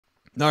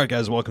All right,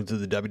 guys, welcome to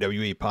the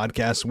WWE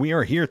podcast. We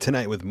are here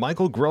tonight with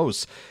Michael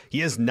Gross. He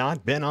has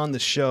not been on the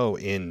show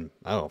in,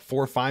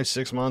 4, 5,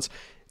 6 months.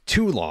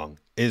 Too long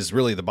is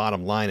really the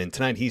bottom line. And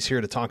tonight he's here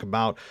to talk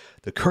about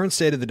the current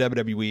state of the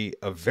WWE,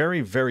 a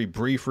very, very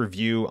brief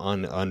review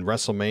on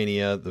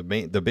WrestleMania,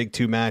 the big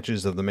two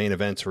matches of the main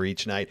events for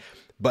each night,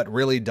 but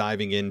really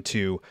diving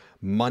into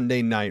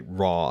Monday Night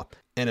Raw.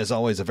 And as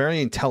always, a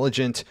very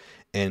intelligent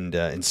and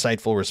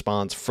insightful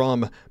response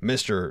from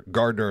Mr.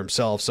 Gardner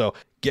himself. So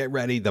get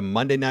ready. The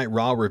Monday Night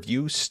Raw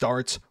review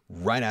starts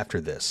right after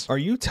this. Are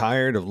you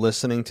tired of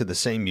listening to the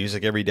same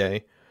music every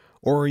day?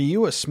 Or are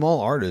you a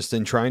small artist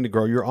and trying to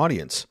grow your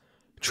audience?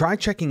 Try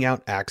checking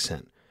out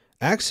Accent.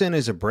 Accent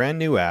is a brand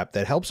new app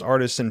that helps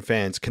artists and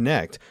fans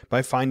connect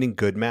by finding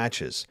good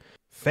matches.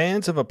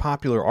 Fans of a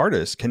popular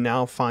artist can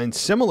now find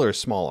similar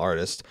small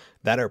artists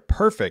that are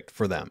perfect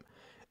for them.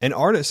 And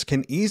artists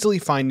can easily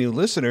find new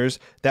listeners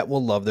that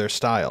will love their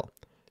style.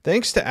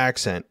 Thanks to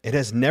Accent, it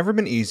has never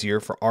been easier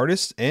for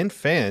artists and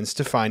fans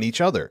to find each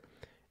other.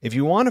 If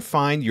you want to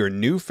find your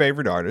new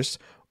favorite artist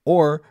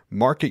or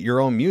market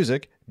your own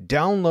music,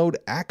 download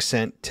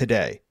Accent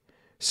today.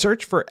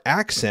 Search for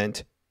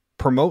Accent,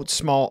 promote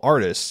small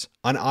artists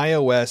on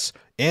iOS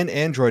and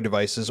Android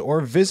devices, or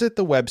visit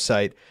the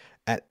website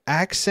at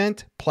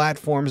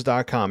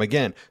accentplatforms.com.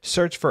 Again,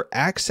 search for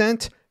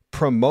Accent,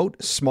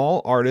 promote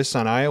small artists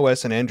on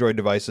iOS and Android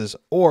devices,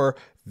 or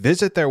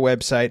visit their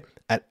website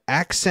at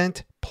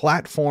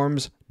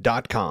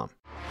accentplatforms.com.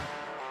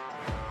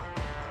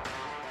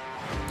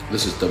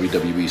 This is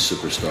WWE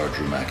superstar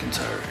Drew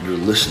McIntyre, and you're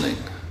listening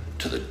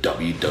to the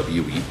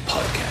WWE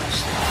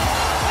Podcast.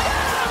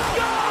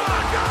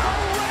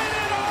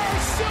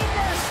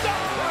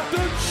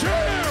 The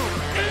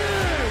champ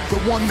is the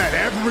one that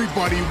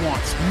everybody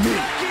wants, me.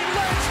 Becky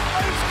Lynch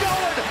is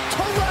going to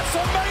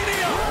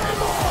WrestleMania.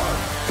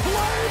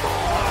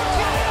 Claymore!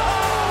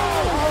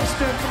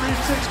 Austin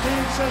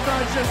 316 says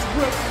I just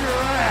whipped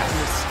your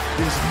ass.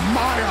 This is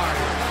my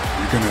honor.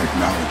 You're going to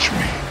acknowledge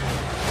me.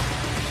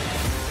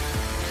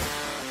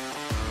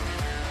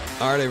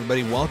 All right,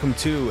 everybody, welcome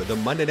to the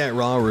Monday Night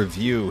Raw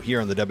review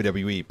here on the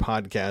WWE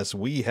podcast.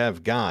 We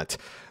have got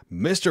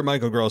Mr.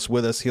 Michael Gross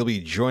with us. He'll be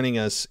joining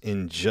us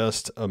in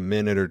just a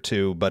minute or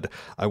two, but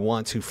I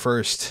want to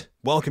first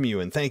welcome you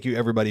and thank you,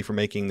 everybody, for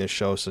making this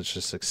show such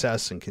a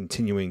success and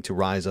continuing to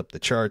rise up the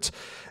charts.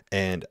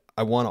 And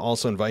I want to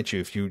also invite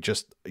you, if you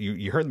just,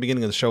 you heard the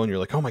beginning of the show and you're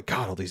like, oh my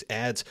God, all these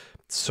ads,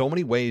 so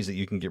many ways that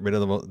you can get rid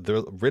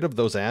of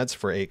those ads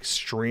for a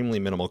extremely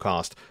minimal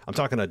cost. I'm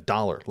talking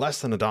 $1, less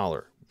than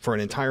 $1. For an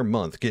entire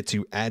month, gets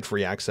you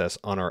ad-free access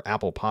on our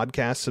Apple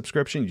Podcast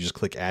subscription. You just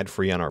click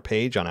ad-free on our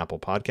page on Apple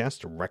Podcasts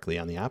directly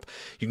on the app.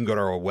 You can go to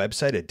our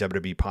website at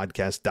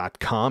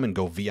www.podcast.com and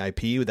go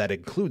VIP. That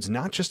includes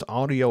not just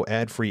audio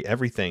ad-free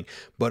everything,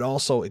 but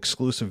also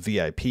exclusive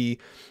VIP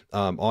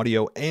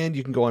audio. And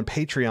you can go on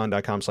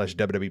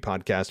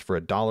patreon.com/WWPodcast for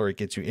 $1. It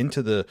gets you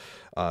into the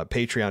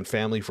Patreon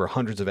family for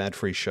hundreds of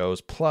ad-free shows,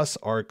 plus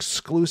our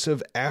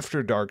exclusive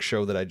After Dark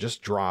show that I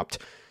just dropped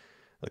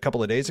a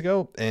couple of days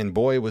ago, and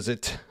boy, was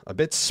it a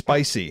bit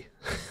spicy.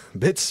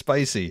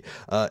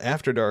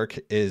 After Dark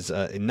is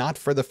not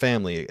for the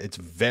family. It's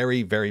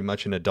very, very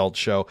much an adult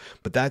show,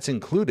 but that's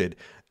included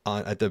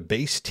at the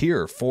base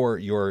tier for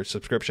your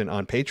subscription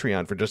on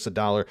Patreon for just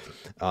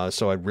 $1.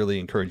 So I'd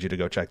really encourage you to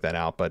go check that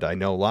out. But I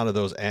know a lot of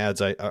those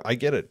ads, I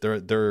get it.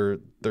 They're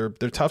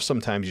tough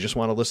sometimes. You just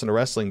want to listen to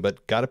wrestling,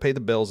 but got to pay the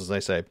bills, as I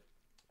say.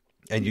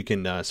 And you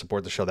can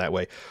support the show that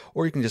way,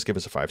 or you can just give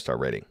us a 5-star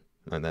rating.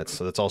 And that's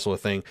also a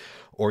thing,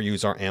 or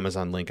use our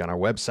Amazon link on our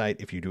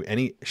website. If you do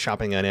any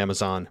shopping on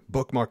Amazon,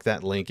 bookmark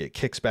that link. It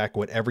kicks back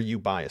whatever you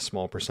buy, a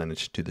small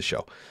percentage to the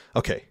show.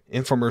 Okay,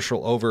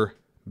 infomercial over,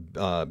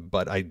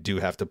 but I do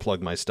have to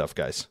plug my stuff,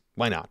 guys.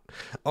 Why not?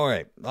 All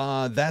right,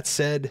 that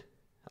said,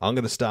 I'm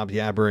going to stop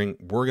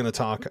yabbering. We're going to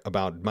talk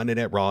about Monday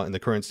Night Raw and the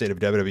current state of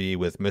WWE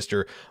with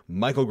Mr.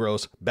 Michael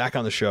Gross back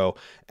on the show,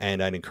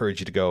 and I'd encourage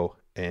you to go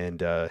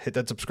and hit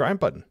that subscribe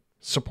button.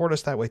 Support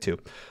us that way, too.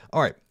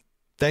 All right.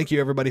 Thank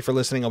you, everybody, for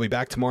listening. I'll be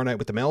back tomorrow night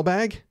with the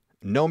mailbag.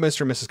 No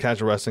Mr. and Mrs.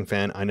 Casual Wrestling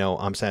Fan. I know,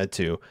 I'm sad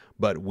too.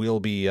 But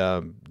we'll be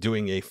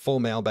doing a full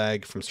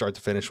mailbag from start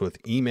to finish with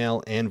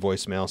email and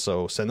voicemail.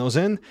 So send those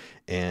in,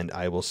 and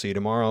I will see you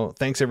tomorrow.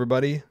 Thanks,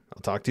 everybody.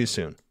 I'll talk to you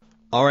soon.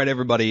 All right,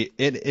 everybody.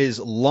 It is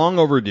long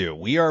overdue.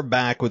 We are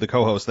back with a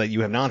co-host that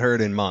you have not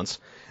heard in months.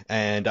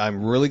 And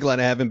I'm really glad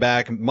to have him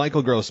back.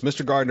 Michael Gross,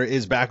 Mr. Gardner,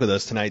 is back with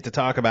us tonight to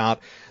talk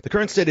about the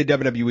current state of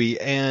WWE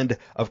and,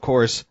 of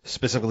course,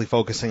 specifically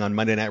focusing on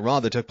Monday Night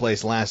Raw that took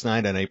place last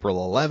night on April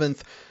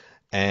 11th.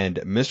 And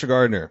Mr.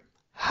 Gardner,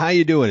 how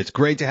you doing? It's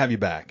great to have you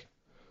back.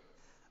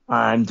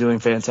 I'm doing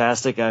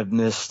fantastic. I've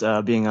missed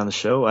being on the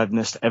show. I've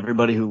missed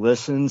everybody who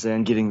listens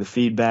and getting the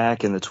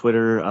feedback and the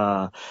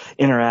Twitter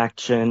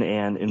interaction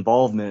and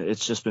involvement.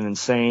 It's just been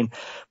insane.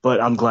 But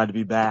I'm glad to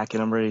be back,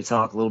 and I'm ready to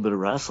talk a little bit of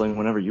wrestling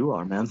whenever you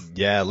are, man.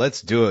 Yeah,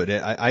 let's do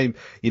it.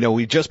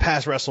 We just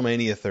passed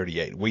WrestleMania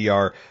 38. We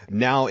are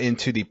now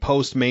into the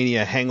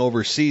post-Mania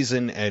hangover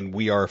season, and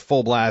we are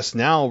full blast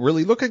now,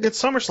 really looking at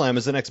SummerSlam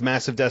as the next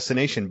massive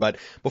destination. But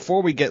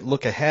before we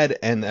look ahead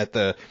and at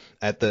the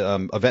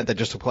event that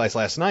just took place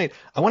last night,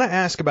 I want to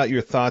ask about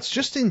your thoughts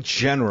just in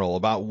general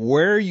about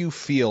where you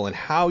feel and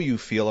how you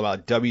feel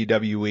about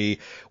WWE.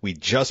 We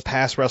just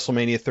passed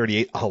WrestleMania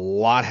 38. A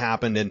lot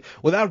happened, and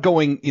without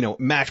going,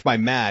 match by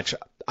match,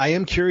 I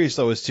am curious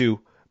though as to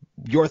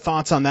your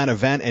thoughts on that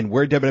event and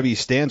where WWE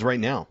stands right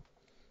now.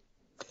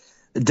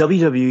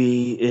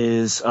 WWE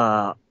is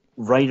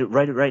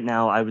right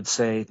now, I would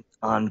say,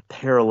 on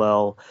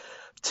parallel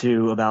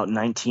to about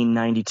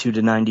 1992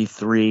 to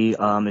 93.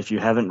 If you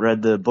haven't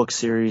read the book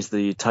series,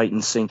 the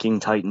Titan Sinking,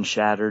 Titan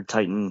Shattered,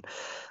 Titan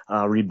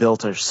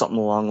Rebuilt, or something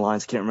along the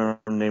lines, can't remember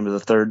the name of the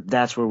third,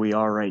 that's where we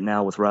are right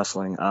now with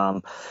wrestling.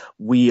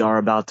 We are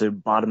about to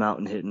bottom out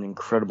and hit an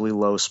incredibly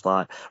low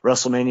spot.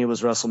 WrestleMania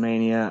was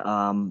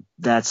WrestleMania.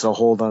 That's a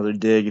whole other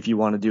dig. If you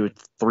want to do a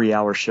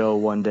 3-hour show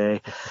one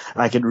day,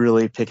 I could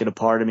really pick it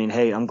apart. I mean,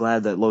 hey, I'm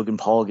glad that Logan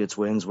Paul gets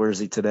wins. Where is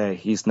he today?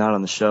 He's not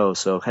on the show.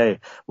 So,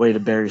 hey, way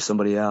to bury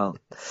somebody out.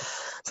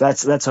 So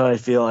that's how I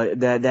feel.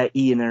 That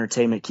E in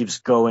entertainment keeps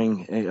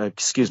growing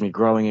and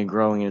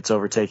growing, and it's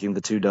overtaking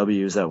the 2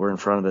 W's that were in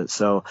front of it.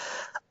 So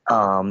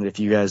if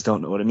you guys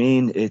don't know what I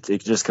mean, it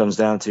just comes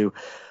down to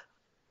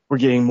we're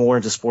getting more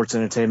into sports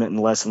entertainment and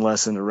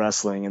less into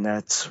wrestling, and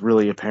that's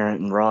really apparent.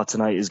 And Raw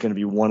tonight is going to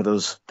be one of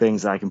those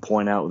things that I can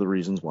point out with the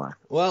reasons why.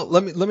 Well,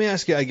 let me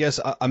ask you. I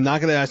guess I'm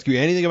not going to ask you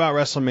anything about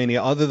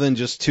WrestleMania other than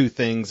just 2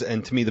 things,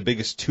 and to me, the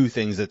biggest 2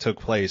 things that took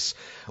place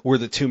were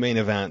the 2 main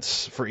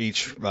events for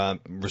each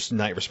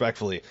night,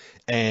 respectfully.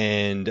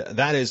 And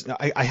that is,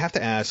 I have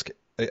to ask.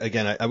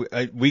 Again,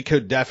 we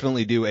could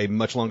definitely do a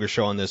much longer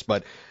show on this,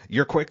 but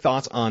your quick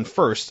thoughts on,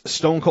 first,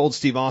 Stone Cold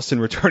Steve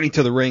Austin returning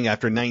to the ring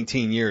after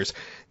 19 years.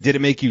 Did it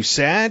make you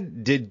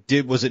sad?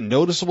 Was it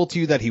noticeable to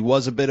you that he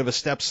was a bit of a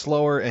step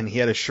slower and he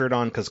had a shirt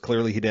on because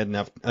clearly he didn't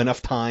have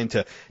enough time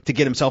to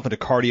get himself into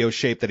cardio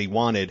shape that he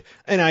wanted?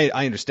 And I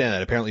understand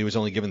that. Apparently he was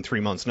only given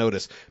 3 months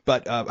notice.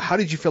 But how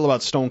did you feel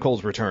about Stone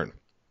Cold's return?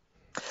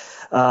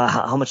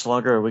 How much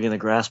longer are we going to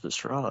grasp at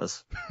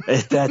straws?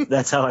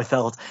 That's how I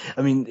felt.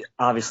 I mean,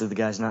 obviously the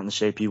guy's not in the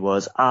shape he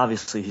was.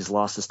 Obviously he's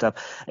lost a step.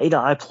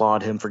 I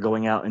applaud him for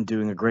going out and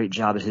doing a great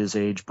job at his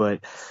age,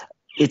 but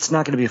it's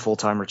not going to be a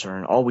full-time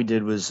return. All we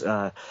did was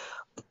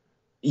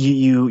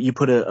you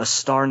put a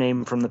star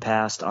name from the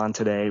past on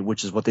today,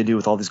 which is what they do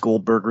with all these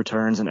Goldberg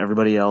returns and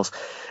everybody else.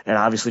 And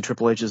obviously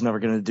Triple H is never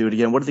going to do it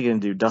again. What are they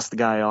going to do? Dust the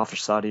guy off for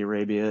Saudi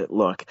Arabia?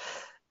 Look,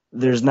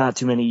 there's not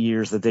too many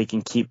years that they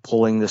can keep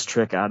pulling this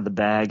trick out of the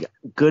bag.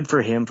 Good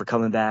for him for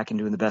coming back and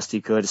doing the best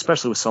he could,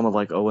 especially with someone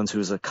like Owens,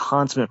 who's a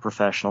consummate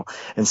professional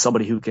and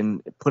somebody who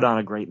can put on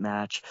a great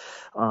match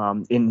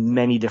in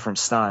many different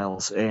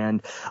styles.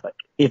 And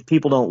if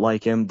people don't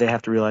like him, they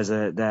have to realize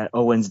that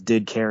Owens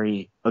did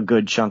carry a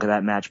good chunk of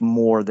that match,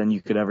 more than you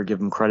could ever give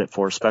him credit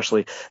for,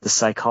 especially the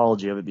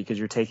psychology of it, because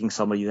you're taking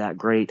somebody that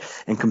great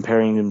and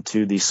comparing him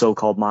to the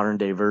so-called modern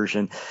day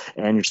version,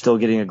 and you're still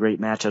getting a great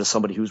match out of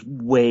somebody who's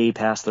way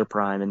past their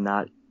prime and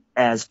not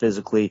as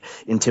physically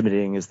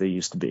intimidating as they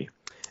used to be.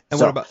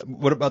 And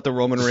what about the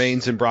Roman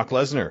Reigns and Brock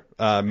Lesnar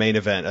main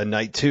event,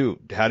 night 2?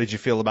 How did you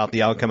feel about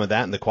the outcome of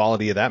that and the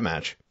quality of that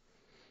match?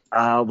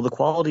 Well, the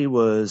quality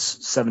was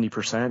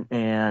 70%,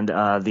 and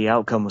the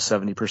outcome was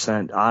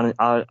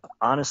 70%.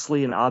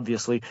 Honestly and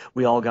obviously,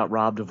 we all got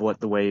robbed of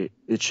the way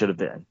it should have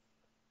been.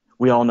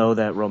 We all know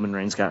that Roman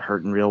Reigns got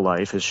hurt in real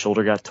life. His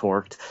shoulder got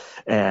torqued,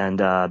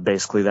 and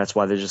basically that's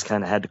why they just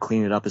kind of had to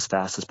clean it up as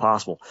fast as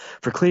possible.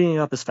 For cleaning it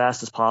up as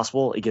fast as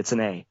possible, it gets an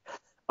A.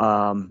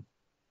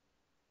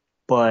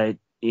 But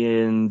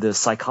in the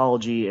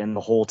psychology and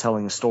the whole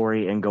telling the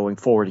story and going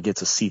forward, it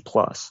gets a C+.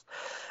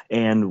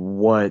 And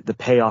what the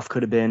payoff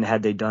could have been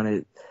had they done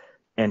it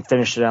and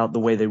finished it out the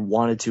way they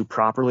wanted to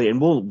properly.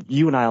 And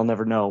you and I will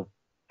never know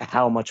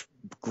how much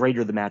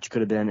greater the match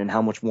could have been and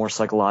how much more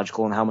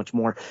psychological and how much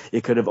more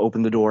it could have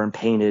opened the door and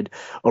painted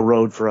a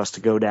road for us to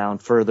go down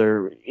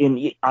further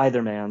in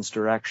either man's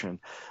direction.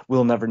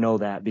 We'll never know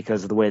that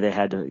because of the way they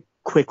had to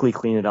quickly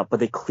clean it up, but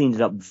they cleaned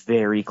it up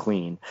very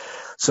clean.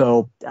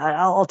 So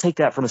I'll take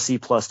that from a C+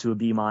 to a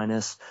B-.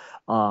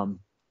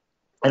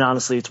 And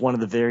honestly, it's one of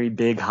the very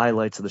big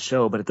highlights of the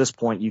show. But at this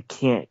point, you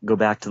can't go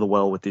back to the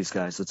well with these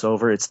guys. It's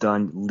over. It's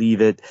done.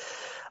 Leave it.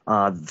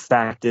 The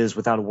fact is,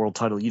 without a world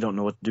title, you don't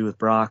know what to do with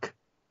Brock.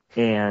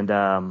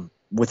 And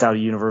without a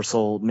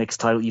universal mixed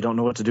title, you don't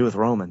know what to do with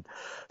Roman.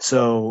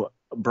 So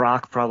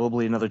Brock,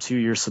 probably another 2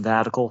 year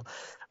sabbatical.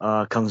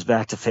 comes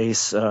back to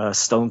face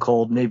Stone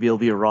Cold. Maybe it'll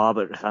be a Raw,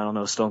 but I don't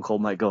know. Stone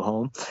Cold might go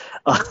home.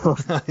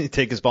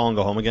 Take his ball and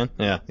go home again.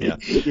 Yeah.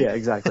 Yeah,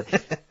 exactly.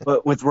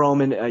 But with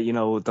Roman,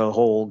 the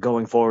whole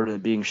going forward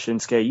and being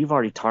Shinsuke, you've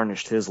already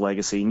tarnished his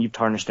legacy, and you've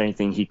tarnished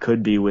anything he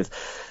could be with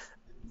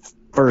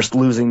first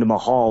losing to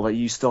Mahal, that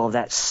you still have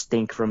that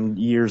stink from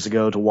years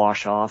ago to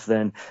wash off,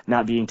 then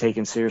not being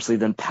taken seriously,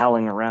 then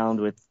palling around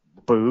with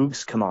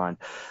Boogs. Come on.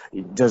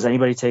 Does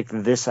anybody take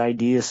this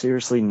idea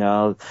seriously?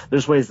 No.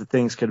 There's ways that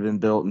things could have been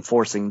built, and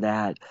forcing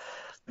that.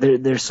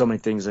 There's so many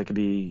things that could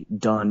be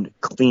done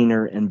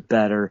cleaner and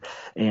better,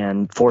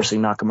 and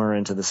forcing Nakamura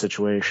into the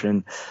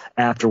situation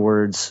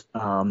afterwards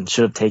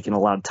should have taken a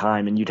lot of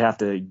time, and you'd have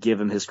to give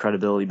him his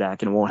credibility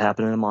back, and it won't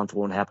happen in a month, it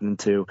won't happen in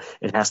 2.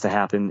 It has to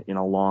happen in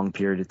a long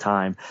period of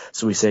time.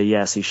 So we say,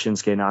 yes, he's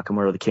Shinsuke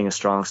Nakamura, the king of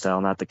strong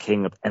style, not the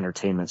king of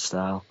entertainment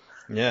style.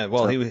 Yeah,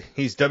 well,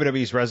 he's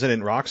WWE's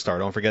resident rock star.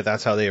 Don't forget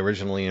that's how they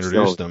originally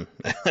introduced him.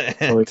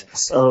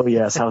 Oh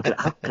yes. How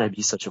could I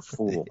be such a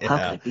fool? How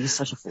could I be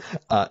such a fool?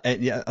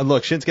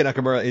 Look, Shinsuke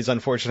Nakamura is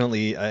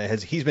unfortunately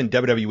he's been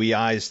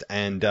WWEized,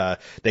 and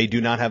they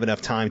do not have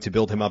enough time to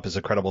build him up as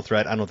a credible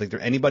threat. I don't think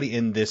there's anybody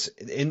in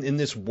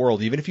this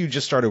world, even if you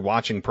just started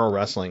watching pro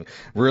wrestling,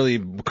 really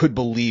could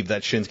believe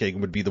that Shinsuke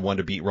would be the one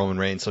to beat Roman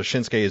Reigns. So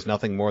Shinsuke is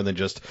nothing more than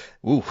just,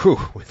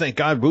 thank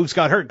God Boogs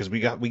got hurt, because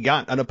we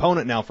got an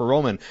opponent now for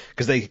Roman.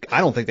 Because I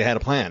don't think they had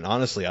a plan.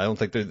 Honestly, I don't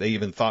think they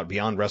even thought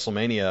beyond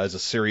WrestleMania as a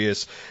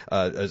serious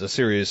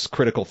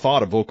critical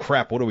thought of, oh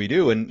crap, what do we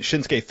do? And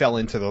Shinsuke fell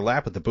into their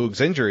lap with the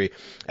Boogs injury,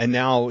 and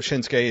now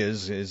Shinsuke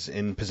is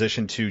in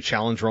position to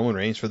challenge Roman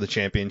Reigns for the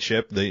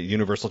championship, the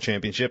Universal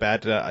Championship.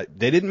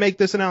 They didn't make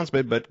this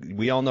announcement, but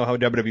we all know how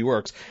WWE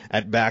works,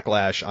 at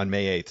Backlash on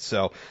May 8th.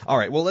 So, all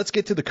right, well, let's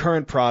get to the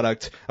current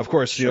product. Of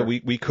course, sure.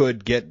 We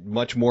could get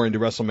much more into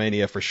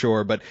WrestleMania for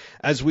sure, but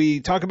as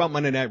we talk about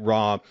Monday Night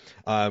Raw,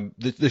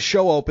 the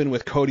show opened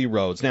with Cody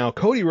Rhodes. Now,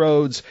 Cody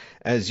Rhodes,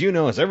 as you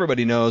know, as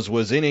everybody knows,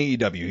 was in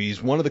AEW.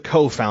 He's one of the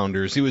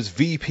co-founders. He was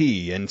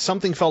VP, and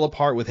something fell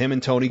apart with him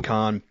and Tony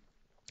Khan.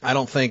 I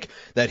don't think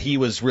that he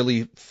was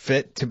really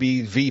fit to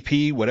be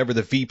VP. Whatever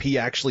the VP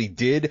actually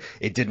did,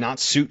 it did not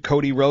suit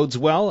Cody Rhodes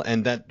well,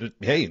 and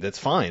that's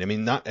fine. I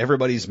mean, not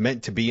everybody's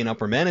meant to be in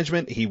upper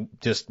management. He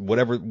just,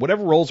 whatever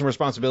roles and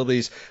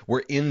responsibilities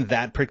were in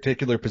that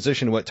particular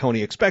position, what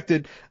Tony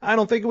expected, I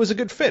don't think it was a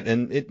good fit,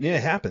 and it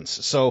happens.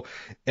 So,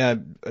 there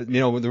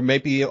may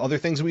be other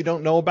things we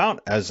don't know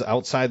about as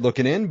outside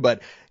looking in,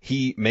 but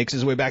he makes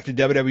his way back to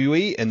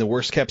WWE, and the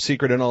worst kept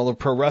secret in all of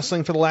pro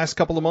wrestling for the last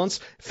couple of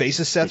months,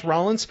 faces Seth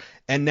Rollins,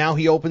 and now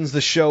he opens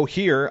the show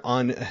here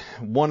on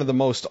one of the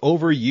most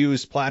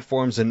overused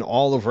platforms in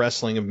all of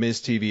wrestling, of Miz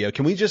TV.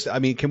 Can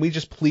we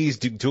just please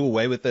do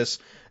away with this?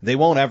 They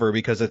won't ever,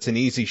 because it's an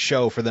easy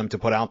show for them to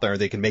put out there.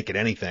 They can make it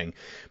anything.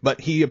 But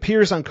he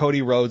appears on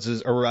Cody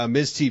Rhodes' or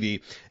Miz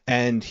TV,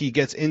 and he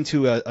gets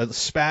into a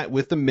spat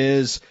with the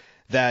Miz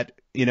that,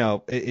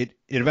 it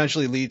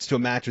eventually leads to a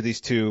match with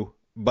these two.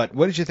 But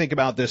what did you think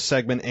about this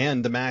segment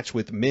and the match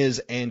with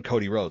Miz and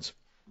Cody Rhodes?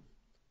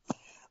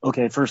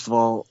 Okay, first of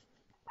all,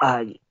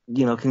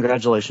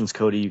 congratulations,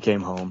 Cody, you came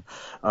home.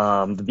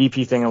 The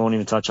BP thing I won't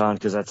even touch on,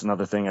 because that's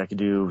another thing I could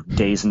do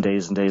days and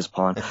days and days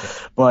upon.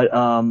 But,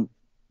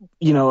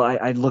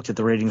 I looked at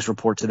the ratings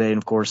report today, and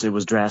of course it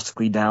was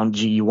drastically down.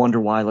 Gee, you wonder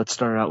why. Let's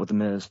start out with The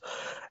Miz.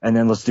 And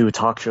then let's do a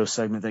talk show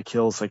segment that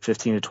kills like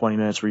 15 to 20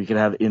 minutes, where you could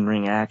have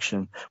in-ring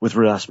action with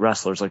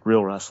wrestlers, like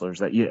real wrestlers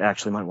that you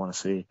actually might want to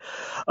see.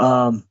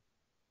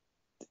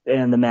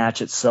 And the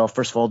match itself,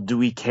 first of all, do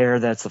we care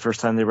that it's the first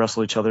time they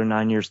wrestle each other in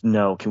 9 years?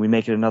 No. Can we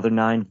make it another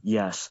 9?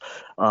 Yes.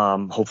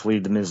 Hopefully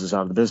The Miz is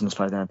out of the business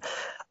by then.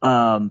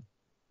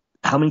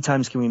 How many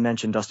times can we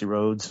mention Dusty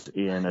Rhodes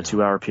in a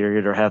 2-hour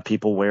period, or have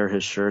people wear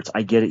his shirts?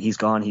 I get it. He's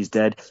gone. He's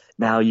dead.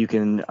 Now you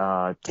can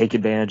take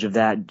advantage of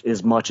that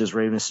as much as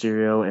Rey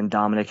Mysterio and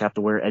Dominic have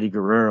to wear Eddie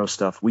Guerrero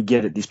stuff. We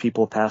get it. These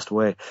people have passed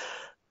away.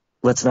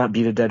 Let's not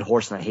beat a dead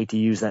horse, and I hate to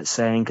use that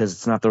saying because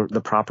it's not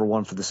the proper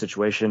one for the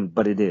situation,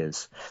 but it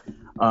is.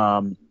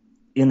 In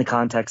the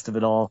context of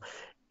it all,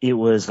 it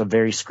was a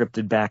very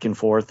scripted back and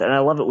forth, and I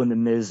love it when The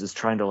Miz is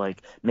trying to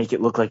make it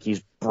look like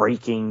he's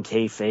breaking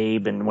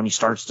kayfabe, and when he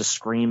starts to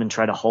scream and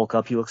try to hulk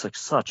up, he looks like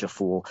such a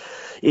fool.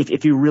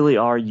 If you really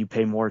are, you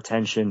pay more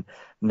attention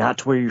not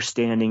to where you're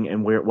standing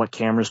and what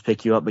cameras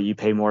pick you up, but you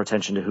pay more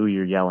attention to who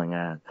you're yelling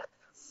at.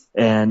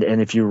 And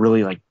if you're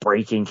really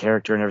breaking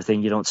character and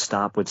everything, you don't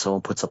stop when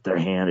someone puts up their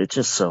hand. It's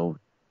just so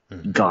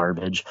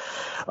garbage.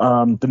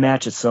 The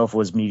match itself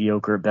was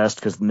mediocre at best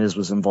because The Miz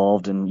was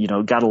involved, and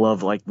gotta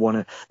love one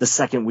of the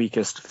second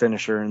weakest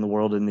finisher in the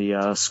world in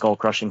the skull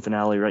crushing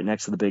finale right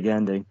next to the big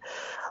ending.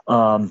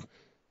 The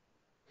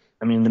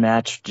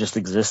match just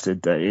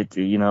existed. It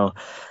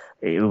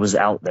was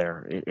out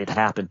there. It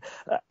happened.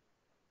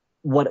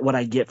 What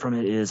I get from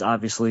it is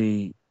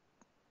obviously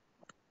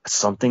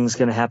something's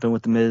going to happen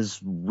with The Miz.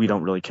 We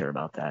don't really care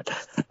about that.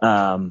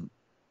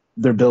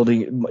 They're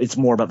building, it's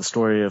more about the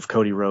story of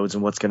Cody Rhodes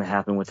and what's going to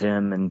happen with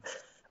him. And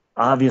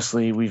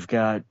obviously we've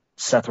got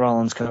Seth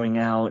Rollins coming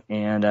out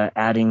and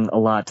adding a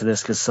lot to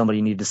this because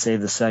somebody needed to save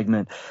the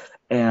segment.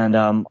 And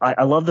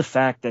I love the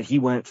fact that he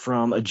went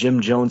from a Jim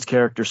Jones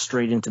character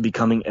straight into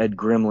becoming Ed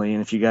Grimley.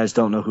 And if you guys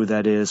don't know who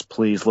that is,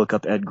 please look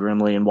up Ed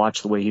Grimley and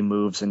watch the way he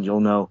moves, and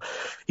you'll know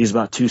he's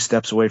about 2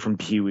 steps away from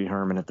Pee Wee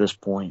Herman at this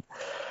point.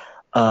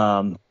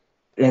 And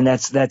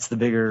that's the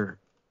bigger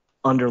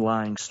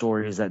underlying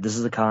story, is that this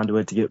is a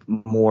conduit to get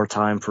more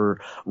time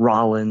for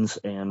Rollins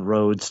and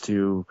Rhodes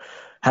to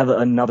have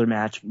another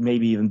match,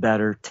 maybe even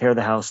better, tear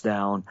the house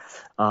down.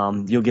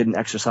 You'll get an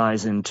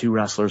exercise in 2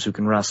 wrestlers who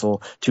can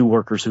wrestle, 2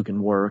 workers who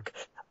can work.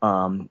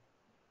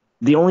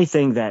 The only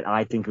thing that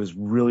I think was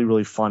really,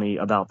 really funny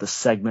about the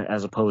segment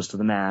as opposed to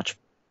the match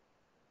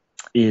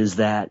is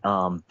that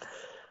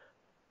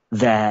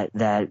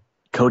that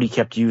Cody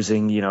kept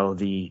using,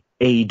 the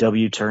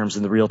AEW terms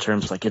and the real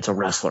terms, like it's a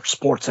wrestler,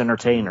 sports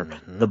entertainer,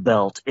 the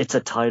belt, it's a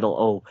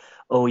title.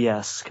 Oh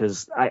yes,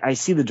 because I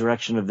see the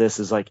direction of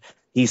this as like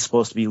he's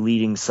supposed to be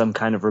leading some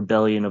kind of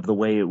rebellion of the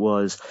way it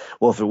was.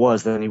 Well, if it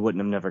was, then he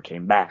wouldn't have never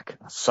came back.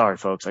 Sorry,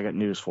 folks, I got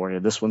news for you.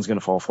 This one's going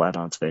to fall flat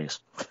on its face.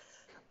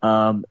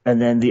 And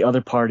then the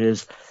other part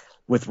is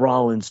with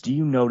Rollins, do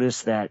you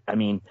notice that,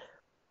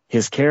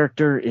 his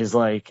character is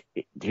like,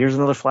 here's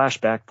another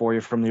flashback for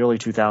you from the early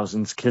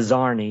 2000s.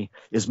 Kizarny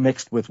is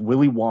mixed with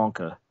Willy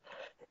Wonka,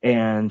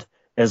 and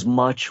as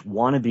much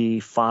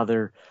wannabe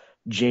Father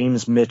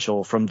James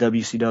Mitchell from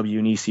WCW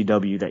and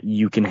ECW that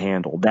you can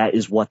handle. That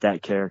is what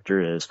that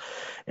character is.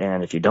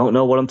 And if you don't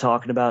know what I'm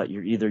talking about,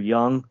 you're either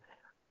young,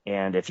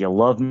 and if you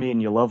love me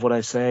and you love what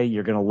I say,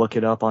 you're going to look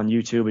it up on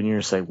YouTube and you're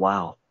going to say,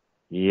 wow,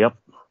 yep,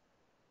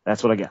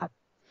 that's what I got.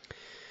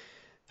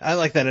 I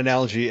like that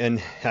analogy,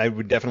 and I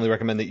would definitely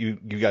recommend that you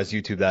guys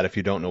YouTube that if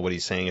you don't know what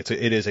he's saying. It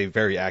is a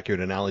very accurate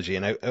analogy,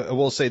 and I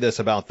will say this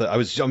about I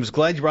was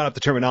glad you brought up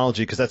the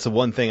terminology, because that's the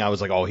one thing I was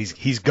like, oh,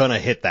 he's gonna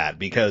hit that,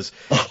 because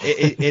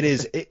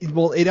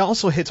it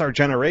also hits our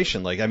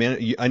generation. Like, I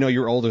know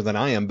you're older than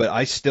I am, but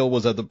I still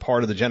was the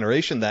part of the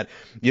generation that,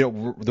 the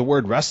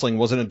word wrestling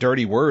wasn't a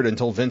dirty word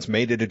until Vince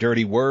made it a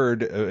dirty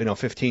word,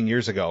 15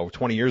 years ago,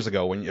 20 years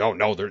ago, when,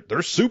 no, they're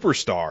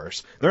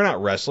superstars. They're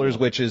not wrestlers,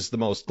 which is the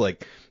most,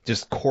 like,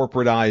 just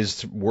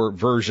corporatized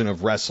version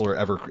of wrestler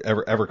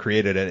ever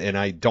created, and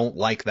I don't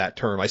like that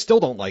term. I still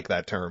don't like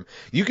that term.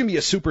 You can be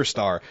a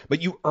superstar,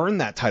 but you earn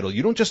that title.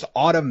 You don't just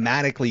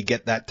automatically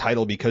get that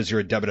title because you're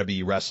a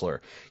WWE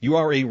wrestler. You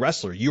are a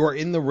wrestler. You are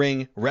in the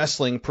ring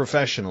wrestling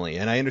professionally,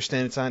 and I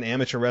understand it's on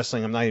amateur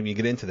wrestling. I'm not even going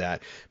to get into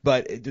that,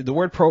 but the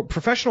word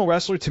professional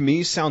wrestler to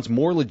me sounds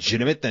more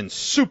legitimate than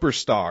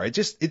superstar.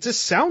 It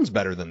just sounds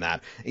better than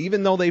that,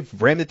 even though they've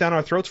rammed it down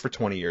our throats for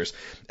 20 years.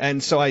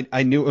 And so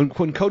I knew, and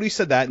when Cody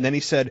said that, and then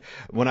he said,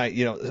 when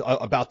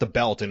about the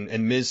belt,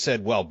 and Miz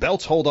said, well,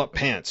 belts hold up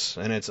pants,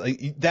 and it's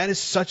that is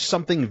such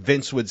something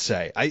Vince would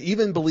say. I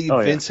even believe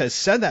Vince has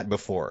said that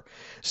before,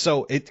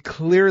 so it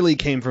clearly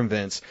came from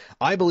Vince.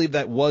 I believe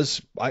that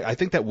I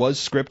think that was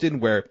scripted,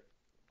 where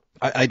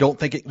I don't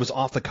think it was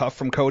off the cuff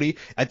from Cody.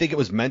 I think it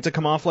was meant to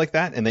come off like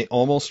that, and they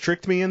almost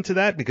tricked me into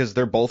that, because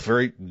they're both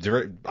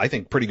I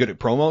think, pretty good at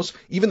promos.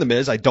 Even The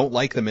Miz, I don't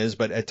like The Miz,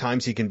 but at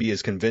times he can be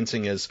as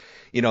convincing as,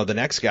 the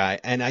next guy.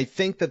 And I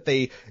think that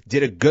they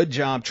did a good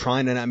job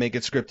trying to not make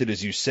it scripted,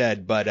 as you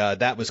said, but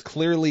that was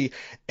clearly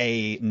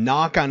a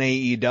knock on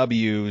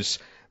AEW's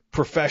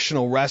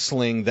professional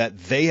wrestling that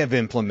they have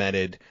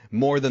implemented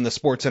more than the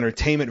sports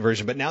entertainment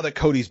version. But now that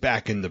Cody's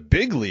back in the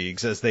big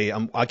leagues,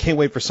 I can't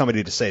wait for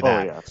somebody to say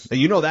that. Yes.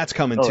 That's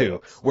coming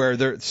too, yes.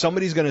 Where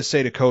somebody's going to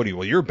say to Cody,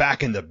 well, you're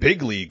back in the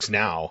big leagues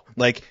now.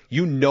 Like,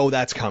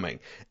 that's coming.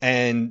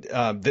 And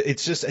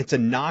it's a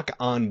knock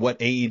on what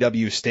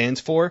AEW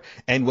stands for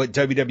and what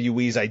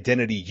WWE's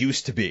identity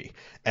used to be.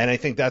 And I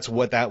think that's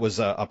what that was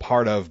a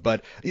part of.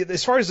 But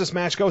as far as this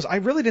match goes, I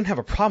really didn't have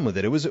a problem with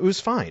it. It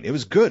was fine. It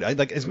was good.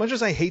 As much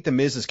as I hate The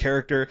Miz's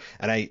character,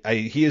 and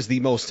he is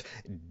the most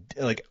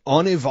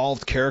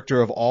unevolved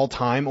character of all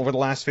time over the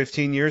last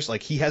 15 years.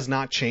 Like, he has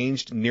not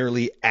changed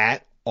nearly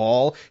at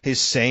all. His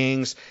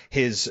sayings,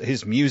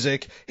 his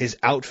music, his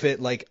outfit,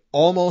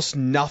 almost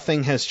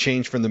nothing has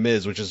changed from The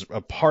Miz, which is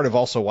a part of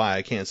also why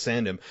I can't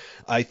stand him.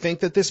 I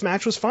think that this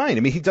match was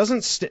fine.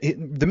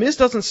 The Miz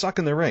doesn't suck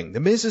in the ring. The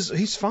Miz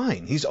he's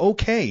fine. He's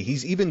okay.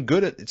 He's even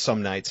good at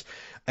some nights.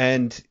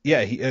 And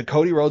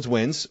Cody Rhodes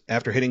wins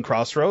after hitting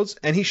Crossroads,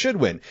 and he should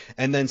win.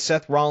 And then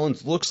Seth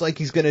Rollins looks like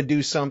he's going to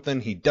do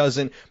something. He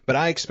doesn't, but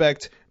I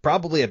expect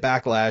probably a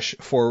backlash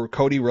for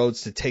Cody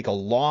Rhodes to take a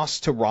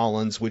loss to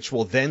Rollins, which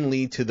will then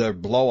lead to the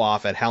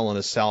blow-off at Hell in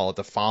a Cell at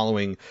the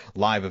following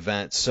live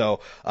event. So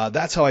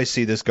that's how I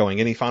see this going.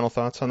 Any final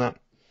thoughts on that?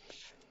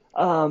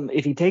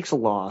 If he takes a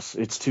loss,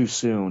 it's too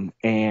soon.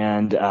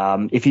 And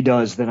if he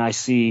does, then I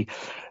see...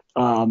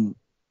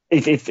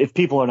 If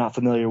people are not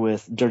familiar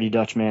with Dirty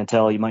Dutch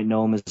Mantel, you might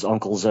know him as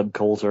Uncle Zeb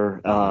Coulter.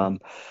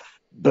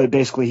 But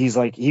basically,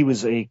 he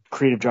was a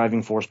creative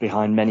driving force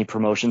behind many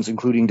promotions,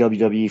 including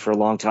WWE for a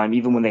long time.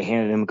 Even when they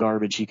handed him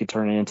garbage, he could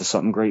turn it into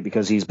something great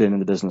because he's been in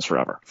the business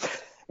forever.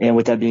 And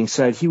with that being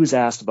said, he was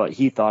asked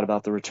he thought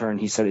about the return.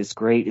 He said, it's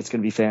great. It's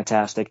going to be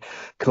fantastic.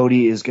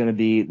 Cody is going to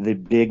be the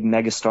big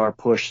megastar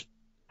push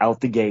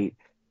out the gate.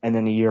 and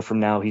then a year from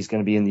now he's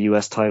going to be in the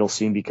U.S. title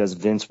scene because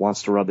Vince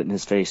wants to rub it in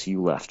his face.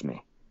 You left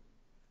me.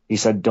 He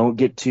said, don't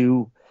get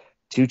too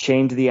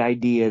chained to the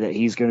idea that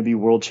he's going to be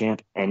world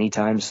champ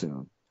anytime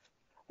soon.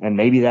 And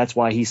maybe that's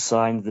why he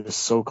signed this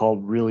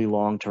so-called really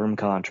long-term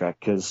contract.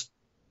 Because,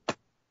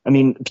 I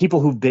mean, people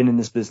who've been in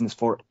this business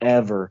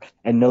forever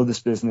and know this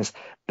business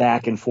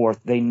back and forth,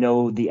 they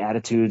know the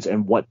attitudes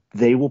and what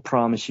they will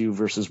promise you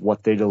versus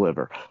what they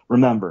deliver.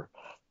 Remember,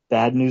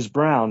 Bad News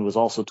Brown was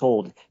also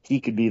told he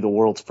could be the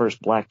world's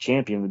first black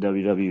champion in the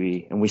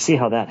WWE, and we see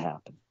how that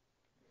happened.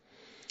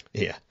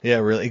 Yeah,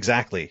 really,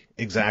 exactly.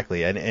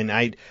 And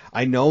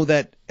I know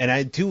that, and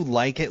I do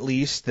like at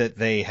least that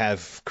they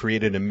have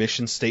created a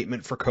mission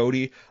statement for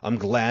Cody. I'm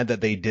glad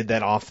that they did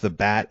that off the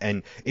bat.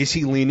 And is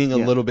he leaning a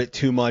little bit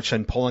too much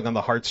and pulling on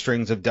the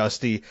heartstrings of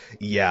Dusty?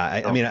 Yeah,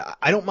 I mean,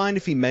 I don't mind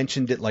if he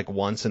mentioned it like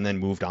once and then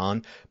moved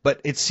on, but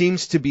it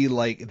seems to be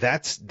like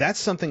that's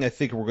something I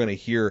think we're going to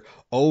hear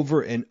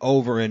over and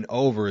over and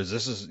over.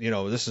 This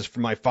is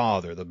for my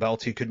father, the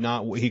belt he could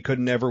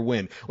never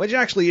win, which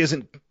actually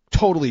isn't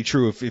totally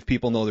true if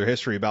people know their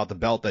history about the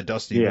belt that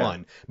Dusty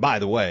won, by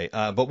the way,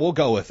 but we'll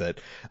go with it.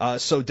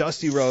 So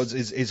Dusty Rhodes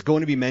is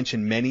going to be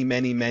mentioned many,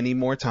 many, many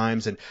more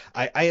times, and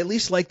I at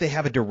least like they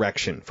have a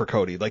direction for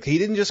Cody. Like, he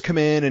didn't just come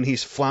in and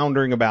he's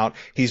floundering about.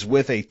 He's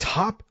with a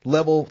top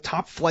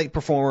flight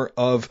performer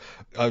of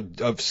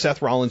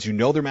Seth Rollins. You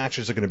know their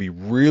matches are going to be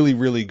really,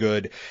 really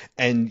good,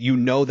 and you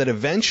know that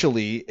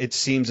eventually it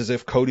seems as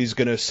if Cody's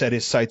going to set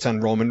his sights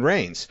on Roman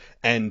Reigns,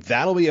 and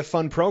that'll be a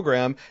fun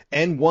program,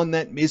 and one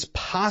that is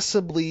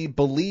possibly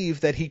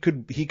believed that he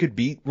could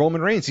beat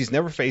Roman Reigns. He's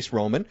never faced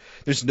Roman.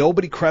 There's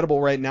nobody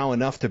credible right now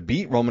enough to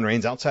beat Roman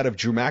Reigns outside of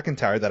Drew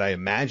McIntyre that I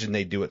imagine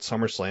they do at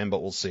SummerSlam,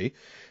 but we'll see.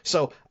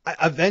 So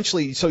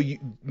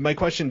my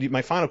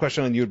final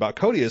question on you about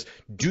Cody is,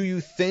 do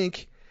you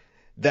think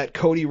that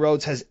Cody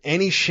Rhodes has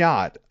any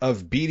shot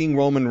of beating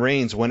Roman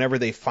Reigns whenever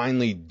they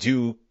finally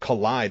do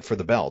collide for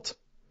the belt?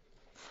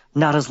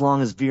 Not as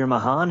long as Veer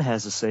Mahan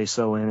has a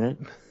say-so in it.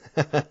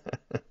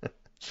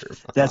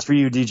 That's for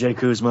you, DJ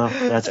Kuzma.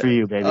 That's for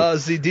you, baby. Oh,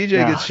 see,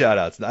 DJ gets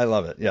shout-outs. I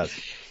love it. Yes.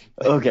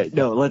 Okay,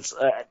 no, let's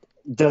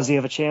does he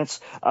have a chance?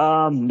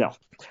 No.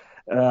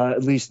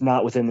 At least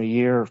not within the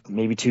year,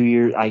 maybe 2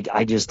 years.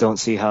 I just don't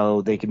see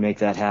how they can make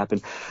that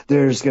happen.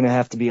 There's going to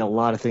have to be a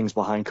lot of things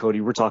behind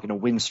Cody. We're talking a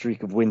win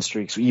streak of win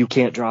streaks. You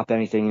can't drop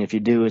anything, and if you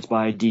do, it's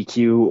by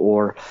DQ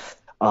or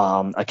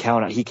a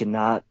count out. He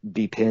cannot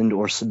be pinned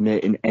or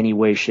submit in any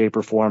way, shape,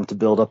 or form to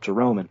build up to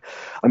Roman.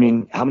 I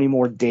mean, how many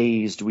more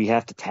days do we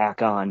have to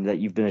tack on that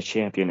you've been a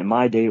champion? In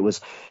my day, it was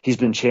he's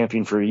been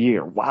champion for a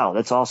year. Wow,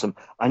 that's awesome.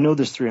 I know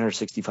there's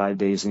 365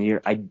 days in a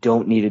year. I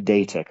don't need a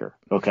day ticker,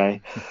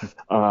 okay?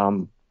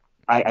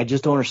 I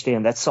just don't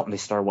understand. That's something they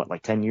started,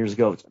 like 10 years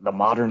ago? It's the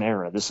modern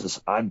era.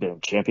 I've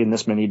been champion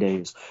this many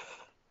days.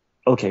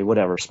 Okay,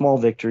 whatever. Small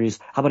victories.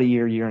 How about a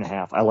year and a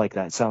half? I like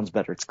that. It sounds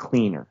better. It's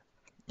cleaner.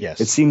 Yes.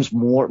 It seems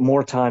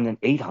more time than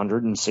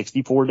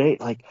 864 days.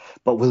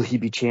 But will he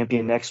be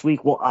champion next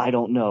week? Well, I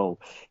don't know.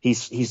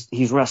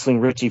 He's wrestling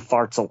Richie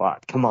Farts a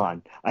lot. Come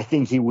on. I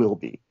think he will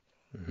be.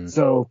 Mm-hmm.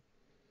 So,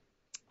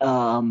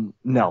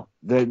 no.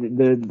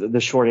 The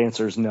short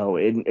answer is no.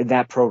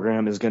 That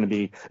program is going to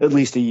be at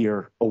least a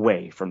year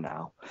away from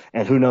now.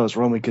 And who knows,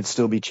 Roman could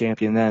still be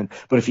champion then.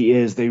 But if he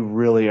is, they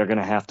really are going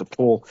to have to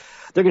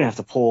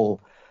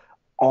pull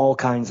all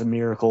kinds of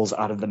miracles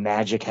out of the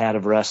magic hat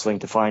of wrestling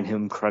to find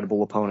him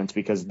credible opponents,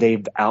 because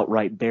they've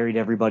outright buried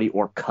everybody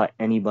or cut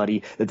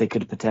anybody that they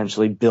could have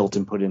potentially built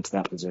and put into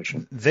that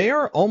position. They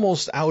are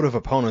almost out of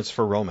opponents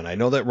for Roman. I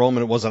know that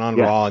Roman wasn't on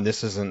Raw, and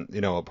this isn't,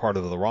 a part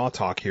of the Raw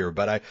talk here,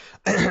 but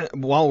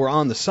while we're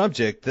on the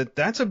subject,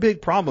 that's a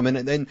big problem.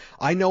 And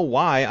I know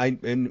why.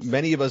 And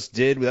many of us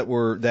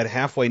that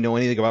halfway know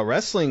anything about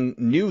wrestling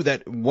knew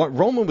that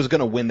Roman was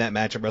going to win that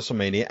match at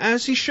WrestleMania,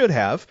 as he should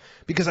have,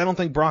 because I don't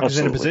think Brock is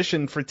in a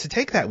position to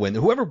take that win.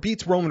 Whoever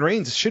beats Roman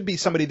Reigns should be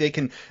somebody they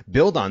can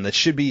build on. That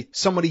should be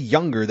somebody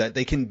younger that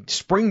they can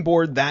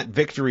springboard that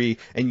victory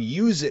and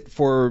use it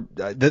for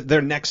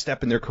their next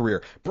step in their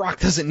career. Brock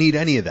doesn't need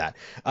any of that.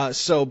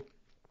 So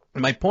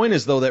my point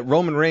is, though, that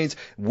Roman Reigns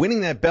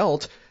winning that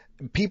belt,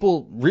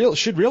 people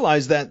should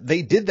realize that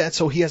they did that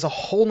so he has a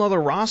whole nother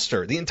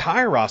roster, the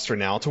entire roster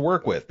now, to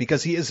work with,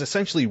 because he is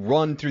essentially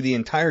run through the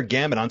entire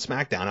gamut on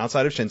SmackDown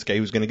outside of Shinsuke,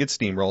 who's going to get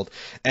steamrolled.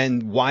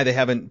 And why they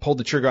haven't pulled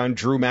the trigger on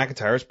Drew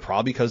McIntyre is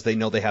probably because they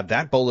know they have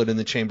that bullet in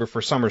the chamber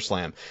for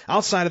SummerSlam.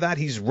 Outside of that,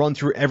 he's run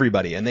through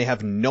everybody, and they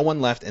have no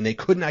one left, and they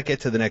could not get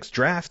to the next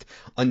draft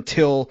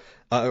until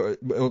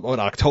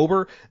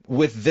October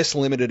with this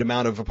limited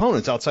amount of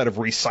opponents outside of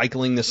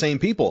recycling the same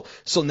people.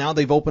 So now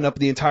they've opened up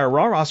the entire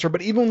Raw roster,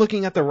 but even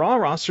looking at the Raw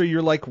roster,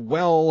 you're like,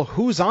 well,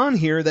 who's on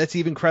here that's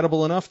even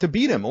credible enough to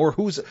beat him, or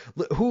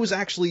who's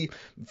actually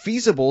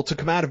feasible to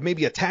come out of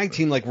maybe a tag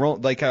team like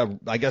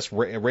I guess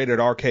Rated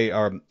RK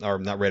or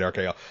not Rated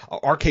RK,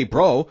 RK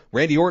Bro,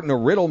 Randy Orton or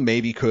Riddle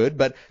maybe could,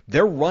 but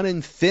they're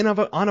running thin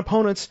on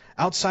opponents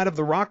outside of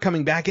The Rock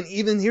coming back. And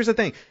even here's the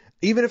thing.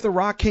 Even if The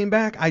Rock came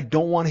back, I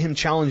don't want him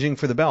challenging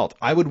for the belt.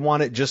 I would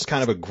want it just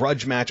kind of a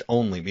grudge match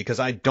only, because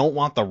I don't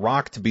want The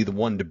Rock to be the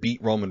one to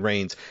beat Roman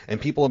Reigns. And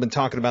people have been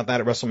talking about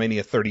that at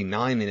WrestleMania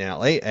 39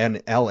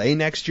 in LA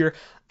next year.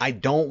 I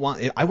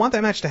want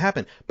that match to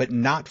happen, but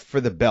not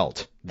for the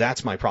belt.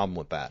 That's my problem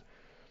with that.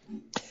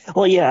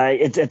 Well, yeah,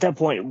 it's at that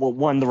point. Well,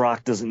 one, The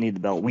Rock doesn't need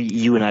the belt.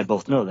 You and I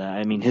both know that.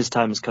 I mean, his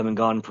time has come and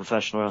gone in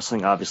professional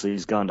wrestling. Obviously,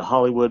 he's gone to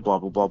Hollywood. Blah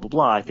blah blah blah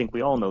blah. I think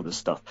we all know this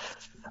stuff.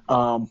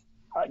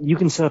 You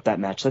can set up that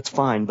match. That's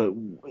fine, but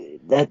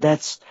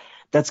that's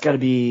got to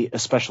be a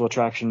special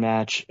attraction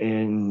match,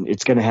 and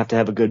it's going to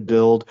have a good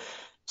build,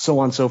 so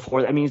on and so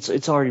forth. I mean,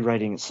 it's already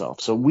writing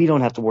itself, so we don't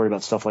have to worry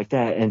about stuff like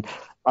that. And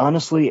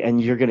honestly, and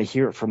you're going to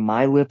hear it from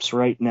my lips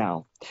right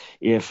now,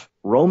 if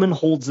Roman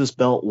holds this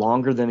belt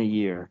longer than a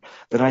year,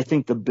 then I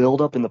think the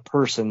build-up in the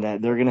person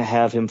that they're going to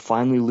have him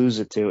finally lose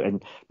it to,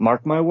 and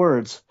mark my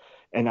words,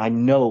 and I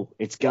know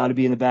it's got to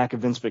be in the back of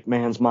Vince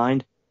McMahon's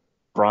mind,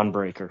 Braun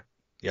Breaker.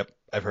 Yep,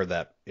 I've heard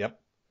that. Yep.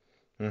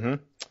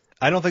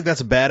 I don't think that's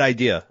a bad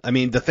idea. I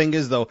mean, the thing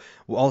is, though,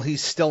 while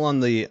he's still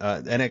on the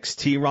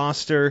NXT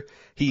roster,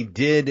 he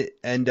did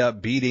end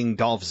up beating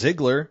Dolph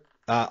Ziggler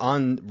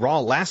on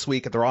Raw last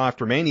week at the Raw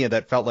After Mania.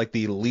 That felt like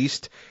the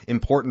least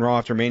important Raw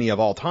After Mania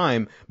of all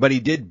time, but he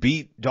did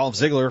beat Dolph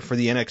Ziggler for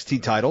the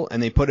NXT title,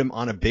 and they put him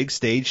on a big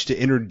stage to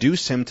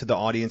introduce him to the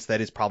audience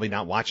that is probably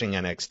not watching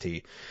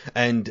NXT.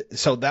 And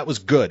so that was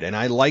good, and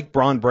I like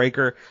Braun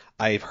Breaker.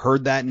 I've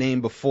heard that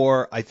name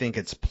before. I think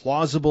it's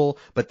plausible,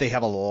 but they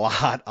have a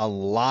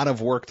lot of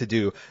work to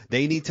do.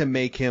 They need to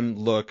make him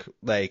look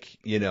like,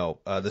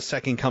 the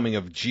second coming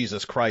of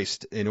Jesus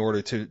Christ in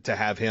order to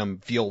have him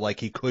feel like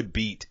he could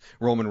beat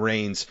Roman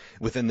Reigns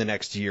within the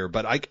next year.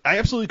 But I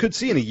absolutely could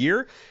see in a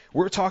year,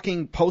 we're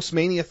talking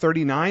post-Mania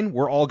 39,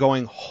 we're all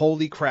going,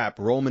 holy crap,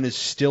 Roman is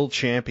still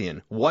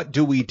champion. What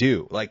do we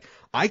do? Like,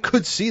 I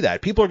could see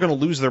that. People are going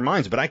to lose their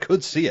minds, but I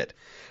could see it.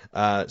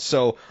 All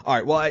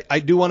right. Well, I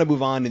do want to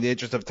move on in the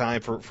interest of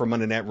time for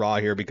Monday Night Raw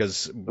here,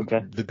 because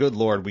the good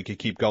Lord, we could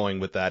keep going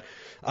with that.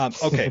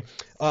 Okay.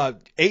 Veer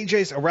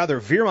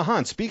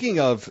Mahaan. Speaking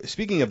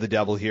of the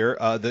devil here,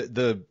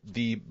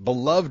 the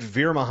beloved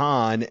Veer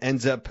Mahaan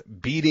ends up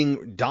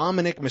beating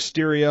Dominic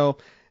Mysterio.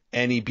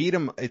 And he beat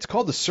him. It's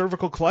called the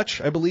cervical clutch,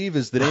 I believe,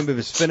 is the name of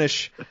his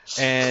finish.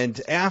 And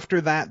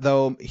after that,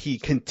 though, he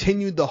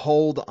continued the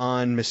hold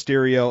on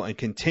Mysterio and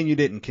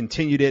continued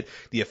it.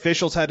 The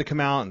officials had to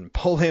come out and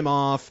pull him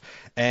off.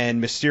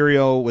 And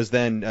Mysterio was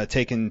then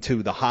taken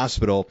to the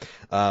hospital.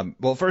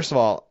 Well, first of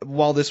all,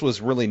 while this was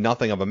really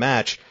nothing of a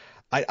match,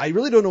 I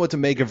really don't know what to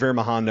make of Veer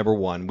Mahaan, number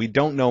one. We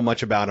don't know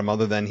much about him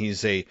other than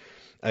he's a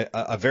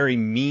very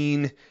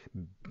mean,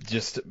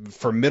 just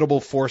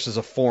formidable force as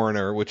a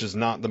foreigner, which is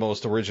not the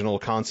most original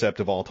concept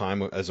of all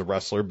time as a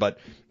wrestler. But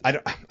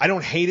I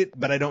don't hate it,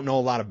 but I don't know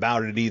a lot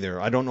about it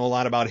either. I don't know a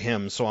lot about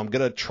him, so I'm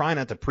going to try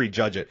not to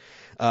prejudge it.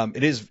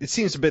 It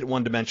seems a bit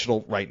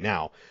one-dimensional right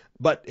now.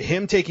 But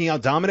him taking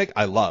out Dominic,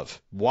 I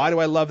love. Why do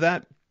I love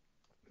that?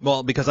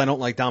 Well, because I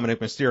don't like Dominic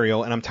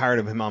Mysterio, and I'm tired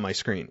of him on my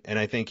screen. And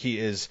I think he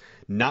is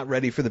not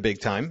ready for the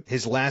big time.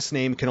 His last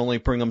name can only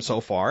bring him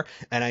so far.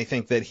 And I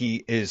think that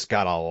he is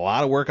got a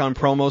lot of work on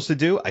promos to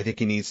do. I think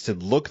he needs to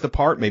look the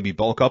part, maybe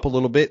bulk up a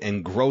little bit,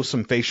 and grow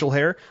some facial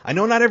hair. I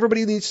know not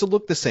everybody needs to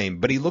look the same,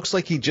 but he looks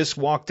like he just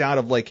walked out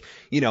of, like,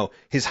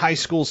 his high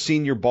school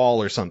senior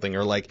ball or something.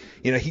 Or like,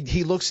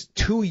 he looks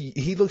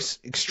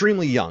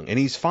extremely young, and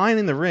he's fine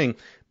in the ring.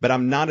 But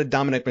I'm not a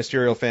Dominic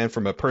Mysterio fan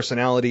from a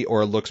personality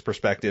or a looks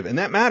perspective, and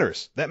that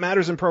matters. That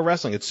matters in pro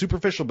wrestling. It's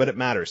superficial, but it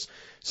matters.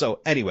 So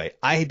anyway,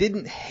 I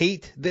didn't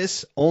hate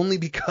this only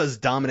because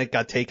Dominic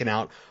got taken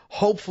out,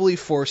 hopefully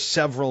for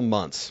several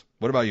months.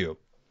 What about you?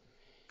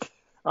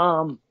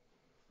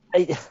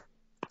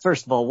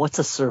 First of all, what's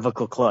a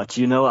cervical clutch?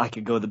 I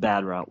could go the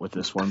bad route with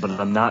this one, but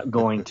I'm not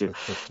going to,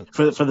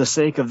 for the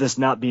sake of this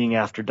not being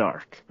after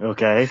dark.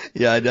 Okay.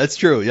 Yeah, that's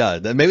true. Yeah,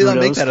 maybe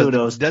that'll make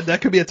that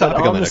could be a topic.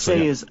 All I'm going to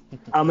say is,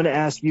 I'm going to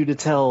ask you to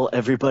tell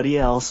everybody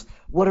else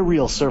what a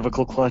real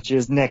cervical clutch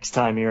is next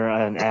time you're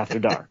on After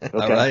Dark. Okay?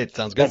 All right,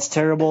 sounds good. That's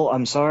terrible.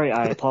 I'm sorry.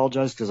 I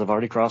apologize because I've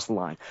already crossed the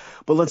line.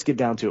 But let's get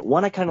down to it.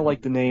 One, I kind of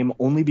like the name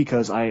only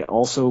because I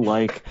also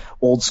like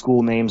old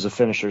school names of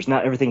finishers.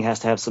 Not everything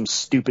has to have some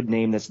stupid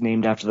name that's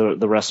named after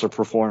the wrestler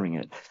performing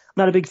it. I'm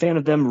not a big fan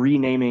of them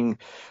renaming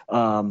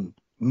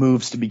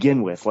moves to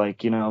begin with,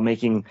 like,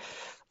 making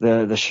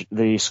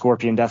the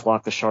Scorpion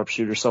Deathlock the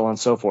Sharpshooter, so on and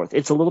so forth.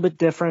 It's a little bit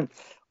different.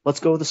 Let's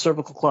go with the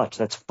cervical clutch.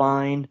 That's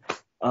fine.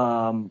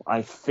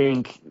 I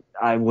think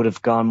I would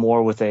have gone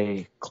more with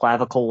a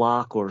clavicle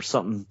lock or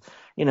something,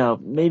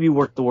 maybe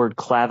work the word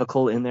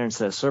clavicle in there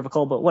instead of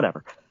cervical, but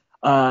whatever.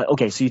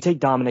 Okay, so you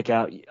take Dominic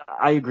out.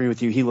 I agree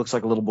with you. He looks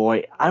like a little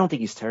boy. I don't think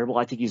he's terrible.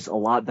 I think he's a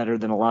lot better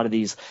than a lot of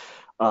these,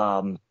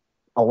 a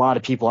lot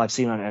of people I've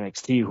seen on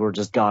NXT who are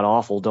just god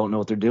awful, don't know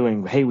what they're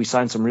doing. Hey, we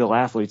signed some real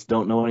athletes,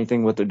 don't know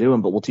anything what they're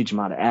doing, but we'll teach them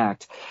how to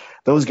act.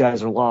 Those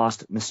guys are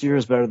lost. Mysterio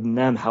is better than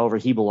them. However,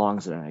 he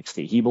belongs in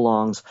NXT. He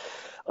belongs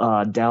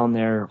down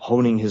there,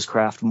 honing his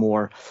craft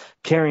more,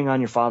 carrying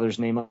on your father's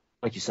name.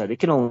 Like you said, it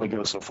can only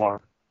go so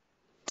far.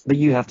 But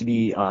you have to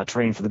be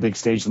trained for the big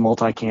stage, the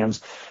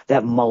multicams.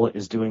 That mullet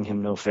is doing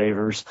him no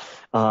favors.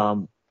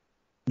 The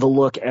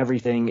look,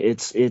 everything.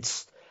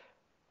 It's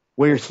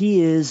where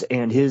he is,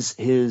 and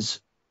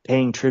his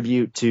paying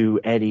tribute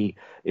to Eddie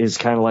is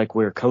kind of like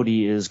where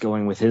Cody is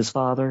going with his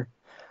father.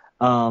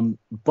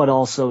 But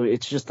also,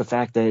 it's just the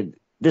fact that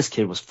this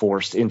kid was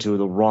forced into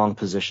the wrong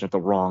position at the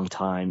wrong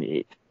time.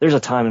 There's a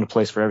time and a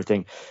place for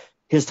everything.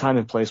 His time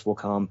and place will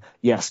come.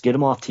 Yes, get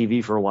him off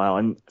TV for a while.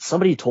 And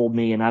somebody told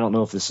me, and I don't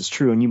know if this is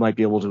true, and you might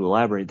be able to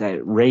elaborate,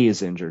 that Ray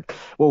is injured.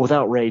 Well,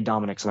 without Ray,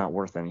 Dominic's not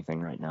worth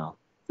anything right now.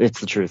 It's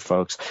the truth,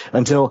 folks.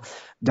 Until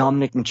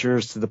Dominic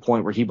matures to the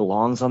point where he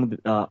belongs on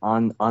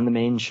the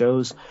main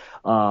shows,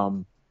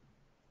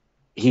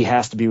 he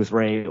has to be with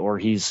Ray, or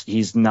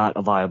he's not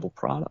a viable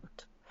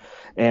product.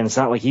 And it's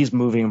not like he's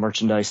moving a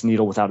merchandise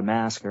needle without a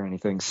mask or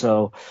anything.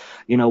 So,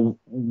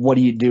 what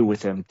do you do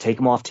with him? Take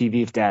him off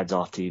TV if Dad's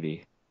off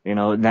TV.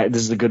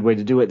 This is a good way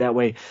to do it. That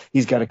way,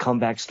 he's got a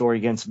comeback story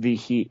against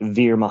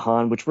Veer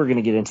Mahan, which we're going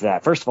to get into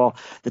that. First of all,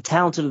 the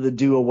talented of the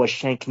duo was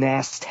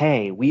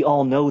Shanknast. We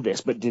all know this,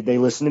 but did they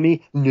listen to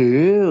me?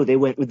 No, they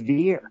went with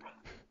Veer.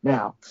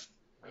 Now,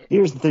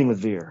 here's the thing with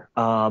Veer.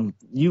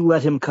 You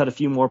let him cut a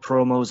few more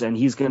promos, and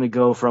he's going to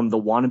go from the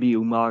wannabe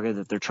Umaga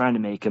that they're trying to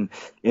make him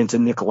into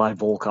Nikolai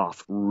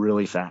Volkov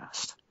really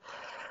fast.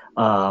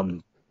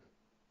 His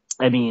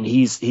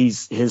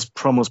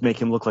promos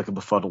make him look like a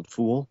befuddled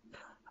fool.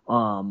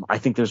 I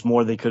think there's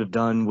more they could have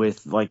done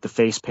with like the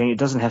face paint. It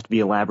doesn't have to be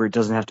elaborate. It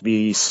doesn't have to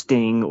be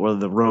Sting or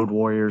the Road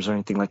Warriors or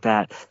anything like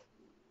that.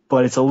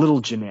 But it's a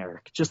little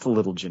generic, just a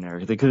little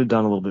generic. They could have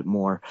done a little bit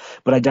more.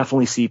 But I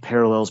definitely see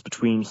parallels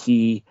between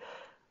he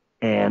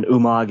and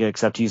Umaga,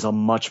 except he's a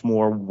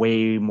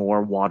way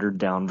more watered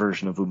down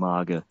version of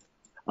Umaga.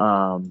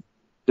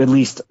 At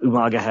least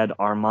Umaga had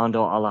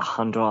Armando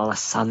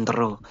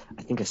Alessandro.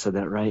 I think I said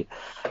that right.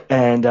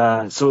 And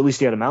so at least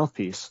he had a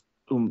mouthpiece.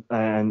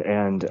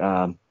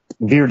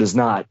 Veer does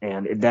not,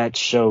 and that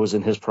shows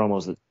in his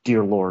promos that,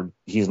 dear Lord,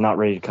 he's not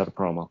ready to cut a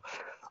promo.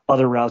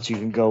 Other routes you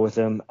can go with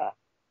him,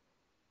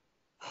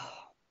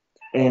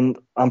 and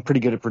I'm pretty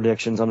good at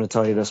predictions. I'm going to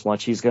tell you this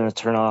much: he's going to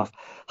turn off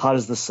hot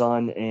as the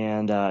sun,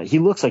 and he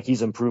looks like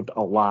he's improved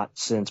a lot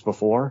since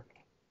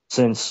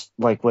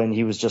like when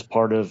he was just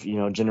part of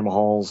Jinder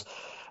Mahal's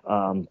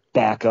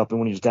backup, and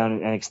when he was down in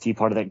NXT,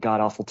 part of that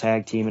god awful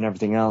tag team and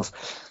everything else.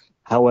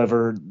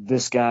 However,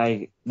 this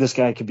guy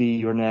could be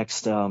your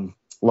next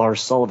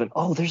Lars Sullivan.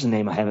 Oh, there's a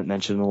name I haven't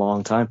mentioned in a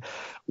long time.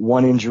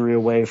 One injury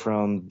away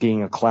from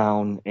being a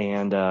clown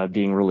and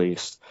being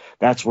released.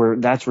 That's where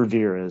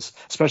Veer is,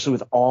 especially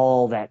with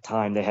all that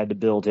time they had to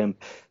build him.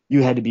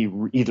 You had to be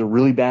either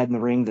really bad in the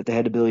ring that they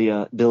had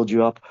to build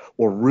you up,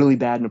 or really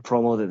bad in a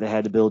promo that they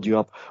had to build you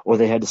up, or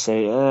they had to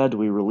say, do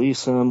we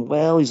release him?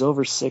 Well, he's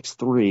over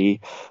 6'3".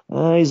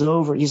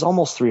 He's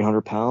almost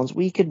 300 pounds.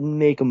 We could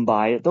make him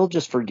buy it. They'll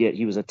just forget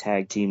he was a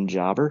tag team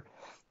jobber.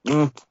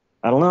 I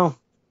don't know.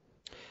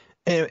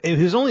 He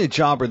was only a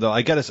jobber, though.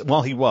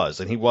 He was,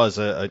 and he was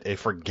a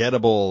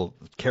forgettable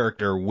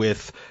character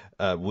with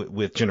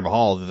Jinder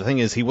Mahal. The thing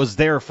is, he was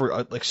there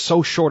for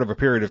so short of a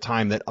period of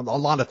time that a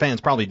lot of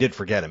fans probably did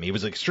forget him. He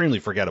was extremely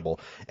forgettable,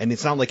 and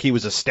it's not like he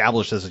was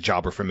established as a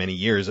jobber for many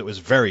years. It was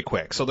very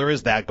quick, so there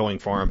is that going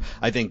for him.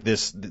 I think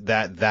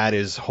that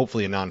is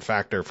hopefully a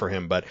non-factor for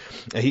him. But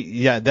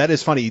that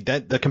is funny.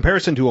 That the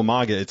comparison to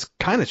Umaga, it's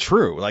kind of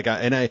true.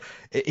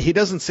 He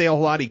doesn't say a whole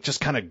lot. He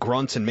just kind of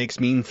grunts and makes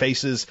mean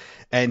faces,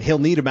 and he'll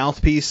need a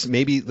mouthpiece.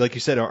 Maybe, like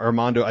you said,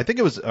 Armando. I think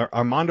it was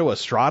Armando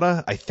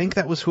Estrada. I think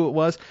that was who it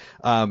was.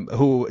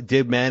 Who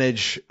did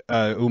manage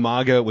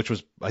Umaga, which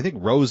was, I think,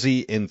 Rosie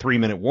in 3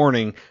 Minute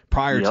Warning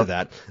prior to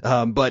that.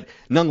 But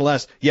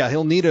nonetheless,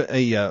 he'll need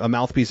a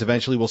mouthpiece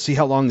eventually. We'll see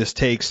how long this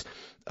takes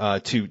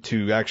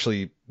to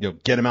actually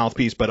get a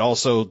mouthpiece, but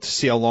also to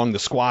see how long the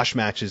squash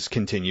matches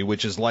continue,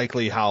 which is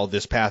likely how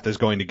this path is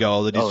going to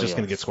go. That he's just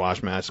going to get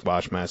squash match.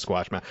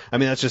 I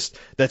mean,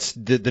 that's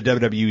the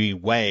WWE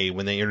way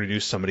when they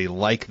introduce somebody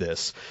like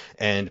this.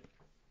 And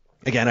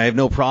again, I have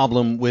no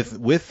problem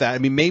with that. I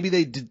mean, maybe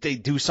they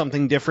do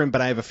something different,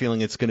 but I have a feeling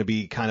it's going to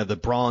be kind of the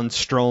Braun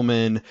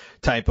Strowman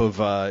type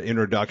of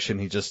introduction.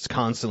 He just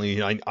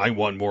constantly, I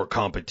want more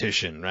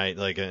competition, right?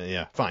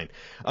 Fine.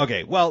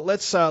 Okay, well,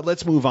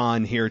 let's move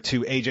on here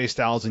to AJ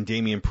Styles and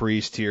Damian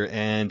Priest here,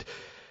 and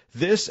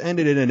this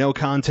ended in a no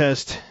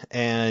contest,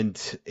 and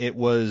it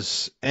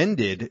was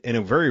ended in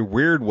a very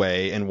weird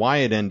way, and why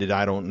it ended,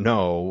 I don't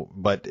know,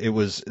 but it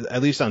was,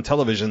 at least on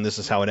television, this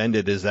is how it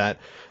ended, is that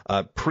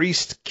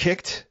Priest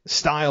kicked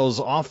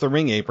Styles off the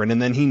ring apron,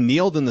 and then he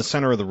kneeled in the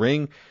center of the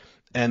ring,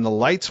 and the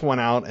lights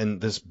went out,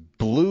 and this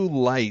blue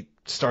light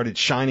started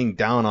shining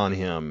down on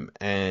him,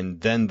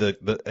 and then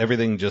the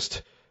everything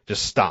just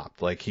stopped.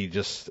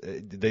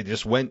 They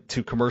just went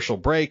to commercial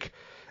break,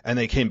 and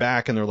they came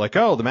back and they're like,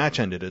 oh, the match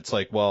ended. It's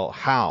like, well,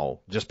 how?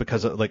 Just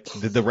because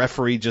did the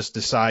referee just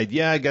decide,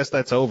 I guess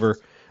that's over?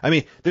 I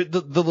mean,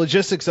 the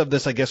logistics of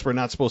this, I guess we're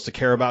not supposed to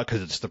care about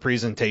because it's the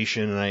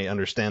presentation, and I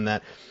understand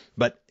that.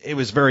 But it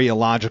was very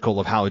illogical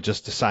of how it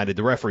just decided.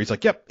 The referee's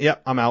like,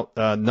 yep, I'm out.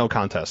 No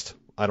contest.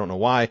 I don't know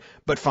why,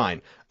 but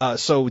fine.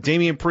 So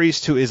Damian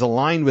Priest, who is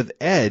aligned with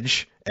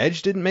Edge.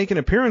 Edge didn't make an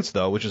appearance,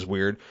 though, which is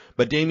weird.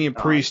 But Damian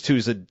Priest,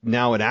 who's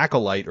now an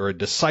acolyte or a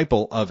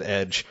disciple of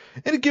Edge,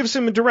 and it gives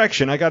him a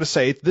direction. I got to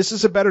say, this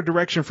is a better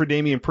direction for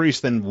Damian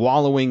Priest than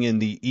wallowing in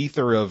the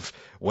ether of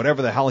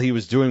whatever the hell he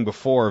was doing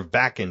before,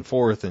 back and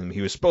forth, and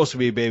he was supposed to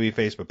be a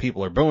babyface, but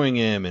people are booing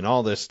him and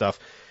all this stuff.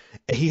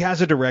 He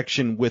has a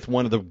direction with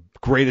one of the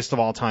greatest of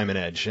all time in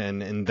Edge,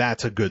 and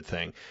that's a good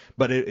thing.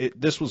 But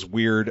this was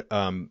weird.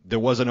 There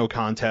was a no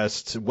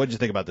contest. What did you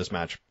think about this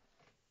match?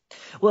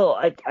 Well,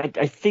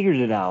 I figured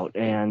it out,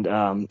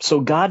 and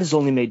so God has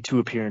only made 2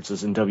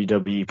 appearances in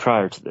WWE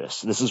prior to this.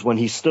 This is when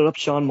he stood up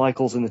Shawn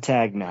Michaels in the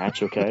tag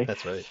match, okay?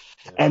 That's right.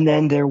 Yeah. And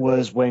then there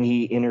was when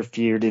he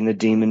interfered in the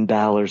Demon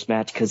Balor's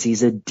match because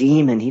he's a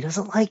demon. He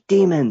doesn't like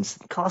demons.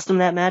 It cost him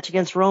that match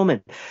against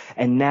Roman.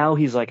 And now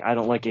he's like, I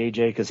don't like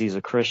AJ because he's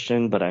a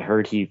Christian, but I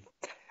heard he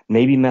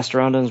maybe messed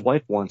around on his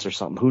wife once or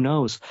something. Who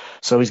knows?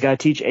 So he's got to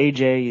teach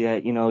AJ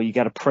that, you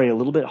got to pray a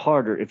little bit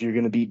harder if you're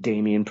going to beat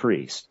Damian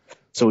Priest.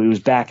 So he was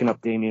backing up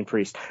Damian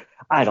Priest.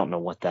 I don't know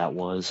what that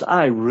was.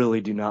 I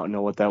really do not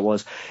know what that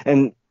was.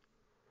 And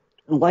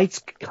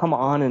lights come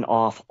on and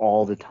off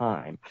all the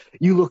time.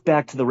 You look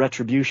back to the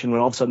Retribution when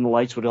all of a sudden the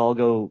lights would all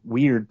go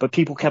weird, but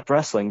people kept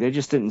wrestling. They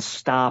just didn't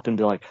stop and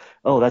be like,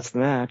 oh, that's the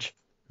match.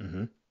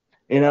 Mm-hmm.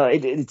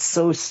 It's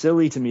so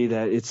silly to me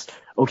that it's,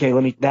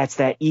 okay, that's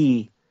that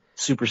E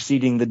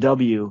superseding the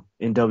W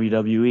in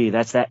WWE.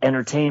 That's that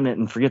entertainment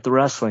and forget the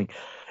wrestling.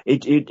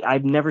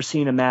 I've never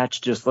seen a match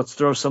just let's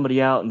throw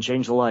somebody out and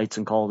change the lights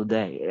and call it a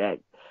day.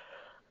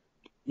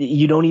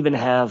 You don't even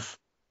have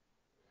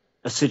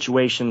a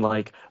situation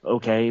like,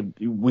 okay,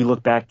 we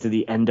look back to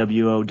the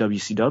NWO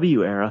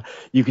WCW era.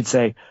 You could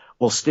say,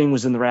 well, Sting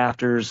was in the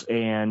rafters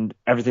and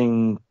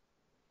everything,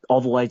 all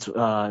the lights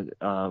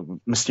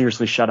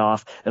mysteriously shut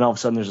off, and all of a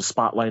sudden there's a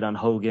spotlight on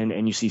Hogan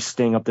and you see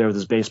Sting up there with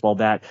his baseball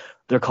bat.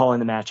 They're calling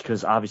the match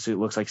because obviously it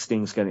looks like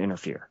Sting's going to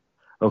interfere.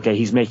 Okay,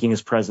 he's making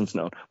his presence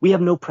known. We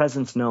have no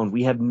presence known.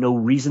 We have no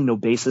reason, no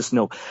basis,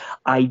 no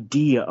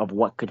idea of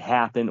what could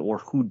happen or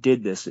who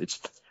did this.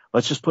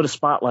 Let's just put a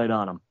spotlight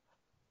on him.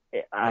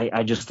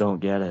 I just don't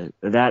get it.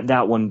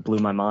 That one blew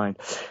my mind.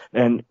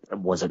 And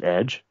was it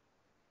Edge?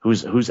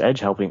 Who's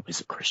Edge helping?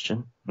 Is it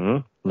Christian?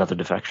 Another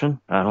defection?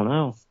 I don't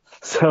know.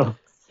 So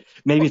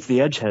maybe it's the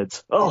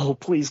Edgeheads. Oh,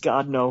 please,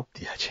 God, no.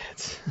 The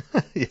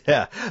Edgeheads.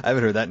 Yeah, I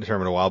haven't heard that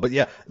term in a while. But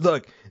yeah,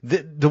 look,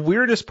 the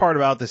weirdest part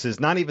about this is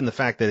not even the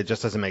fact that it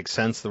just doesn't make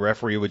sense. The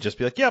referee would just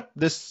be like, yep,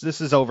 this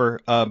is over.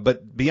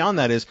 But beyond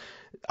that is,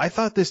 I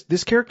thought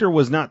this character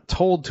was not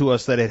told to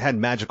us that it had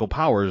magical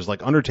powers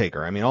like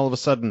Undertaker. I mean, all of a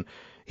sudden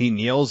he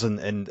kneels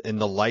and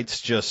the lights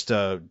just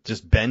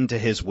bend to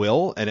his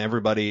will, and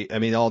everybody.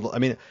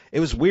 It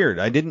was weird.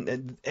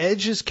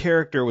 Edge's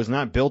character was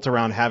not built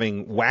around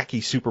having wacky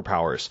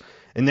superpowers,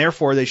 and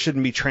therefore they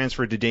shouldn't be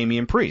transferred to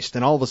Damian Priest.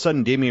 And all of a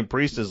sudden Damian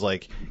Priest is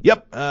like,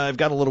 yep, I've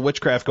got a little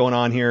witchcraft going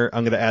on here.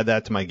 I'm going to add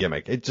that to my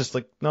gimmick. It's just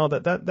like, no,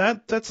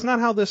 that's not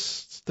how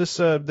this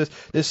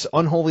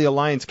unholy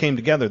alliance came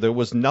together. There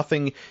was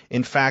nothing,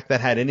 in fact,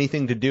 that had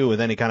anything to do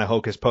with any kind of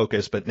hocus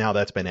pocus, but now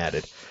that's been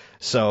added.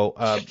 So,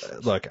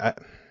 look,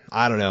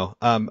 I don't know.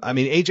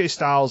 AJ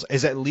Styles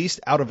is at least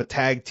out of a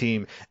tag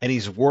team, and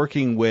he's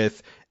working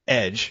with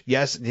Edge.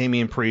 Yes,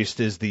 Damian Priest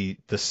is the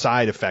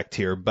side effect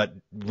here, but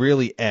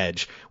really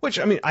Edge. Which,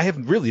 I have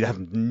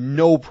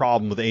no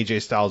problem with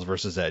AJ Styles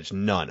versus Edge.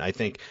 None. I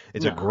think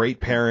it's a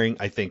great pairing.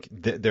 I think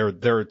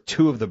they're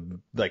two of the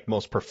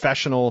most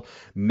professional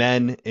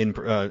men in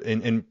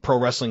pro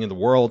wrestling in the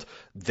world.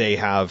 They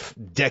have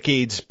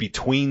decades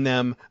between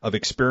them of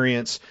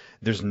experience.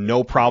 There's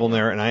no problem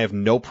there, and I have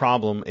no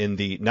problem in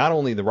not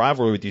only the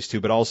rivalry with these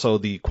two, but also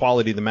the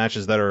quality of the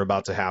matches that are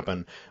about to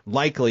happen,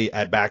 likely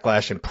at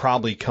Backlash and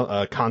probably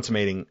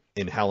consummating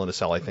in Hell in a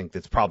Cell. I think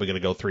it's probably going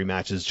to go 3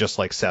 matches, just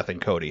like Seth and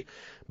Cody.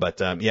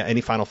 But any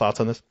final thoughts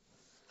on this?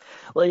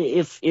 Well,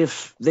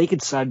 if they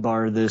could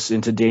sidebar this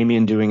into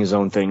Damian doing his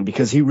own thing,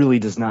 because he really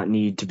does not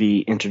need to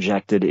be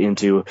interjected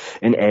into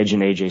an Edge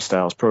and AJ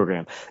Styles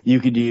program. You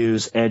could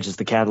use Edge as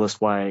the catalyst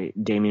why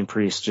Damian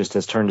Priest just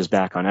has turned his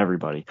back on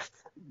everybody.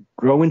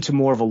 Grow into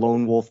more of a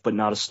lone wolf, but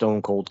not a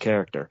stone cold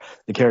character.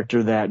 The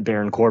character that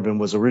Baron Corbin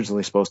was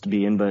originally supposed to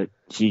be in, but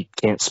he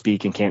can't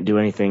speak and can't do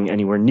anything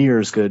anywhere near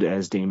as good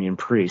as Damian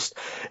Priest.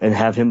 And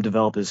have him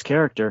develop his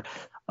character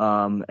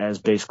as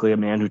basically a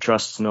man who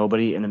trusts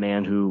nobody and a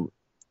man who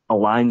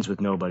aligns with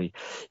nobody.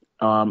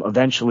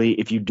 Eventually,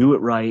 if you do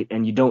it right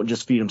and you don't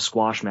just feed him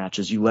squash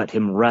matches, you let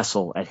him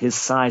wrestle at his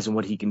size and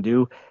what he can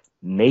do,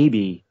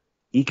 maybe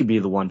he could be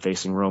the one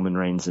facing Roman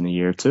Reigns in a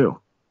year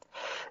too.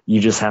 You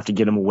just have to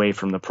get him away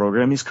from the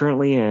program he's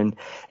currently in,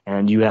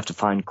 and you have to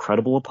find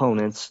credible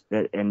opponents,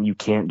 and you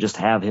can't just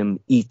have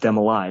him eat them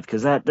alive,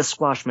 because the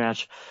squash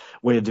match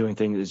way of doing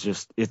things is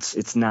just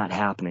it's not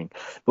happening.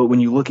 But when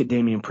you look at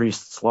Damian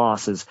Priest's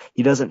losses,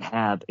 he doesn't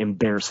have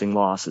embarrassing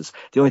losses.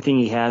 The only thing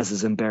he has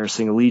is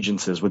embarrassing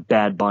allegiances with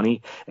Bad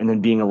Bunny and then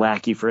being a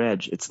lackey for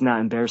Edge. It's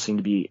not embarrassing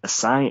to be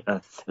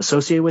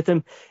associated with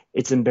him.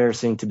 It's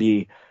embarrassing to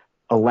be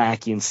a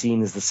lackey and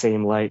seen as the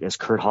same light as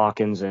Kurt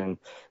Hawkins and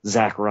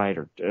Zack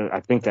Ryder.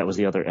 I think that was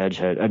the other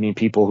edgehead. I mean,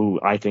 people who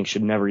I think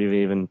should never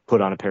even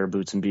put on a pair of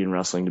boots and be in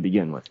wrestling to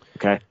begin with.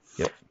 Okay.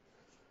 Yep.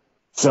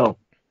 So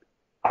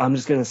I'm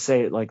just going to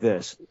say it like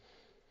this.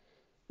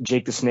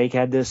 Jake the Snake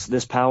had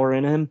this power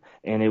in him,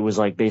 and it was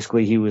like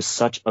basically he was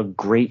such a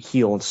great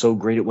heel and so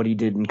great at what he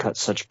did and cut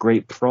such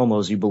great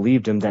promos, you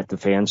believed him, that the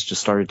fans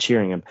just started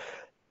cheering him.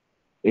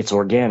 It's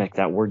organic,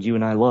 that word you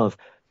and I love.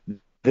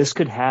 This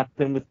could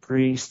happen with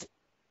Priest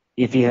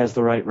if he has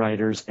the right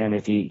writers and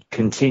if he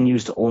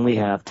continues to only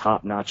have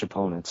top-notch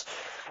opponents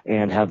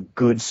and have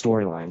good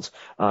storylines.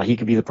 He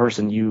could be the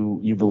person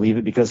you believe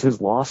it, because his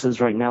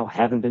losses right now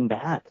haven't been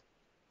bad.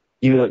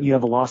 You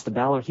have a loss to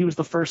Balor. He was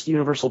the first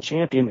Universal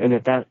Champion,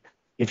 and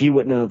if he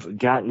wouldn't have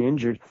gotten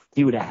injured,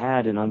 he would have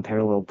had an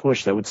unparalleled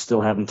push that would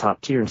still have him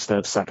top tier instead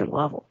of second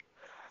level.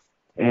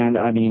 And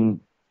I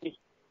mean,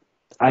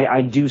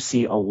 I do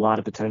see a lot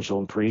of potential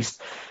in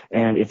Priest,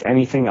 and if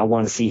anything, I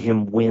want to see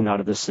him win out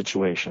of this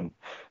situation.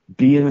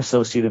 Be an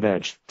associate of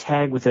Edge.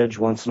 Tag with Edge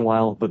once in a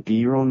while, but be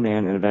your own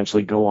man and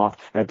eventually go off.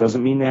 That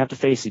doesn't mean they have to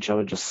face each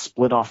other. Just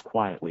split off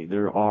quietly.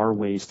 There are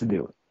ways to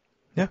do it.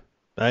 Yeah,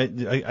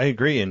 I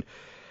agree. And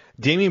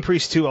Damian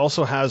Priest, too,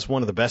 also has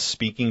one of the best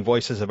speaking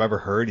voices I've ever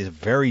heard. He's a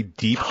very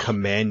deep,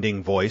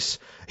 commanding voice.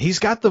 He's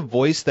got the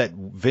voice that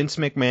Vince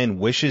McMahon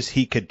wishes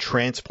he could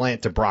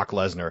transplant to Brock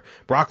Lesnar.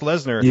 Brock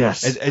Lesnar,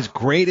 yes, as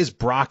great as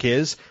Brock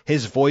is,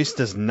 his voice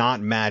does not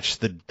match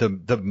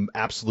the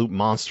absolute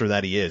monster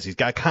that he is. He's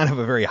got kind of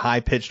a very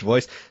high-pitched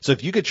voice. So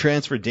if you could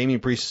transfer Damian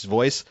Priest's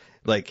voice,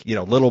 like,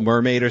 Little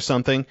Mermaid or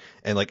something,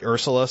 and like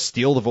Ursula,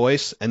 steal the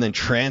voice and then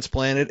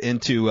transplant it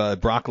into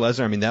Brock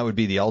Lesnar, I mean, that would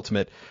be the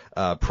ultimate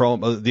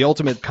the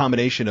ultimate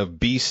combination of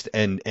beast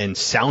and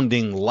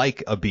sounding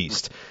like a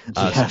beast.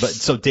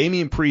 Yes. So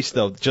Damian Priest,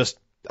 though, just,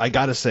 I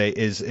gotta say,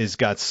 is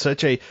got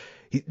such a,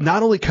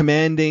 not only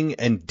commanding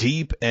and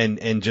deep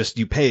and just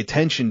you pay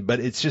attention, but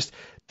it's just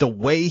the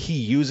way he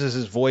uses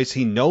his voice.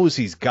 He knows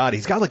he's got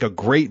like a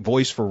great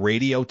voice for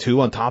radio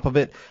too on top of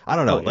it. I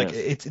don't know.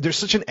 There's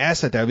such an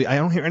asset there. I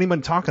don't hear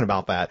anyone talking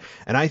about that.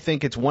 And I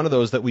think it's one of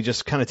those that we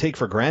just kind of take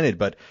for granted,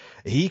 but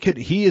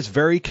he is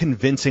very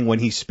convincing when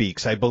he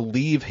speaks. I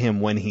believe him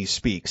when he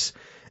speaks.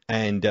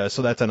 And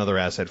so that's another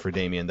asset for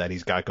Damian that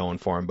he's got going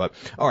for him. But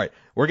all right,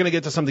 we're going to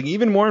get to something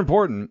even more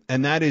important,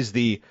 and that is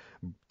the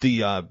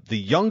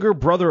younger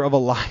brother of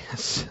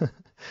Elias.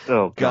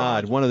 Oh,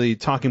 God, one of the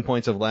talking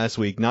points of last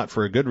week, not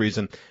for a good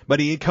reason, but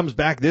he comes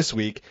back this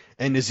week,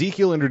 and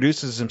Ezekiel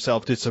introduces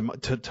himself to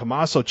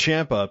Tommaso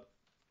Ciampa.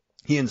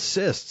 He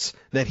insists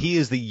that he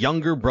is the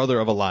younger brother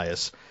of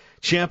Elias.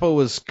 Ciampa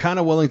was kind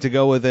of willing to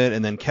go with it,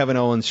 and then Kevin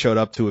Owens showed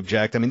up to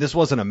object. I mean, this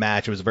wasn't a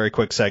match. It was a very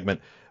quick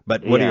segment,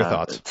 but what are your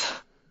thoughts?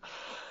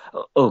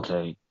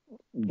 Okay,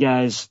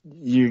 guys,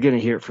 you're going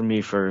to hear it from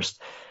me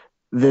first.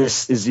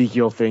 This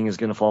Ezekiel thing is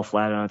going to fall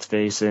flat on its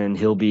face, and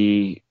he'll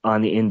be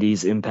on the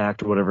Indies,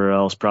 Impact, or whatever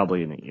else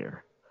probably in a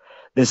year.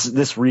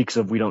 This reeks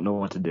of we don't know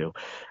what to do.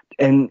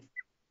 And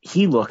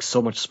he looks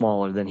so much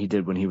smaller than he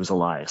did when he was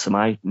Elias. Am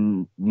I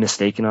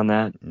mistaken on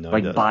that? No,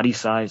 like body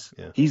size?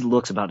 Yeah. He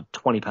looks about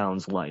 20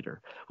 pounds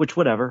lighter, which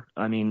whatever.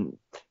 I mean,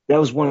 that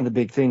was one of the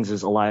big things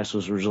is Elias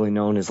was originally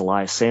known as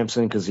Elias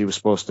Samson because he was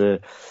supposed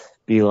to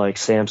be like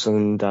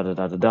Samson,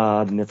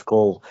 the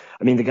mythical.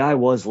 I mean, the guy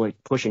was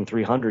like pushing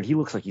 300. He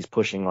looks like he's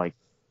pushing like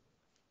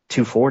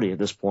 240 at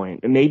this point.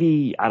 And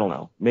maybe, I don't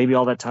know, maybe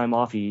all that time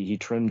off he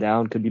trimmed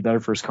down could be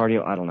better for his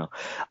cardio. I don't know.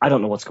 I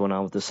don't know what's going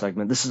on with this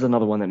segment. This is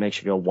another one that makes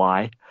you go,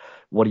 why?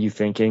 What are you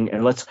thinking?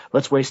 And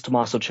let's waste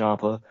Tommaso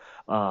Ciampa,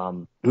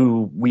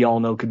 who we all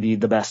know could be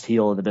the best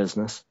heel in the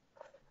business.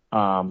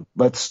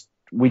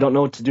 We don't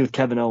know what to do with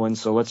Kevin Owens,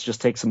 so let's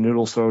just take some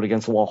noodles, throw it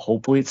against the wall.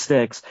 Hopefully it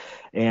sticks.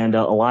 And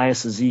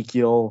Elias,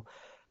 Ezekiel,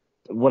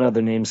 what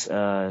other names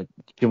can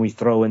we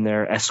throw in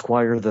there?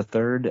 Esquire the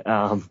Third.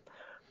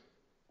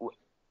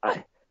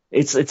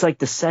 It's like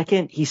the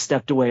second he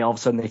stepped away, all of a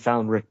sudden they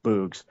found Rick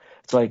Boogs.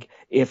 It's like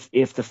if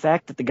the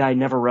fact that the guy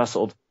never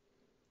wrestled,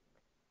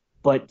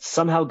 but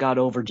somehow got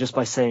over just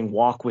by saying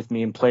walk with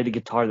me and played a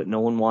guitar that no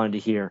one wanted to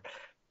hear,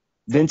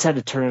 Vince had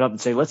to turn it up and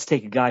say, let's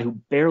take a guy who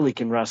barely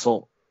can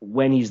wrestle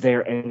when he's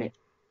there and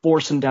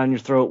force him down your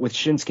throat with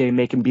Shinsuke and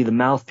make him be the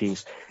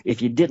mouthpiece.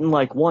 If you didn't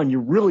like one, you're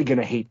really going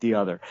to hate the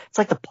other. It's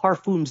like the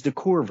Parfums de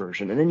Cour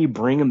version. And then you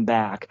bring him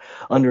back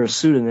under a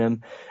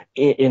pseudonym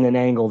in an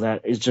angle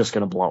that is just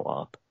going to blow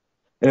up.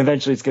 And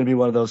eventually it's going to be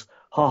one of those,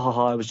 ha ha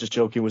ha, I was just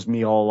joking, it was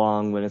me all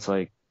along, when it's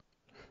like,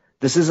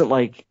 this isn't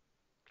like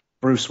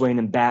Bruce Wayne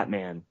and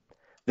Batman.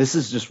 This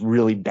is just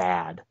really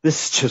bad.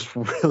 This is just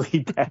really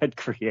bad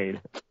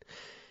creative.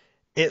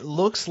 It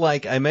looks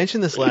like, I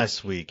mentioned this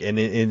last week, and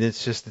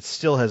it's just, it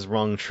still has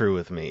rung true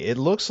with me. It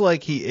looks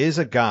like he is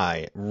a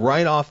guy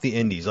right off the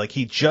Indies. Like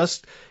he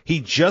just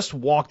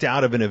walked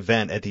out of an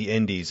event at the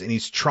Indies, and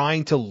he's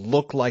trying to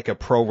look like a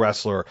pro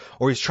wrestler,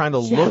 or he's trying to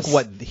look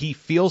what he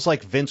feels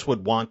like Vince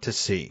would want to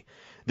see.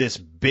 this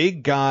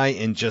big guy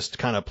in just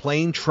kind of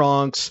plain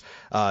trunks,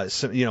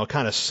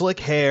 kind of slick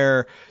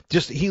hair.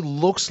 Just he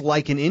looks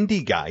like an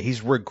indie guy.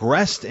 He's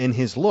regressed in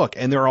his look.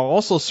 And there are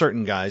also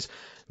certain guys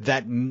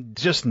that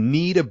just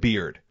need a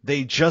beard.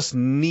 They just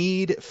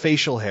need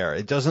facial hair.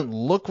 It doesn't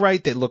look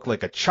right. They look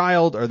like a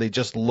child, or they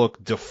just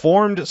look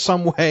deformed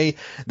some way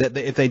that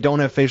if they don't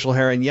have facial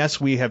hair. And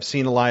yes, we have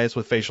seen Elias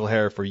with facial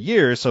hair for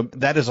years, so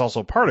that is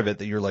also part of it,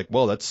 that you're like,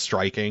 well, that's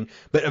striking.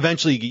 But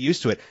eventually you get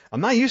used to it.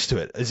 I'm not used to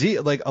it.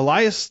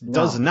 Elias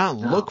does not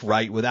look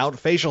right without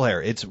facial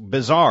hair. It's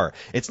bizarre.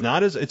 It's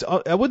not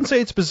I wouldn't say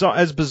it's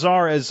as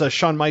bizarre as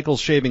Shawn Michaels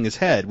shaving his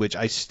head, which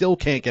I still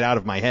can't get out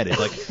of my head. It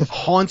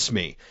haunts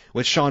me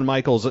with Shawn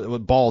Michaels'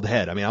 bald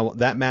head. I mean,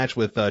 that match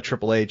with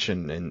Triple H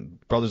and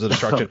Brothers of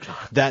Destruction,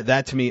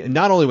 that to me,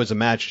 not only was the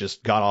match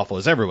just god awful,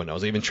 as everyone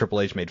knows, even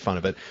Triple H made fun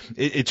of it.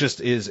 It just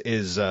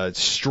is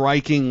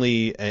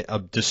strikingly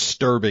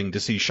disturbing to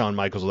see Shawn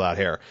Michaels without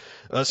hair.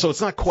 So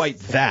it's not quite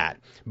that,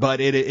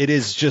 but it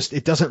is just,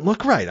 it doesn't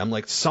look right. I'm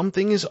like,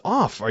 something is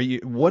off.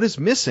 What is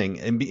missing?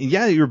 And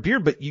yeah, your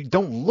beard, but you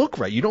don't look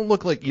right. You don't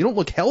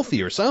look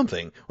healthy or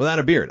something without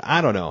a beard.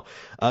 I don't know.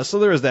 So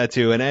there is that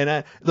too.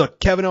 And look,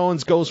 Kevin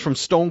Owens goes from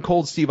Stone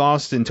Cold Steve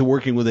Austin to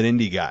working with an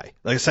indie guy,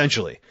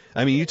 essentially.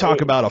 I mean, you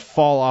talk about a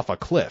fall off a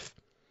cliff.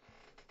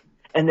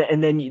 And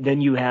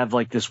then you have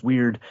like this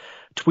weird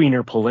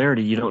tweener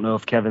polarity. You don't know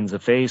if Kevin's a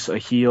face, a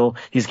heel.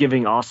 He's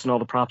giving Austin all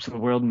the props in the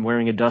world and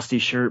wearing a Dusty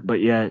shirt,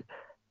 but yet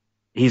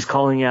he's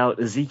calling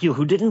out Ezekiel,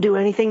 who didn't do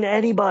anything to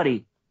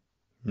anybody.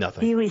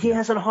 Nothing. He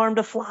hasn't harmed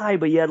a fly,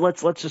 but yet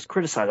let's just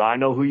criticize. I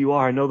know who you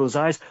are. I know those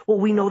eyes. Well,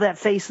 we know that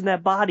face and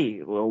that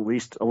body. Well, at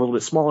least a little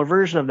bit smaller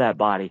version of that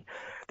body.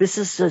 This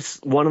is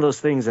just one of those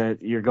things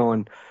that you're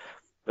going,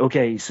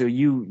 okay, so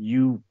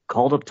you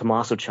called up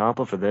Tommaso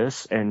Ciampa for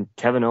this, and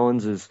Kevin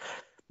Owens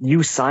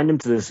you signed him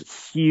to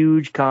this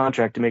huge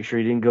contract to make sure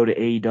he didn't go to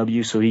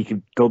AEW so he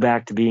could go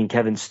back to being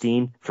Kevin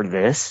Steen for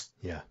this?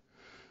 Yeah.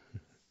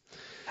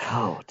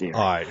 Oh, dear.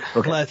 All right,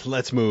 okay.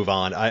 Let's move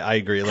on. I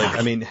agree.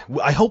 I mean,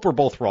 I hope we're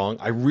both wrong.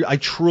 I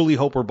truly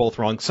hope we're both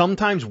wrong.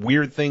 Sometimes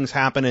weird things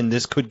happen, and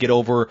this could get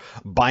over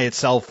by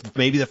itself.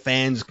 Maybe the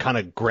fans kind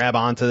of grab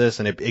onto this,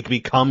 and it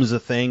becomes a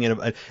thing,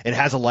 and it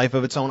has a life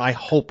of its own. I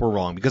hope we're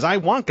wrong, because I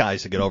want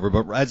guys to get over,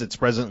 but as it's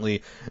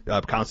presently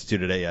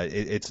constituted,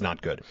 it's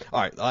not good.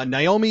 All right,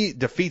 Naomi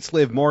defeats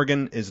Liv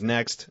Morgan is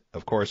next,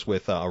 of course,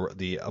 with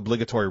the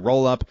obligatory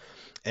roll-up.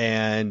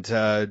 And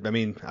I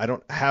mean, I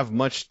don't have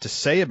much to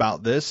say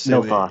about this.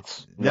 No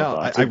thoughts.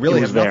 I really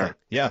have nothing.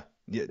 Yeah.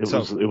 It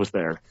was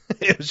there.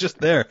 It was just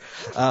there.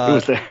 It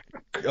was there.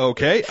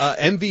 Okay.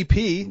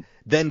 MVP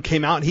then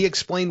came out. He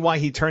explained why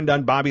he turned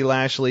on Bobby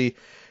Lashley,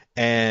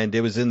 and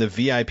it was in the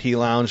VIP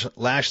lounge.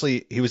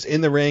 Lashley, he was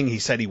in the ring. He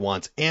said he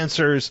wants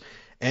answers.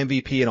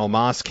 MVP and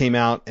Omos came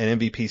out, and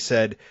MVP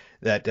said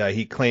that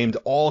he claimed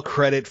all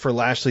credit for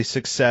Lashley's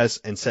success,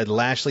 and said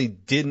Lashley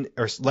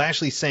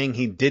saying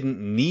he didn't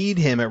need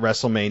him at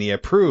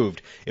WrestleMania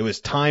proved it was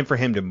time for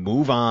him to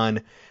move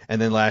on. And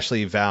then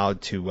Lashley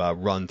vowed to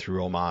run through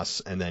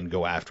Omos and then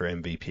go after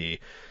MVP.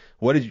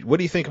 What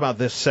do you think about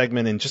this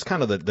segment and just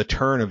kind of the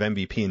turn of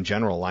MVP in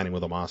general aligning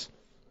with Omos?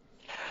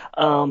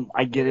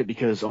 I get it,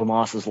 because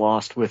Omos is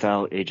lost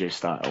without AJ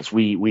Styles.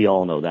 We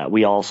all know that.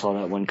 We all saw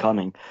that one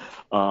coming.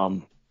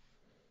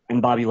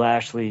 And Bobby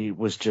Lashley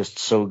was just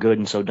so good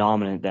and so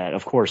dominant that,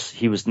 of course,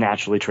 he was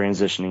naturally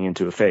transitioning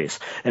into a face.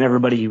 And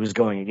everybody he was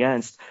going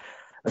against,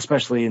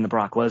 especially in the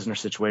Brock Lesnar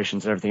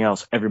situations and everything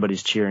else,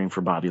 everybody's cheering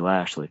for Bobby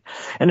Lashley.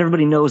 And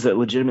everybody knows that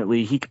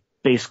legitimately he could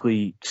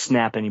basically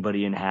snap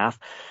anybody in half.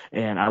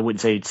 And I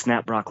wouldn't say he'd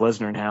snap Brock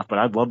Lesnar in half, but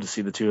I'd love to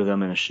see the two of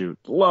them in a shoot.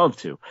 Love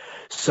to.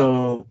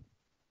 So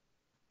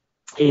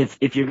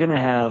if you're going to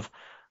have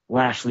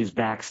Lashley's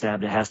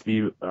backstabbed, it has to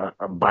be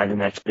by the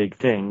next big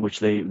thing, which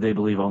they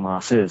believe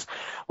Omos is.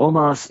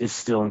 Omos is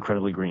still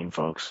incredibly green,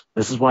 folks.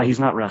 This is why he's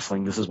not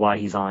wrestling. This is why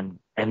he's on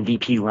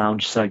MVP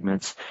lounge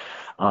segments.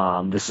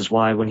 This is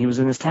why when he was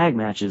in his tag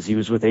matches, he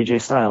was with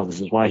AJ Styles.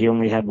 This is why he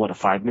only had, a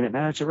 5-minute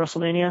match at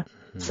WrestleMania?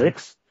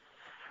 6?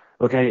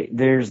 Okay,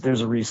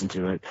 there's a reason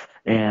to it.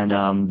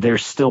 And they're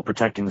still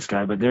protecting this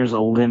guy, but there's a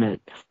limit.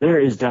 There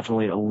is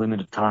definitely a limit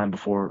of time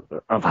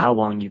of how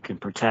long you can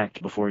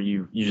protect before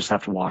you just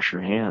have to wash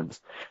your hands.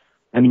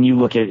 I mean, you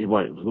look at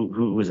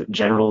who was it,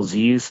 General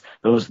Z's,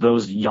 those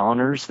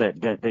yawners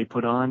that they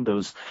put on,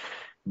 those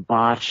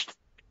botched,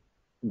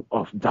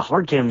 the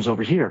hard cam's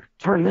over here,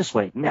 turn this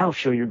way, now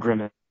show your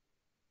grimace.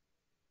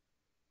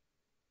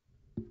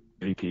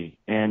 MVP.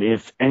 And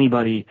if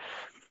anybody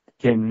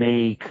can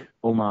make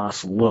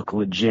Omos look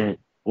legit,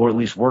 or at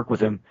least work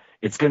with him,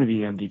 it's going to be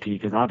MVP,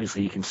 because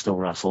obviously he can still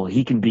wrestle.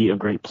 He can be a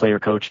great player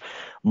coach,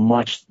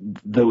 much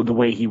the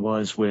way he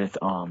was with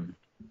the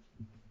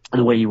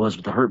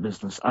Hurt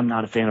Business. I'm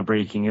not a fan of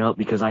breaking it up,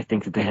 because I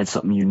think that they had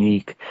something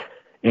unique,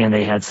 and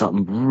they had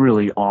something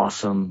really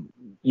awesome,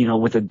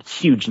 with a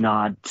huge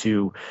nod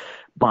to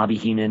Bobby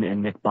Heenan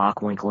and Nick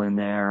Bockwinkel in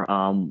there,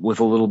 with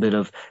a little bit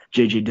of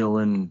J.J.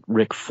 Dillon,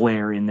 Ric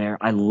Flair in there.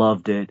 I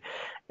loved it.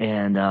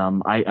 And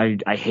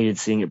I hated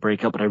seeing it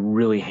break up, but I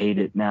really hate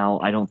it now.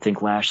 I don't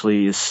think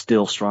Lashley is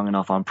still strong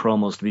enough on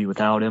promos to be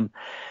without him.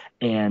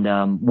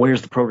 And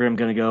where's the program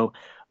going to go?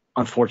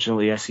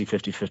 Unfortunately, I see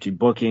 50-50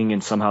 booking,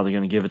 and somehow they're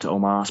going to give it to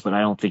Omos, but I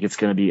don't think it's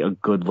going to be a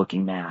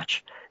good-looking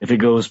match. If it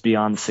goes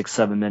beyond the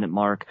 6-7 minute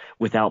mark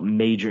without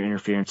major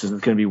interferences,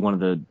 it's going to be one of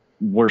the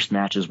worst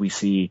matches we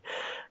see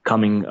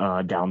coming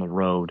down the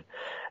road.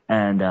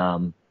 And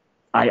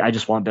I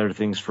just want better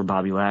things for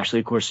Bobby Lashley.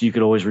 Of course, you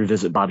could always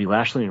revisit Bobby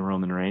Lashley and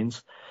Roman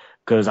Reigns,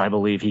 because I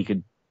believe he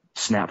could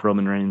snap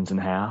Roman Reigns in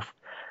half.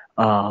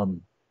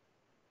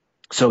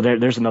 So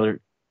there's another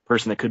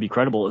person that could be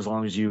credible as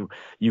long as you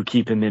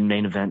keep him in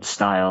main event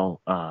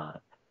style.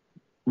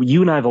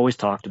 You and I have always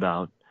talked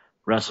about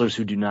wrestlers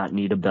who do not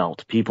need a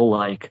belt. People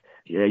like,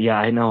 yeah,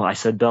 I know I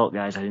said belt,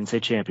 guys. I didn't say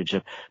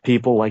championship.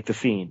 People like The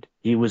Fiend.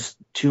 He was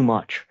too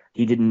much.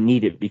 He didn't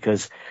need it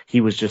because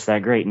he was just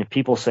that great. And if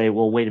people say,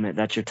 well, wait a minute,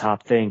 that's your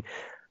top thing,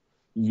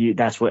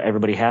 that's what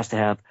everybody has to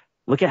have.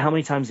 Look at how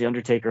many times The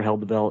Undertaker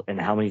held the belt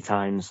and how many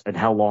times and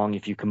how long,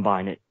 if you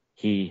combine it,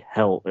 he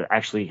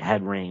actually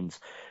had reigns.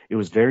 It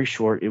was very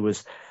short. It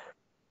was,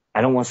 I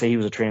don't want to say he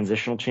was a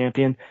transitional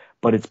champion,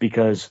 but it's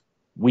because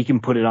we can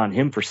put it on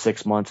him for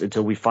 6 months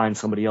until we find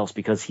somebody else,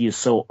 because he is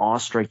so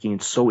awe-striking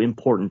and so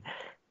important.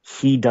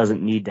 He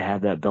doesn't need to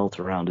have that belt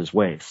around his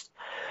waist.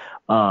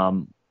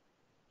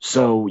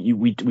 So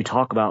we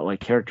talk about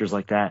like characters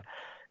like that,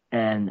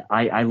 and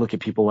I look at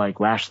people like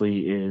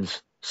Lashley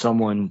is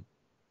someone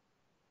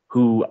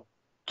who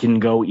can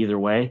go either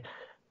way,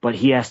 but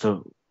he has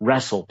to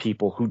wrestle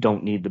people who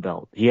don't need the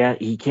belt.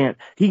 He can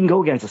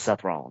go against a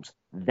Seth Rollins.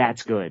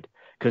 That's good,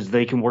 because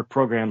they can work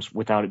programs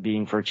without it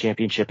being for a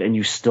championship, and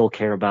you still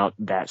care about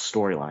that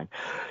storyline.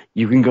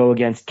 You can go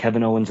against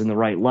Kevin Owens in the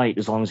right light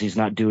as long as he's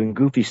not doing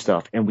goofy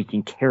stuff, and we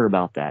can care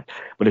about that.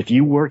 But if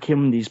you work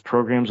him in these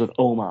programs with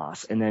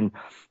Omos and then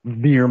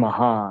Veer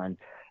Mahan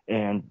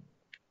and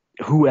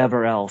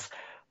whoever else,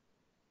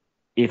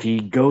 if he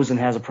goes and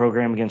has a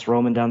program against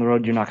Roman down the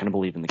road, you're not going to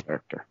believe in the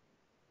character.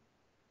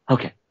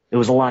 Okay, it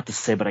was a lot to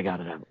say, but I got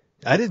it out.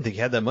 I didn't think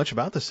you had that much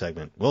about this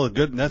segment. Well,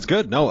 good. That's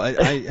good. No,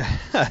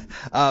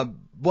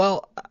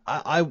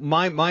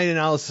 my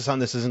analysis on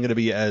this isn't going to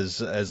be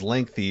as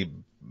lengthy.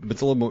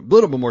 It's a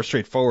little bit more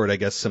straightforward, I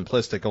guess,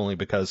 simplistic, only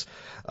because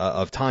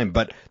of time.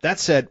 But that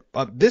said,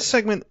 this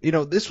segment,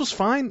 this was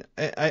fine.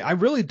 I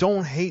really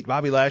don't hate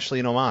Bobby Lashley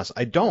and Omos.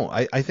 I don't.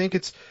 I think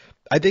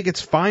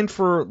it's fine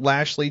for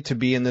Lashley to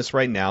be in this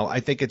right now.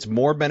 I think it's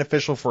more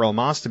beneficial for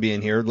Omos to be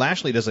in here.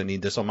 Lashley doesn't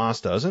need this.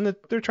 Omos does, and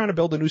they're trying to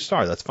build a new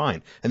star. That's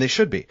fine, and they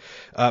should be.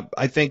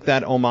 I think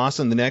that Omos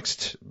in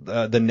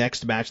the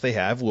next match they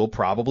have will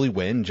probably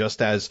win,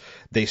 just as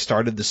they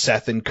started the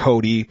Seth and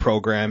Cody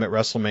program at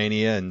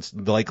WrestleMania,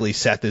 and likely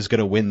Seth is going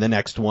to win the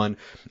next one.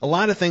 A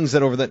lot of things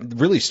that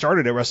really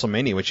started at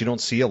WrestleMania, which you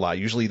don't see a lot.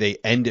 Usually they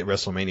end at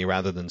WrestleMania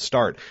rather than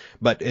start.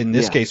 But in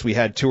this case, we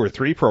had 2 or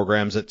 3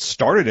 programs that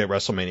started at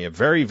WrestleMania.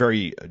 Very,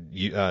 very,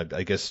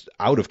 I guess,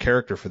 out of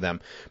character for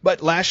them.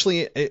 But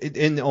Lashley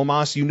and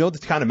Omos, the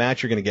kind of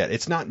match you're going to get.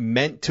 It's not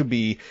meant to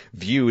be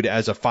viewed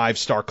as a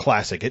 5-star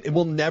classic. It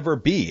will never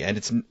be,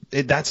 and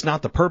that's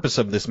not the purpose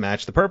of this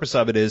match. The purpose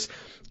of it is,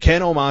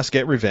 can Omos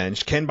get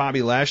revenge? Can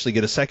Bobby Lashley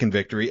get a second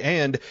victory?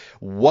 And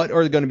what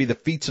are going to be the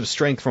feats of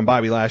strength from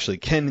Bobby Lashley?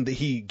 Can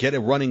he get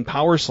a running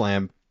power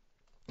slam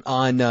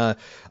on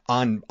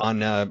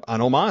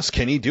Omos?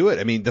 Can he do it?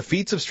 I mean, the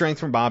feats of strength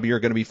from Bobby are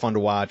going to be fun to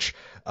watch.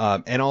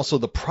 And also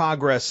the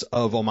progress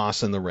of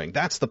Omos in the ring.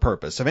 That's the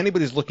purpose. If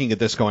anybody's looking at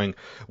this going,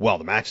 well,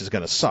 the match is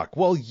going to suck.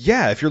 Well,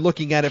 yeah, if you're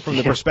looking at it from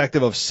the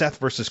perspective of Seth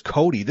versus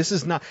Cody,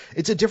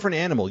 it's a different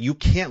animal. You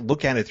can't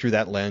look at it through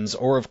that lens,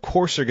 or of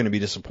course you're going to be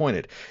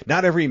disappointed.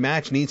 Not every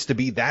match needs to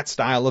be that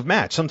style of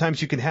match.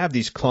 Sometimes you can have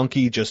these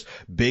clunky, just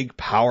big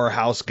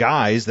powerhouse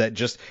guys that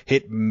just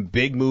hit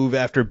big move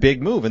after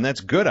big move, and that's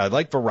good. I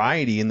like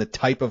variety in the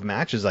type of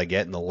matches I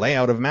get and the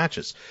layout of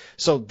matches.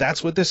 So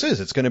that's what this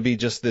is. It's going to be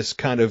just this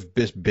kind of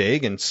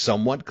big and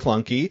somewhat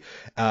clunky,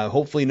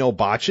 hopefully no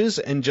botches,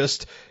 and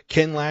just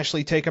can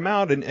Lashley take him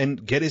out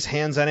and get his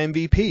hands on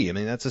MVP? I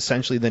mean, that's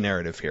essentially the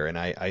narrative here, and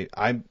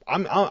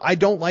I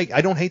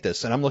don't hate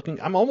this, and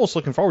I'm almost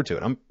looking forward to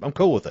it. I'm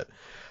cool with it.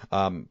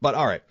 But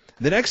all right,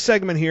 the next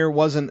segment here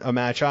wasn't a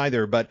match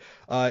either, but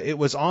it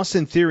was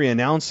Austin Theory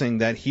announcing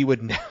that he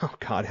would now,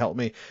 God help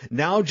me,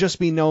 now just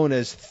be known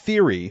as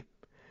Theory.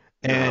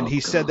 And he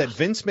said that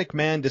Vince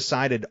McMahon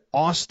decided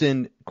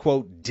Austin,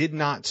 quote, did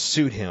not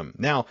suit him.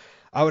 Now,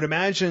 I would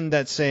imagine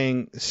that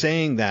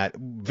saying that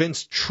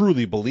Vince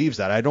truly believes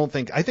that. I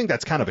think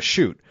that's kind of a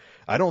shoot.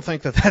 I don't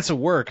think that that's a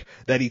work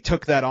that he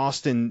took that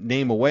Austin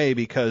name away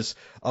because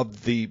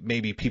of the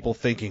maybe people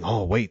thinking,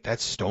 oh, wait,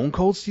 that's Stone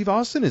Cold Steve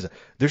Austin?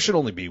 There should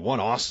only be one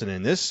Austin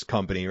in this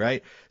company,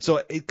 right?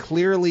 So it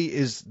clearly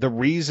is, the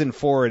reason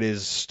for it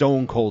is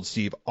Stone Cold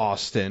Steve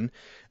Austin.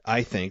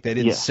 I think they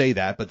didn't say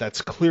that, but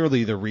that's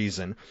clearly the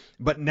reason.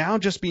 But now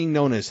just being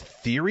known as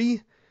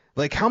Theory,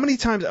 like how many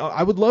times,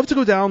 I would love to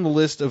go down the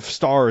list of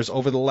stars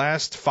over the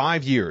last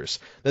 5 years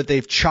that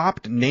they've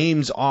chopped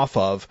names off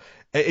of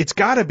It's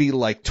got to be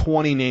like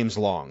 20 names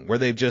long, where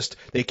they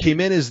came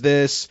in as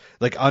this,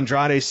 like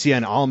Andrade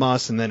Cien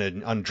Almas, and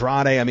then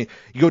Andrade. I mean,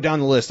 you go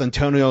down the list.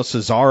 Antonio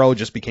Cesaro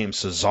just became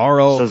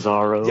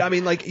Cesaro. Yeah, I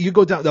mean, like, you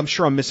go down. I'm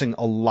sure I'm missing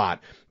a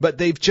lot, but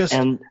they've just.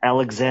 And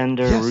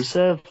Alexander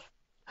Rusev,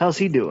 how's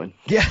he doing?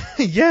 Yeah,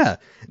 yeah.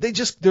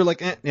 They're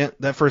like, yeah,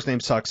 that first name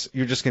sucks.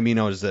 You're just gonna be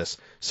known as this.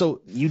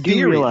 So you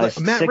do realize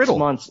like, Matt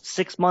Riddle.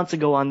 6 months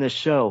ago on this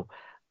show,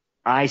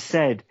 I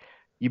said,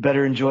 you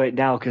better enjoy it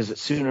now, because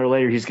sooner or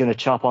later he's going to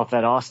chop off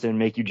that Austin and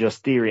make you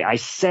just Theory. I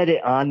said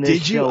it on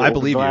this show. I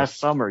believe you. Last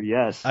summer,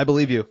 yes. I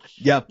believe you.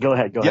 Yeah. Go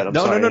ahead. No.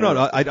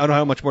 I don't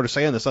have much more to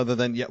say on this other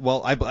than,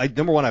 I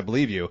number one, I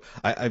believe you.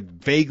 I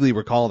vaguely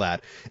recall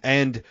that.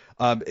 And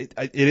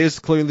it is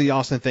clearly the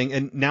Austin thing.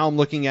 And now I'm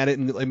looking at it,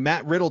 and like,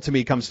 Matt Riddle to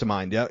me comes to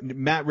mind. Yeah,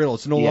 Matt Riddle.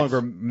 It's no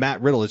longer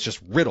Matt Riddle. It's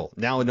just Riddle.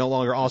 Now no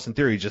longer Austin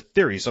Theory, just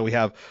Theory. So we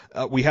have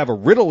a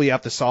riddle we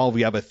have to solve.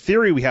 We have a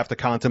theory we have to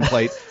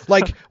contemplate.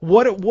 Like,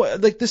 what,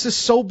 like, this is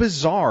so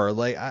bizarre.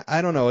 Like,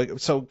 I don't know.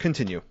 So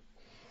continue.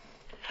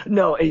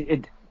 No,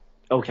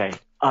 okay.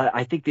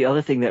 I think the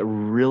other thing that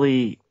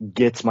really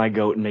gets my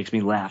goat and makes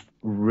me laugh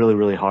really,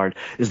 really hard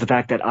is the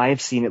fact that I have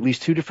seen at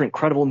least two different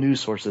credible news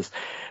sources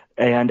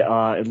and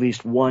at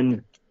least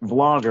one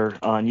vlogger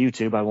on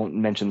YouTube, I won't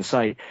mention the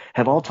site,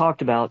 have all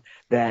talked about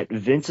that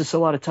Vince is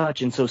so out of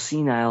touch and so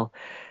senile.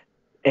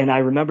 And I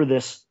remember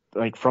this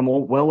like from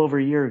well over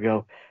a year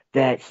ago,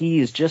 that he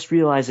is just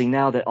realizing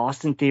now that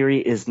Austin Theory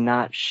is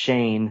not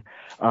Shane.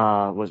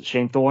 Was it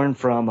Shane Thorne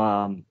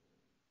from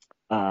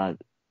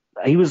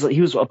he was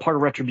a part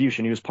of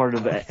Retribution. He was part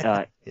of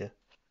yeah.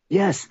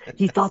 Yes,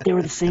 he thought they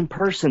were the same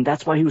person.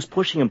 That's why he was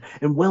pushing him.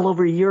 And well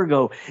over a year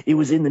ago, it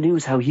was in the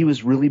news how he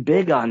was really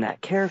big on that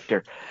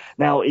character.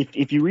 Now,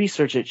 if you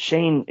research it,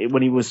 Shane,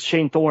 when he was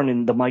Shane Thorne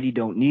in The Mighty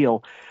Don't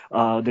Kneel,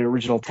 their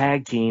original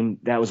tag team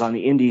that was on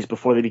the Indies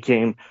before they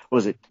became,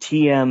 was it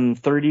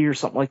TM30 or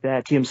something like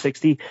that,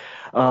 TM60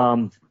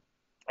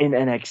 in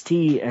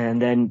NXT.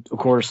 And then, of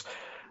course,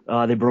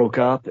 they broke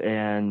up,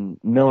 and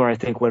Miller, I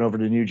think, went over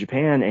to New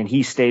Japan, and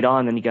he stayed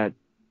on, and he got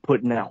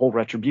put in that whole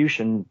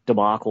Retribution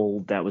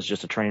debacle that was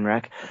just a train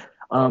wreck.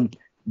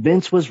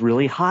 Vince was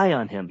really high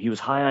on him. He was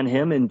high on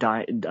him and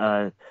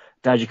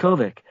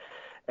Dijakovic.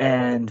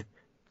 And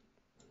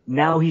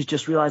now he's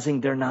just realizing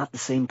they're not the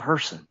same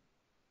person.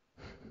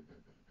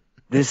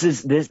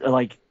 This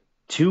like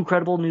two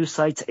credible news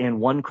sites and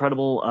one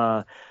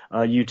credible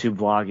YouTube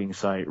vlogging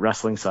site,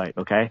 wrestling site,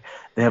 okay?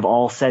 They have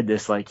all said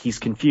this, like, he's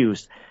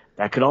confused.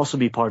 That could also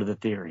be part of the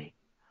theory.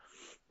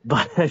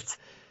 But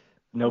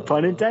no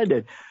pun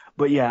intended.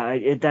 But yeah,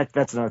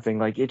 that's another thing.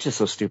 Like, it's just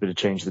so stupid to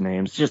change the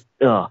names. Just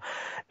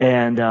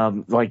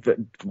And like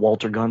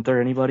Walter Gunther,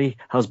 anybody?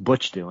 How's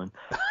Butch doing?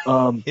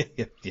 Sorry, yeah.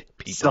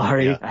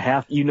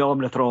 I'm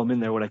going to throw him in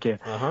there when I can.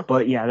 Uh-huh.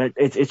 But yeah,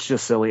 it's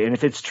just silly. And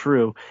if it's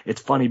true,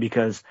 it's funny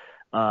because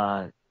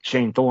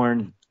Shane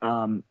Thorne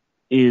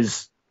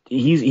he's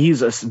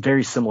a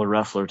very similar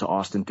wrestler to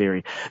Austin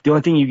Theory. The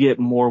only thing you get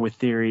more with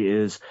Theory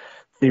is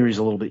Theory's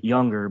a little bit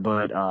younger,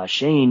 but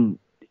Shane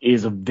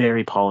is a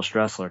very polished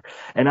wrestler,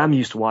 and I'm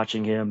used to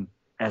watching him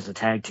as a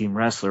tag team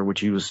wrestler,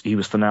 which he was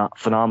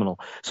phenomenal.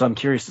 So I'm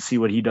curious to see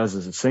what he does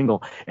as a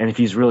single, and if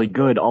he's really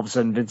good, all of a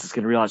sudden Vince is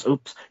going to realize,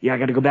 oops, yeah, I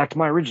got to go back to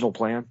my original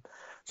plan.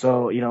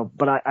 So,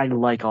 but I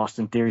like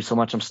Austin Theory so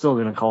much, I'm still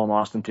going to call him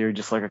Austin Theory,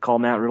 just like I call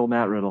Matt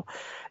Riddle.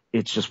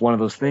 It's just one of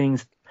those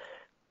things.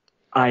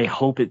 I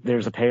hope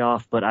there's a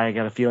payoff, but I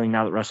got a feeling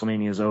now that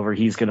WrestleMania is over,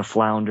 he's going to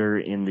flounder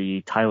in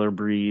the Tyler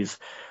Breeze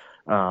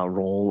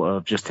role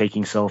of just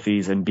taking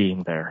selfies and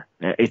being there.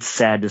 It's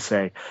sad to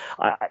say.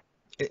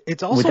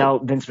 It's also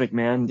without Vince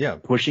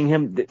McMahon pushing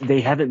him,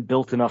 they haven't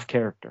built enough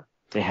character.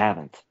 They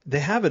haven't.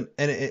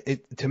 And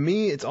it to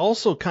me, it's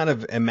also kind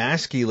of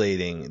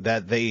emasculating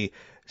that they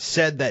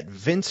said that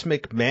Vince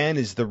McMahon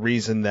is the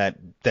reason that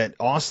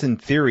Austin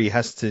Theory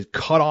has to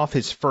cut off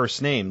his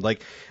first name.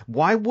 Like,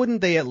 why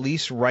wouldn't they at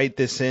least write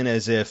this in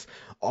as if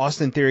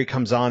Austin Theory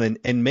comes on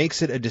and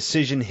makes it a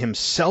decision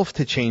himself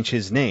to change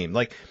his name?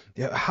 Like,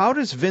 how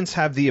does Vince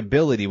have the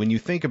ability, when you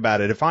think about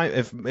it, if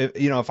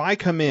I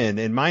come in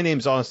and my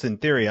name's Austin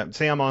Theory,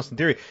 say I'm Austin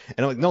Theory,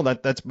 and I'm like, no,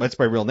 that's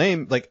my real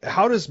name. Like,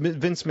 how does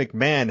Vince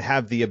McMahon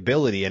have the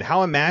ability, and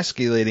how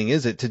emasculating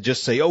is it to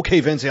just say, okay,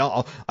 Vince,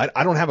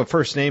 I don't have a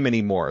first name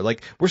anymore?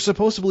 Like, we're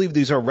supposed to believe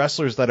these are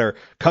wrestlers that are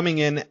coming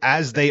in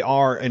as they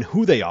are and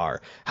who they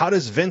are. How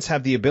does Vince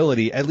have the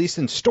ability, at least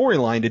in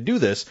storyline, to do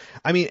this?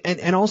 I mean,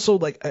 and also,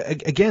 like,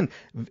 again,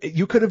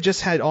 you could have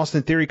just had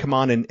Austin Theory come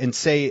on and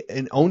say,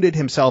 and owned it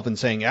himself, and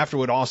saying, after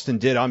what Austin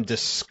did, I'm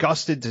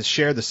disgusted to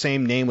share the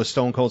same name with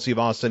Stone Cold Steve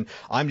Austin.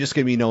 I'm just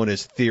going to be known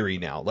as Theory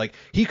now. Like,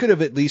 he could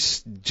have at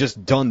least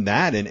just done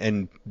that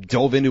and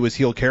dove into his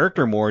heel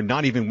character more,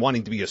 not even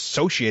wanting to be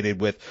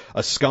associated with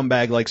a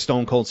scumbag like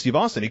Stone Cold Steve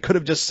Austin. He could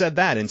have just said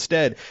that.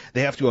 Instead,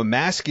 they have to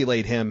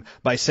emasculate him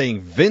by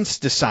saying Vince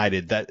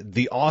decided that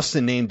the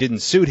Austin name didn't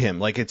suit him,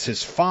 like it's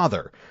his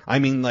father. I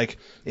mean, like,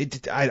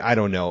 I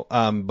don't know.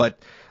 But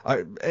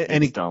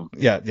It's dumb.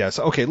 Yeah.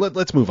 So, okay,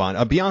 let's move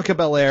on. Bianca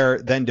Belair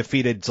then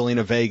defeated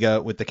Zelina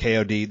Vega with the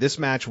KOD. This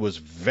match was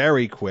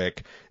very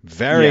quick,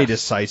 very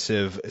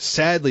decisive,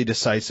 sadly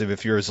decisive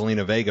if you're a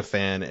Zelina Vega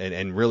fan,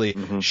 and really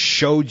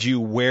showed you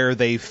where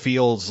they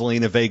feel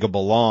Zelina Vega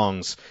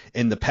belongs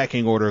in the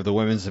pecking order of the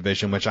women's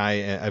division, which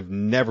I've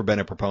never been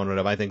a proponent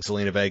of. I think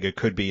Zelina Vega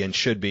could be and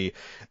should be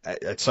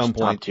at some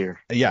point. Top tier.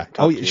 Yeah.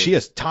 Top tier. She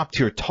is top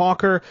tier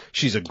talker.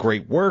 She's a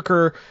great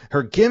worker.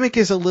 Her gimmick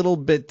is a little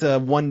bit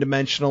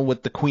one-dimensional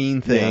with the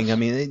Queen thing. Yes. I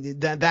mean,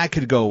 that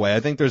could go away. I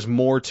think there's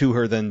more to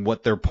her than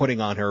what they're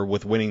putting on her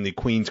with winning the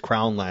Queen's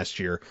crown last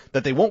year,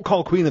 that they won't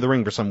call Queen of the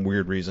Ring for some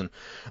weird reason.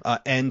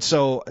 And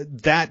so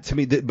that, to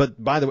me,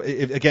 but by the way,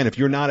 if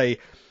you're not a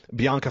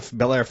Bianca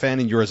Belair fan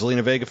and you're a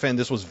Zelina Vega fan,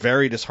 this was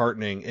very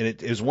disheartening, and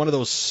it was one of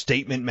those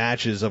statement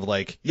matches of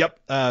like, yep,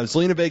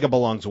 Zelina Vega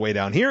belongs way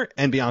down here,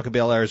 and Bianca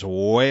Belair is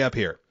way up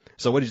here.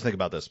 So what did you think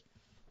about this?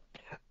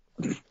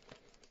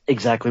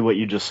 Exactly what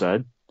you just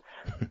said.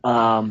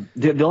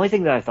 The only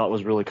thing that I thought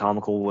was really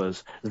comical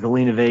was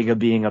Zelina Vega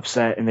being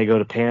upset, and they go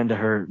to pan to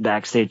her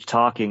backstage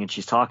talking, and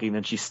she's talking,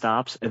 then she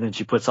stops, and then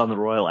she puts on the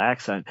royal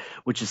accent,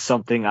 which is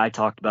something I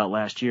talked about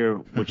last year,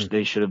 which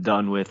they should have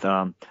done with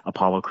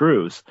Apollo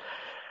Crews.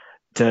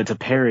 To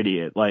parody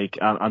it, like,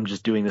 I'm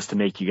just doing this to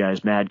make you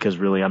guys mad because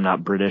really I'm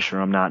not British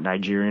or I'm not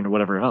Nigerian or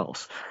whatever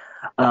else.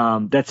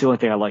 That's the only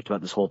thing I liked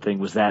about this whole thing,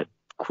 was that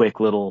quick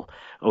little,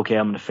 okay,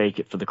 I'm going to fake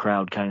it for the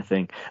crowd kind of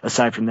thing.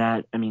 Aside from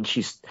that, I mean,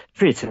 she's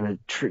Tia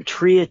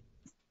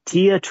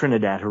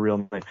Trinidad, her real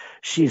name.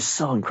 She is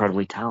so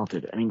incredibly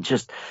talented. I mean,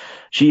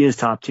 she is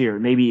top tier.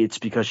 Maybe it's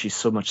because she's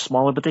so much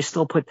smaller, but they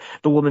still put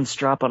the woman's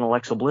drop on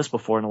Alexa Bliss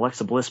before, and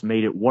Alexa Bliss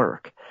made it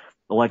work.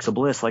 Alexa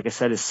Bliss, like I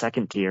said, is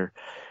second tier.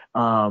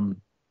 In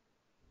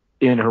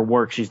her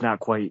work, she's not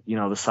quite,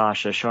 the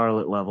Sasha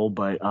Charlotte level,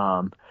 but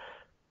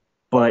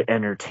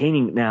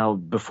entertaining. Now,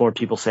 before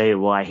people say,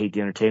 well, I hate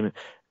the entertainment,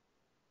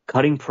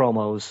 cutting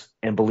promos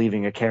and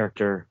believing a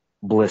character,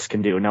 Bliss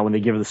can do. Now, when they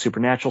give her the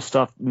supernatural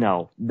stuff,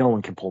 no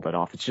one can pull that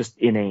off. It's just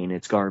inane.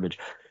 It's garbage.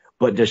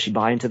 But does she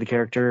buy into the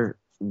character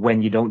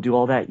when you don't do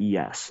all that?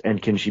 Yes.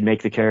 And can she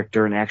make the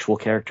character an actual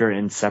character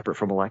and separate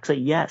from Alexa?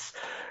 Yes.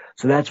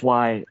 So that's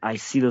why I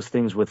see those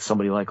things with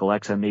somebody like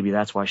Alexa. Maybe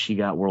that's why she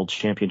got world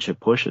championship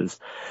pushes.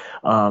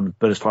 But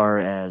as far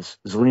as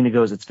Zelina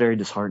goes, it's very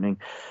disheartening.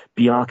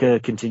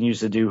 Bianca continues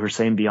to do her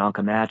same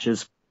Bianca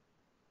matches.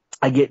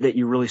 I get that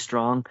you're really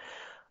strong,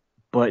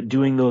 but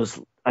doing those,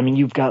 I mean,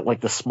 you've got like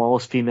the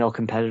smallest female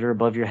competitor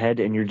above your head,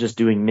 and you're just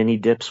doing mini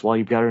dips while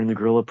you've got her in the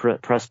gorilla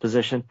press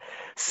position.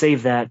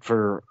 Save that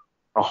for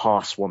a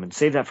Haas woman.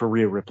 Save that for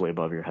Rhea Ripley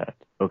above your head.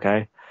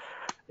 Okay.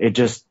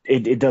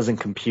 It doesn't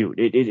compute.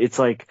 It's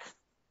like,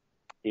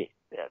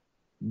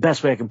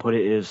 best way I can put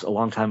it is, a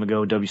long time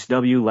ago,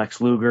 WCW,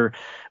 Lex Luger,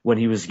 when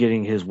he was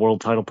getting his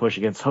world title push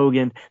against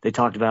Hogan, they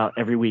talked about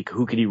every week,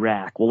 who could he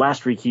rack? Well,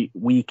 last week he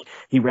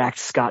racked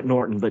Scott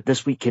Norton, but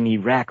this week, can he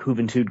rack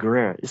Juventud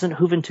Guerrera? Isn't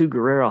Juventud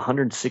Guerrera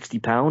 160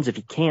 pounds? If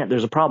he can't,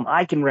 there's a problem.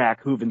 I can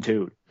rack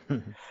Juventud.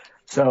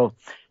 So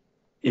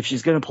if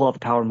she's going to pull out the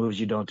power moves,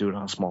 you don't do it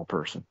on a small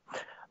person.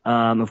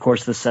 Of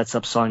course, this sets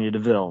up Sonya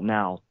Deville.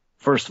 Now,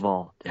 first of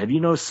all, have you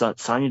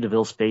noticed Sonya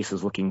Deville's face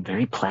is looking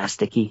very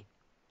plasticky?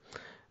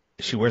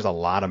 She wears a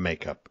lot of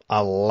makeup.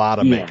 A lot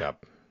of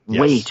makeup.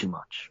 Yes. Way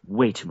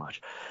too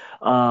much.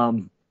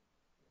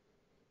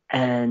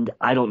 And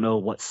I don't know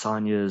what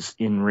Sonya's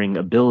in-ring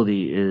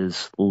ability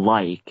is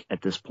like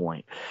at this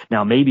point.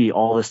 Now, maybe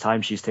all this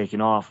time she's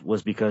taken off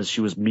was because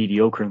she was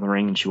mediocre in the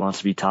ring and she wants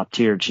to be top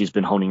tier and she's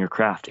been honing her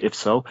craft. If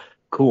so,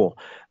 cool.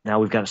 Now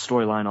we've got a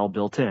storyline all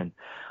built in.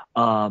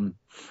 But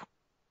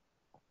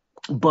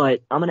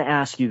I'm going to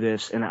ask you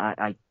this, and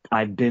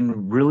I've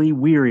been really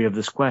weary of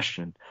this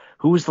question.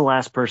 Who was the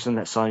last person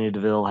that Sonya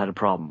Deville had a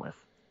problem with?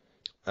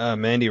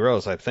 Mandy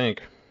Rose, I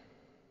think.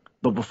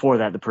 But before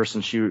that, the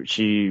person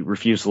she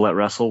refused to let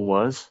wrestle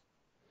was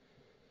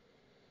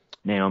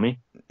Naomi?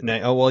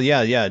 Naomi,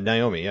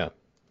 yeah.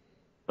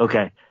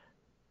 Okay.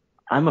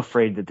 I'm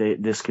afraid that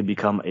this could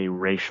become a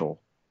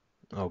racial.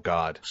 Oh,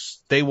 God.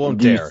 They won't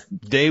dare.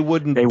 They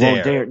wouldn't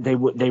dare. They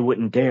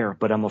wouldn't dare,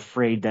 but I'm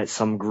afraid that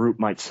some group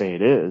might say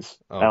it is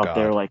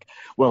there, like,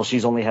 well,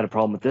 she's only had a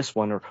problem with this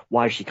one, or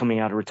why is she coming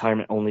out of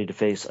retirement only to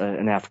face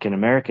an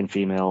African-American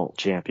female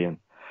champion?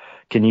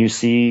 Can you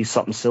see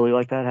something silly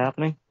like that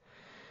happening?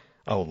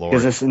 Oh, Lord.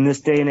 Because in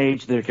this day and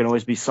age, there can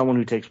always be someone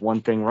who takes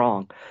one thing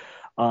wrong.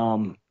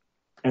 And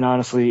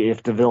honestly,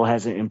 if DeVille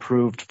hasn't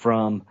improved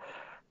from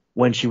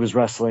when she was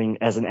wrestling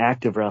as an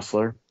active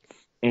wrestler,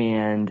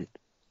 and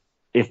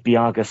if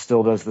Bianca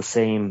still does the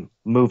same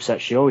moveset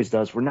she always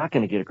does, we're not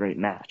going to get a great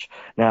match.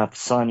 Now, if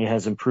Sonya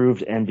has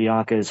improved and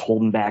Bianca is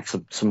holding back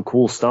some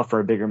cool stuff for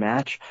a bigger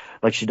match,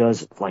 like she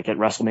does like at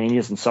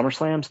WrestleManias and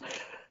SummerSlams,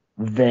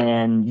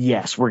 then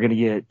yes, we're going to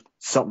get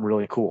something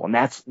really cool. And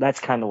that's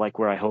kind of like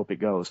where I hope it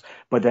goes.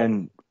 But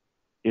then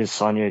is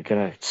Sonya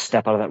going to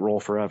step out of that role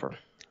forever?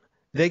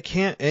 They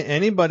can't.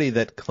 Anybody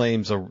that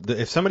claims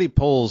if somebody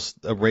pulls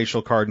a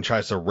racial card and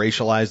tries to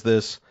racialize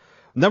this,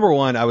 number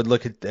one, I would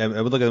look at them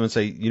and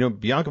say,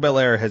 Bianca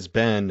Belair has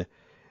been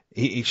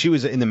She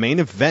was in the main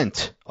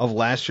event of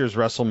last year's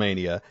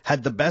WrestleMania,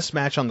 had the best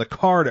match on the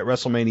card at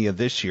WrestleMania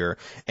this year,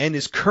 and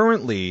is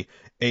currently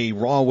a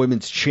Raw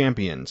Women's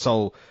Champion.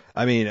 So,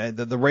 I mean,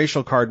 the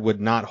racial card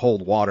would not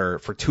hold water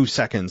for 2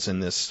 seconds in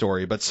this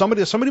story, but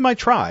somebody might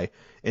try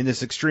in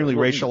this extremely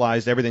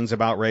racialized, everything's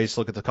about race,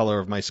 look at the color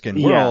of my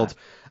skin world.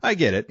 I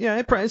get it.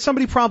 Yeah,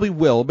 somebody probably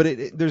will, but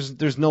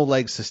there's no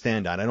legs to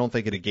stand on. I don't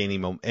think it'd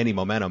gain any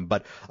momentum.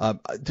 But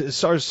as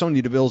far as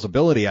Sonya Deville's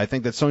ability, I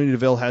think that Sonya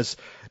Deville has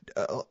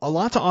a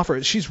lot to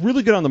offer. She's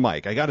really good on the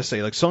mic, I got to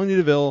say. Like Sonya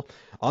Deville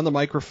on the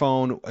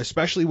microphone,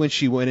 especially when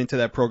she went into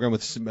that program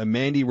with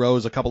Mandy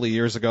Rose a couple of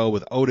years ago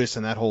with Otis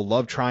and that whole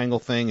love triangle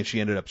thing, and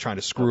she ended up trying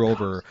to screw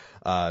over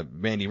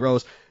Mandy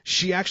Rose.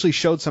 She actually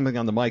showed something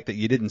on the mic that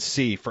you didn't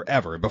see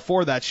forever.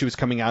 Before that, she was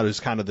coming out as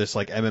kind of this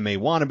like MMA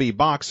wannabe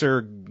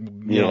boxer.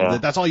 You know,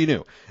 that's all you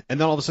knew. And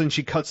then all of a sudden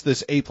she cuts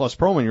this A+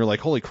 promo and you're like,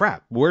 holy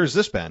crap, where's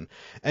this been?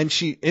 And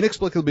she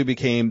inexplicably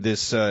became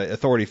this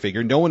authority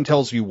figure. No one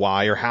tells you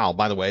why or how,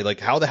 by the way.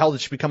 Like, how the hell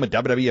did she become a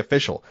WWE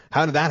official?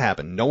 How did that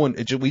happen? No one,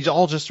 we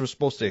all just were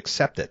supposed to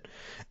accept it.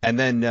 And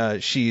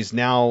then she's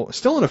now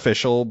still an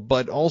official,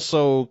 but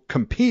also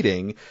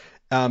competing.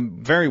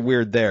 Very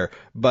weird there.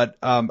 But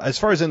as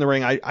far as in the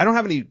ring, I don't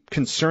have any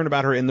concern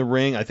about her in the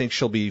ring. I think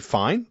she'll be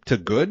fine to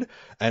good.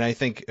 And I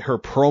think her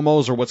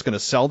promos are what's going to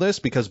sell this,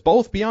 because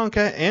both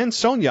Bianca and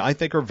Sonya, I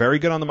think, are very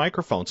good on the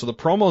microphone. So the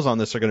promos on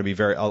this are going to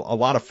be a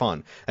lot of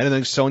fun. And I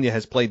think Sonya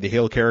has played the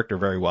heel character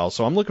very well.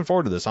 So I'm looking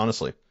forward to this,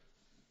 honestly.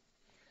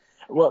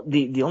 Well,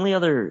 the only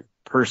other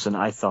person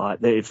I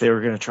thought that if they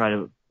were going to try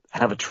to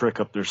have a trick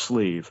up their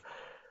sleeve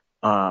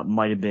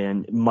might have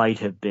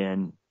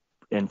been,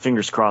 and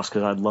fingers crossed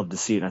because I'd love to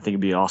see it and I think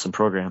it'd be an awesome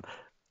program,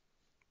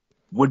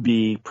 would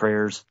be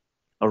Prayers,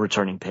 a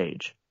returning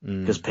Paige.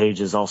 Because Paige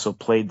has also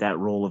played that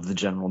role of the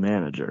general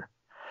manager.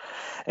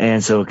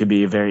 And so it could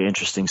be a very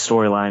interesting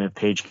storyline if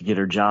Paige could get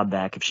her job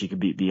back, if she could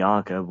beat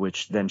Bianca,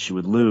 which then she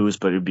would lose,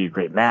 but it would be a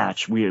great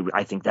match.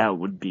 I think that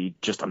would be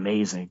just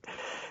amazing.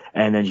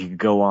 And then you could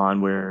go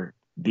on where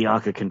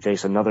Bianca can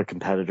face another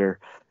competitor.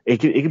 It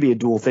could be a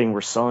dual thing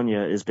where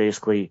Sonya is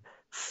basically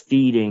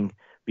feeding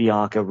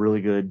Bianca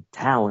really good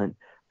talent,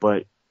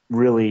 but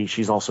really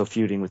she's also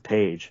feuding with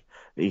Paige.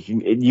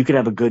 You could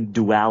have a good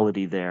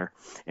duality there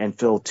and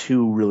fill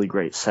two really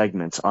great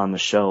segments on the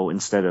show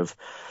instead of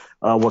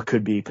what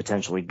could be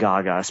potentially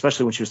Gaga,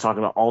 especially when she was talking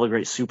about all the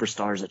great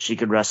superstars that she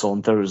could wrestle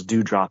and throw this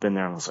Dewdrop in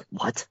there. And I was like,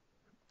 what?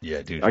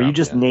 Yeah, Dewdrop. Are you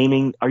just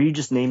naming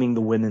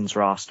the women's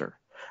roster?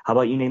 How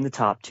about you name the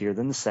top tier,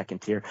 then the second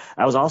tier?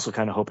 I was also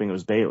kind of hoping it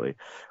was Bayley,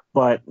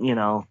 but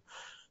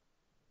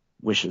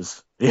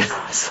wishes.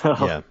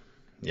 Yeah.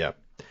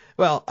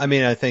 Well, I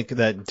mean, I think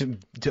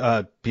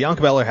that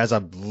Bianca Belair has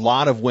a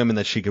lot of women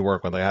that she could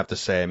work with, I have to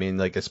say. I mean,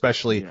 like,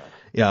 especially,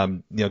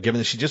 given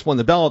that she just won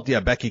the belt,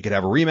 Becky could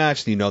have a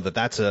rematch. You know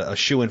that's a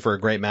shoo-in for a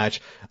great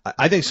match.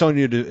 I think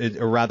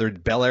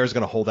Belair is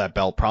going to hold that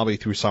belt probably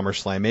through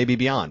SummerSlam, maybe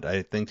beyond.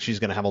 I think she's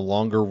going to have a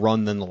longer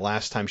run than the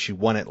last time she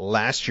won it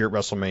last year at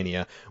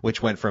WrestleMania,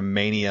 which went from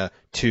Mania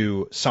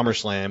to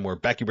SummerSlam, where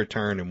Becky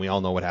returned, and we all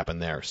know what happened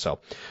there. So,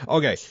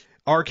 okay.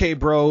 RK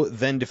Bro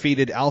then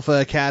defeated Alpha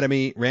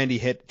Academy. Randy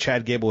hit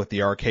Chad Gable with the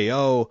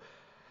RKO.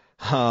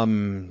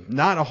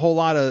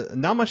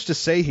 Not much to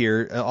say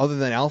here other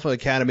than Alpha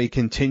Academy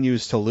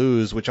continues to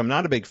lose, which I'm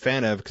not a big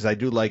fan of because I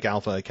do like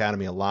Alpha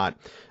Academy a lot.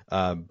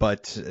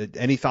 But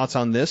any thoughts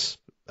on this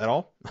at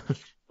all?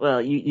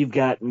 Well, you've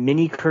got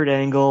Mini Kurt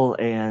Angle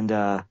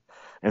and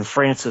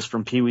Francis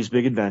from Pee-wee's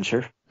Big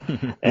Adventure,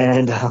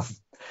 and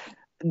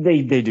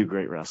they do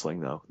great wrestling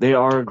though. They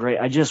are great.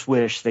 I just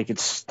wish they could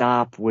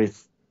stop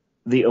with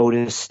the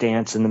Otis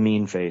stance and the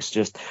mean face.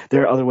 Just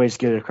there are other ways to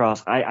get it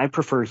across. I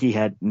prefer he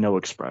had no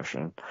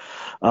expression,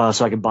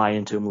 so I could buy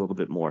into him a little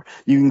bit more.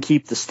 You can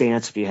keep the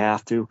stance if you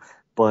have to,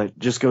 but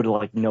just go to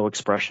like no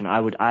expression.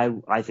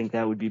 I think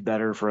that would be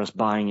better for us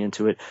buying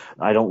into it.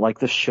 I don't like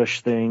the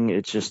shush thing.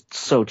 It's just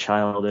so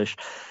childish.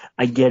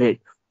 I get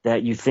it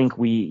that you think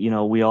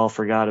we all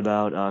forgot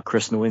about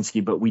Chris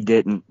Nowinski, but we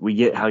didn't. We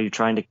get how you're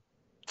trying to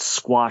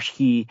squash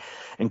he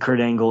and Kurt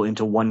Angle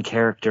into one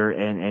character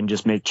and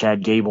just make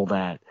Chad Gable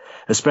that,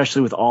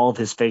 especially with all of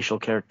his facial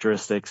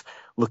characteristics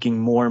looking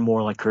more and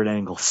more like Kurt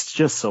Angle. It's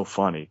just so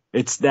funny.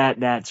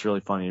 That's really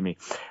funny to me.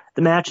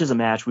 The match is a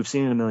match. We've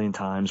seen it a million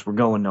times. We're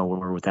going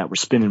nowhere with that. We're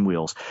spinning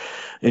wheels.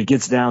 It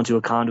gets down to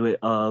a conduit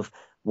of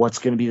what's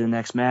going to be the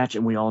next match,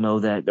 and we all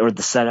know that, or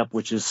the setup,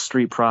 which is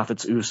Street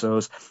Profits,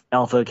 Usos.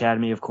 Alpha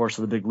Academy, of course,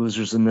 are the big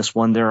losers in this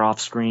one. They're off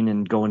screen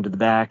and going to the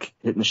back,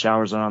 hitting the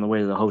showers on the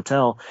way to the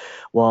hotel,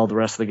 while the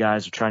rest of the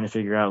guys are trying to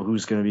figure out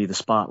who's going to be the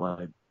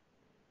spotlight.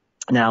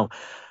 Now,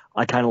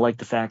 I kind of like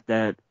the fact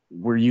that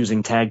we're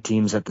using tag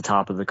teams at the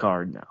top of the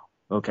card now.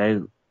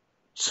 Okay,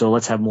 so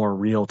let's have more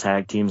real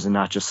tag teams and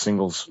not just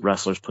singles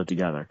wrestlers put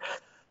together.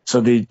 So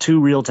the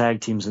two real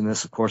tag teams in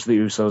this, of course, the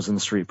Usos and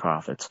the Street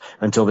Profits,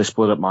 until they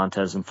split up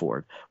Montez and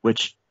Ford,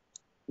 which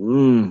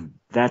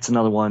that's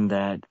another one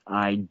that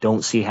I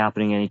don't see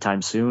happening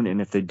anytime soon.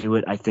 And if they do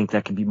it, I think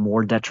that could be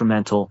more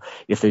detrimental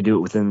if they do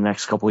it within the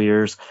next couple of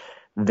years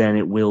than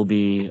it will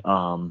be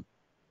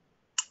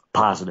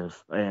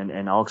positive,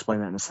 and I'll explain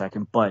that in a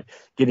second. But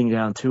getting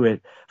down to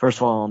it, first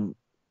of all,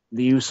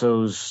 the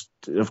Usos,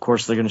 of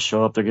course, they're going to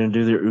show up. They're going to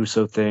do their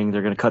Uso thing.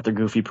 They're going to cut their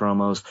goofy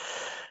promos.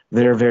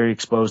 They're very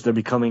exposed. They're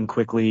becoming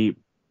quickly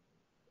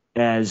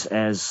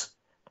as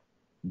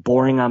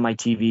boring on my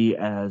TV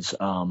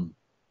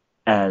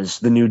as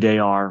the New Day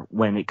are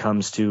when it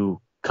comes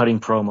to cutting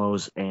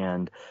promos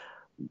and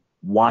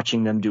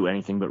watching them do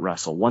anything but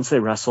wrestle. Once they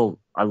wrestle,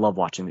 I love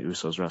watching the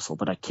Usos wrestle,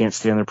 but I can't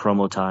stand their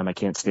promo time. I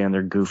can't stand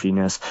their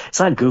goofiness. It's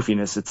not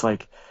goofiness. It's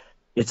like,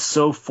 it's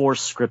so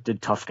forced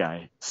scripted tough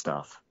guy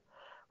stuff.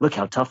 Look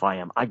how tough I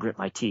am. I grit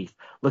my teeth.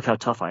 Look how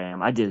tough I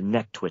am. I did a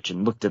neck twitch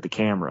and looked at the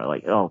camera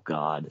like, oh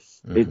God.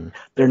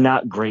 They're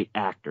not great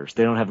actors.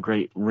 They don't have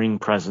great ring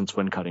presence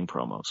when cutting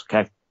promos.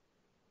 Okay.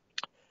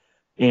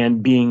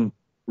 And being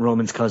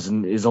Roman's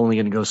cousin is only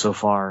going to go so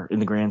far in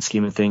the grand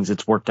scheme of things.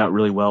 It's worked out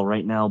really well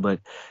right now,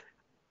 but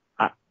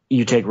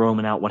you take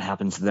Roman out, what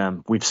happens to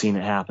them? We've seen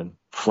it happen.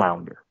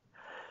 Flounder.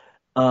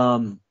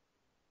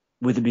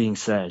 With it being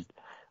said,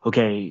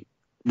 okay,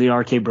 the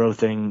RK Bro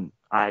thing,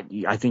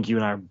 I think you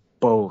and I are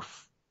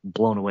both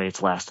blown away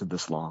it's lasted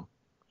this long.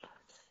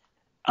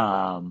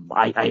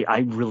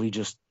 I really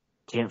just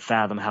can't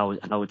fathom how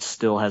it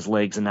still has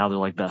legs and now they're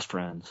like best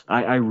friends.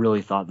 I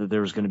really thought that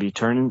there was going to be a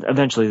turn, and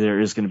eventually there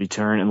is going to be a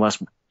turn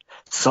unless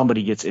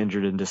somebody gets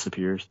injured and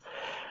disappears.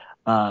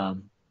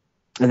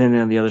 And then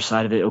on the other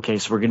side of it, okay,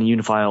 so we're going to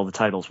unify all the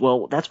titles.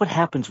 Well, that's what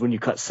happens when you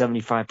cut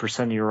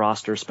 75% of your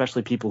roster,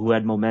 especially people who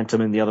had momentum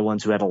and the other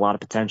ones who had a lot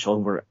of potential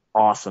and were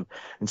awesome.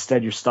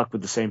 Instead, you're stuck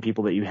with the same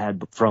people that you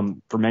had for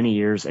many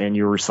years, and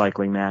you're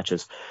recycling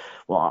matches.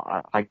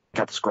 Well, I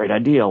got this great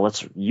idea.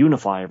 Let's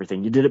unify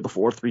everything. You did it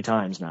before 3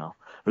 times now,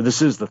 or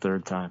this is the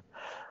 3rd time.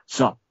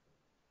 So,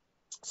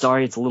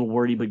 sorry, it's a little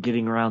wordy, but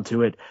getting around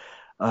to it,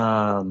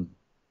 I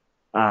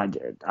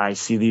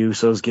see the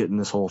Usos getting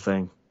this whole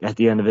thing. At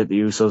the end of it,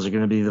 the Usos are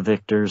going to be the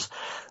victors.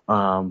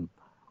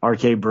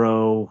 RK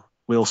Bro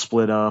will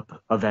split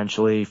up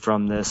eventually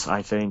from this,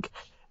 I think.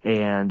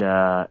 And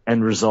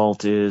end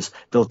result is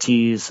they'll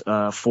tease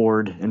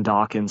Ford and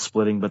Dawkins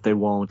splitting, but they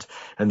won't.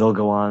 And they'll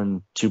go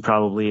on to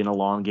probably an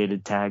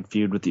elongated tag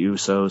feud with the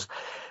Usos.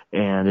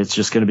 And it's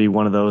just going to be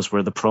one of those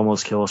where the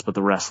promos kill us, but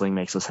the wrestling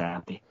makes us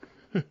happy.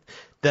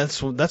 That's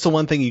the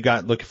one thing you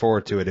got looking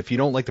forward to it. If you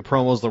don't like the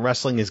promos, the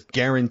wrestling is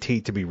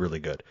guaranteed to be really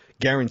good.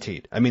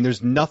 Guaranteed. I mean,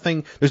 there's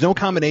no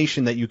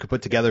combination that you could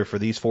put together for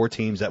these 4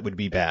 teams that would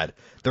be bad.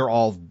 They're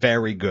all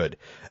very good.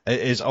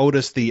 Is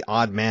Otis the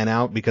odd man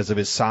out because of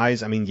his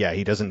size? I mean, yeah,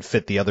 he doesn't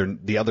fit the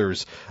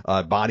others'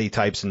 body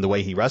types and the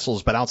way he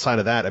wrestles. But outside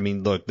of that, I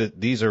mean, look,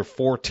 these are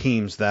 4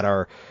 teams that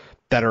are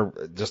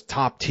just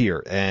top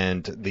tier,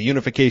 and the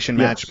unification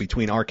match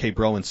between RK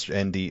Bro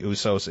and the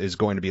Usos is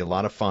going to be a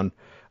lot of fun.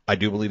 I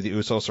do believe the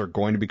Usos are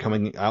going to be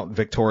coming out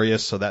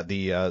victorious so that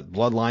the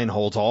bloodline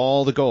holds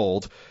all the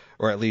gold,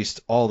 or at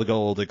least all the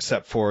gold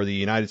except for the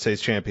United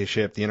States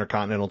Championship, the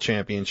Intercontinental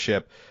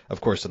Championship,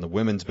 of course, and the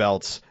women's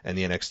belts and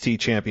the NXT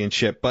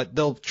Championship. But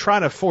they'll try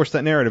to force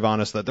that narrative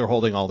on us that they're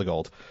holding all the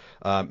gold.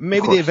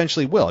 Maybe they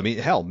eventually will. I mean,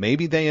 hell,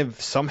 maybe they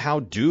have somehow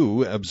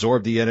do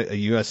absorb the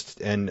U.S.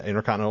 and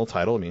Intercontinental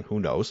title. I mean, who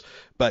knows?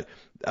 But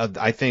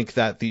I think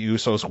that the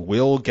Usos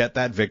will get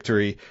that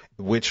victory,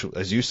 which,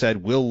 as you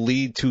said, will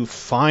lead to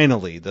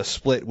finally the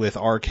split with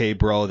RK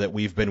Bro that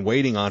we've been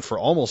waiting on for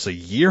almost a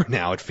year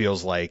now. It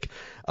feels like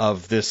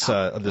of this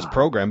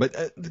program.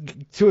 But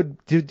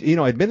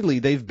admittedly,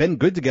 they've been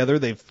good together.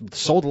 They've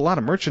sold a lot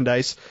of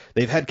merchandise.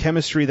 They've had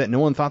chemistry that no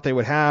one thought they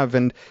would have.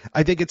 And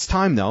I think it's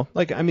time, though.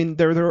 Like, I mean,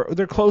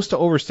 they're close to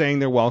overstaying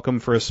their welcome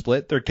for a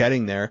split. They're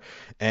getting there,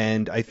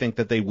 and I think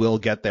that they will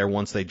get there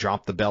once they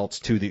drop the belts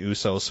to the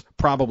Usos,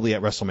 probably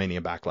at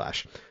WrestleMania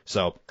Backlash.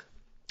 So,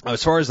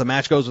 as far as the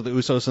match goes with the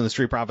Usos and the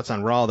Street Profits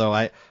on Raw, though,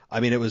 I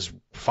mean, it was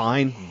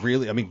fine,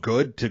 really. I mean,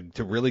 good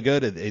to really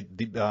good.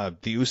 The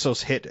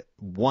Usos hit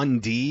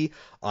 1D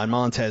on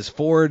Montez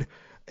Ford,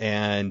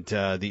 and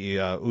the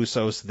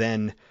Usos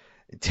then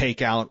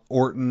take out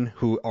Orton,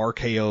 who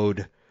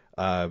RKO'd.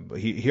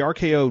 He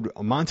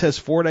RKO'd Montez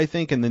Ford, I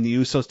think, and then the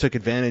Usos took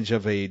advantage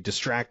of a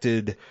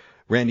distracted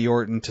Randy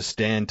Orton to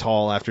stand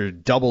tall after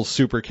double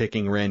super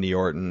kicking Randy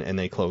Orton, and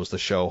they closed the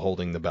show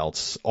holding the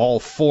belts,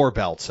 all 4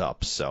 belts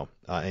up. So,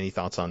 any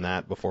thoughts on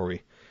that before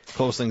we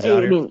close things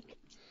out here?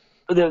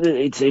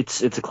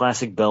 It's a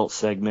classic belt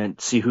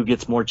segment. See who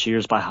gets more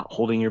cheers by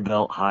holding your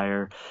belt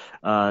higher.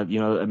 I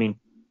mean,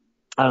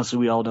 honestly,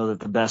 we all know that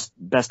the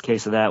best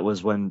case of that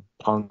was when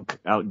Punk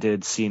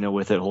outdid Cena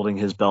with it, holding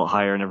his belt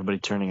higher and everybody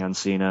turning on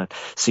Cena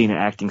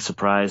acting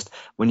surprised.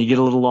 When you get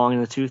a little long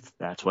in the tooth,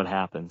 that's what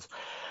happens.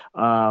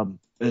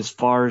 As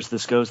far as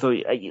this goes, though,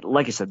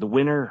 like I said, the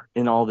winner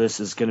in all this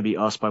is going to be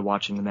us by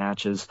watching the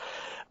matches.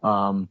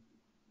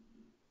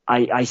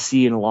 I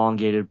see an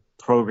elongated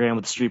program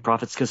with the Street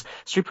Profits, because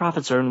Street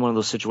Profits are in one of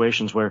those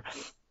situations where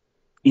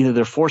either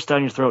they're forced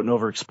down your throat and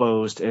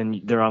overexposed, and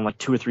they're on like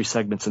 2 or 3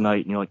 segments a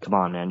night, and you're like, come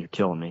on, man, you're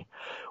killing me.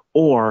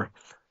 Or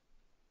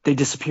they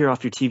disappear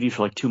off your TV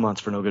for like 2 months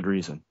for no good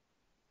reason.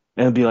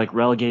 And it'll be like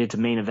relegated to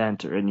main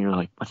event, and you're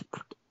like, what?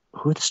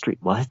 Who are the Street?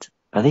 What?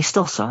 Are they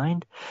still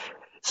signed?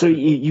 So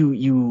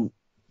you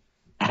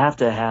have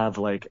to have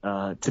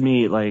to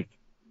me,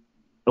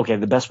 okay,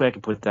 the best way I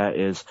can put that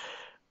is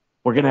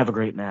we're going to have a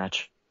great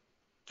match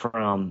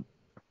from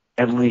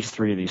at least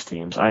three of these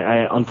teams.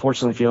 I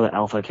unfortunately feel that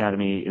Alpha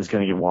Academy is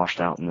going to get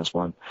washed out in this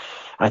one.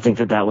 I think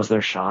that was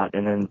their shot,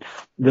 and then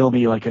they'll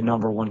be like a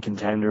number one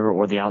contender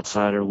or the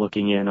outsider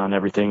looking in on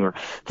everything, or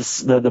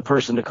the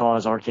person to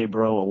cause RK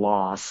Bro a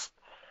loss.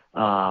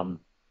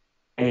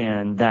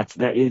 And that's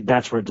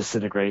where it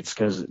disintegrates,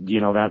 because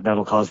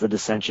that'll cause the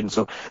dissension.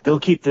 So they'll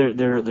keep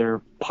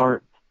their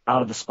part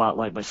out of the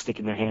spotlight by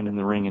sticking their hand in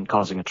the ring and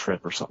causing a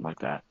trip or something like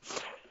that.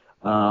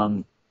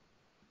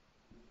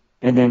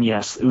 And then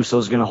yes,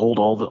 Usos going to hold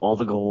all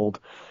the gold,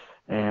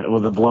 and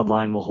the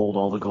Bloodline will hold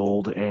all the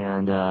gold,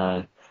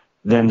 and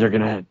then they're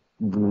going to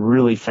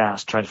really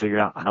fast try to figure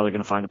out how they're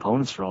going to find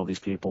opponents for all these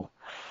people.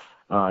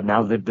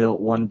 Now that they've built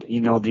one,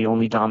 the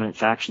only dominant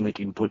faction they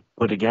can put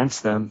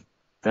against them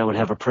that would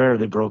have a prayer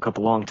they broke up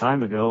a long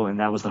time ago, and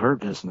that was the Hurt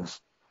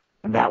Business.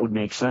 And that would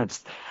make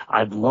sense.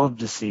 I'd love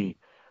to see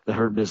the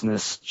Hurt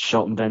Business,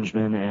 Shelton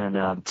Benjamin,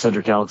 and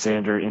Cedric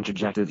Alexander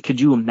interjected. Could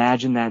you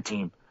imagine that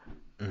team?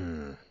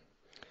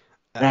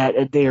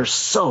 That they are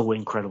so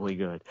incredibly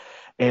good.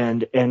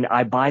 And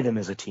I buy them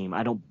as a team.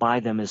 I don't buy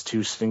them as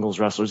two singles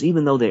wrestlers,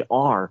 even though they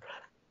are.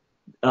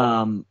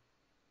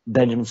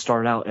 Benjamin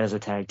started out as a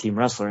tag team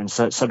wrestler, and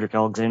Cedric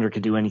Alexander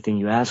could do anything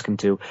you ask him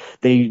to.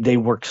 They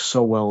work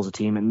so well as a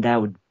team,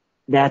 and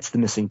that's the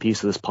missing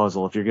piece of this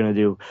puzzle. If you're going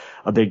to do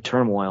a big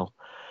turmoil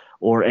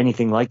or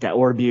anything like that,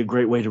 or it'd be a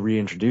great way to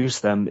reintroduce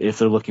them if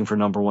they're looking for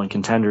number one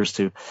contenders,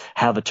 to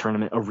have a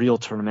tournament, a real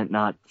tournament,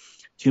 not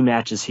two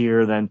matches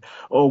here, then,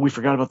 oh, we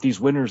forgot about these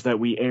winners that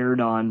we aired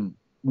on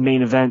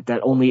main event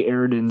that only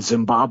aired in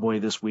Zimbabwe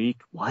this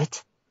week.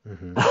 What?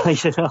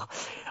 Mm-hmm.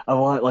 I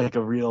want like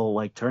a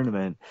real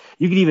tournament.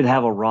 You could even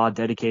have a Raw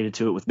dedicated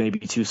to it with maybe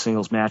two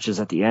singles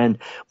matches at the end,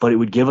 but it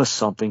would give us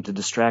something to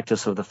distract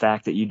us of the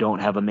fact that you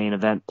don't have a main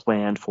event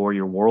planned for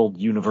your World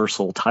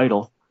Universal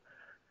title.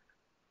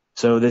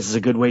 So this is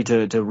a good way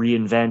to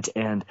reinvent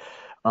and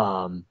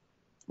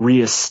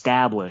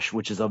reestablish,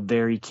 which is a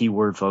very key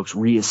word, folks,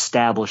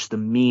 reestablish the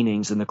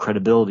meanings and the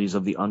credibilities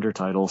of the under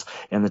titles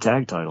and the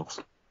tag titles.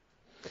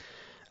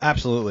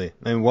 Absolutely.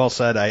 And well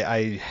said.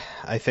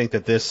 I think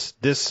that this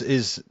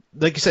is,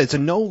 like you said, it's a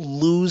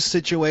no-lose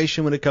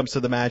situation when it comes to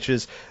the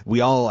matches.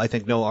 We all, I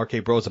think, know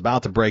RK Bro is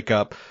about to break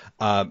up,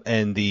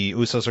 and the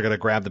Usos are going to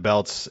grab the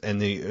belts, and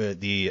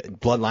the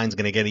Bloodline's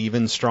going to get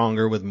even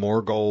stronger with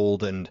more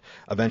gold, and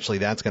eventually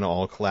that's going to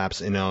all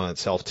collapse in on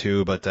itself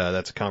too. But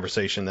that's a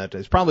conversation that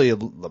is probably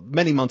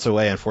many months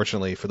away,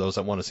 unfortunately, for those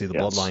that want to see the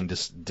Bloodline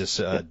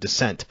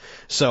descent.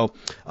 So,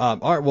 all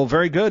right, well,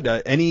 very good.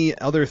 Any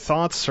other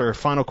thoughts or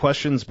final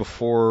questions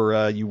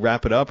before you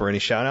wrap it up, or any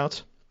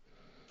shout-outs?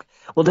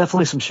 Well,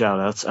 definitely some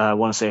shout-outs. I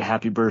want to say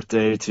happy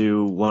birthday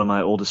to one of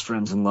my oldest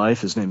friends in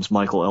life. His name's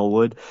Michael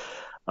Elwood.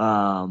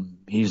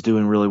 He's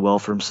doing really well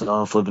for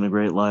himself, living a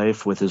great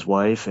life with his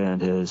wife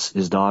and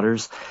his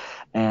daughters,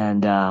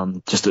 and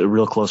just a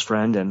real close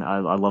friend. And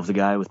I love the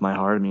guy with my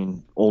heart. I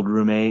mean, old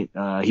roommate.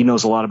 He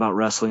knows a lot about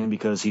wrestling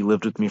because he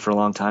lived with me for a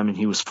long time, and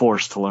he was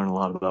forced to learn a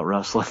lot about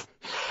wrestling.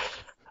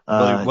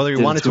 Whether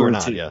you wanted to or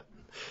not, yeah.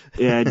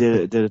 Yeah, I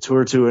did a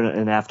tour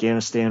in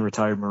Afghanistan,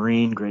 retired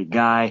Marine, great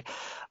guy.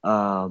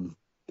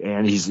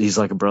 And he's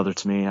like a brother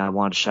to me. I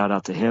wanted to shout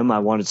out to him. I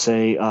wanted to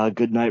say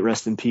good night,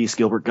 rest in peace,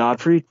 Gilbert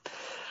Gottfried,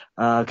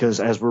 because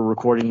as we're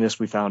recording this,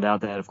 we found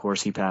out that, of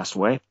course, he passed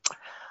away.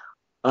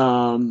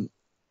 A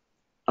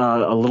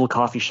little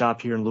coffee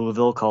shop here in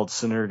Louisville called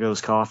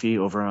Synergo's Coffee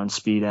over on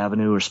Speed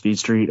Avenue or Speed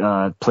Street.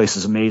 Place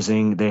is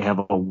amazing. They have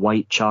a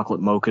white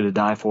chocolate mocha to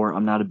die for.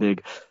 I'm not a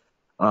big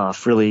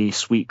frilly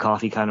sweet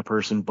coffee kind of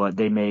person, but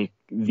they make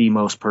the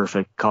most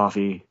perfect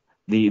coffee,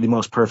 the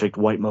most perfect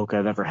white mocha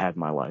I've ever had in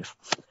my life.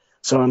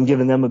 So I'm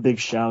giving them a big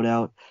shout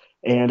out,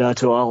 and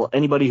to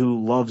anybody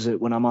who loves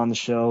it when I'm on the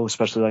show,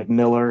 especially like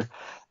Miller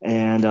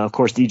and of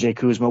course DJ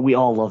Kuzma. We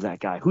all love that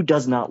guy. Who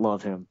does not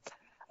love him?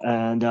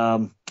 And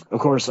of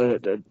course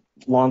a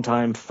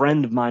longtime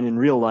friend of mine in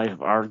real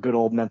life, our good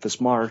old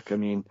Memphis Mark. I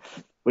mean,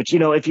 which,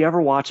 if you're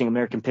ever watching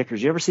American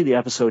Pickers, you ever see the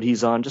episode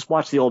he's on, just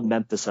watch the old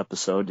Memphis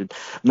episode. And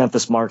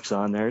Memphis Mark's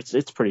on there.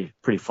 It's pretty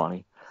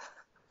funny.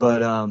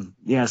 But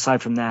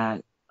aside from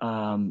that,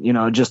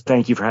 just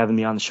thank you for having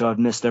me on the show. I've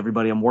missed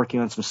everybody. I'm working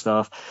on some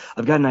stuff.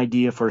 I've got an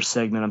idea for a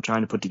segment I'm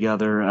trying to put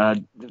together.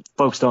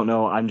 Folks don't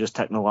know I'm just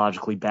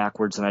technologically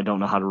backwards, and I don't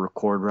know how to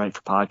record right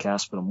for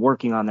podcasts, but I'm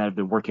working on that. I've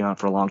been working on it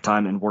for a long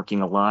time and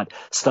working a lot.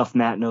 Stuff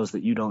Matt knows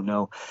that you don't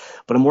know.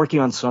 But I'm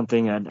working on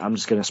something, and I'm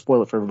just going to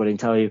spoil it for everybody and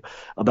tell you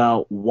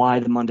about why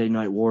the Monday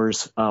Night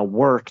Wars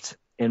worked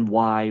and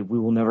why we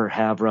will never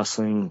have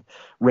wrestling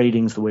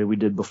ratings the way we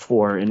did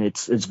before. And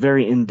it's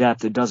very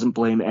in-depth. It doesn't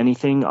blame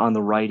anything on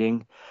the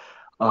writing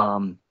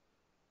and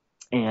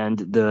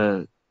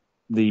the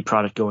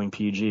product going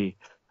PG.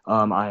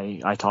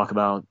 I talk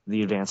about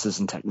the advances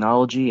in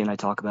technology, and I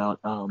talk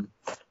about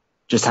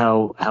just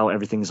how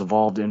everything's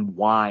evolved and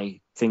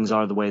why things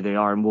are the way they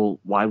are, and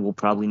why we'll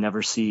probably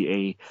never see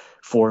a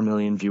 4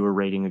 million viewer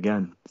rating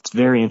again. It's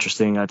very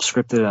interesting. I've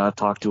scripted it. I've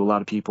talked to a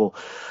lot of people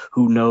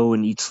who know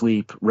and eat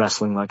sleep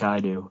wrestling like I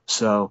do.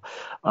 So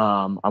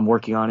I'm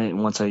working on it,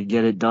 and once I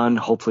get it done,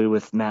 hopefully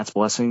with Matt's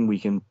blessing, we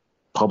can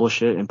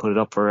publish it and put it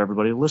up for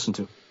everybody to listen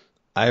to.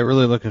 I'm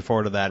really looking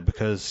forward to that,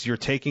 because you're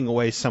taking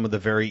away some of the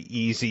very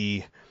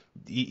easy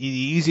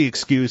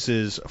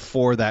excuses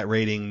for that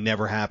rating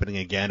never happening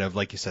again, of,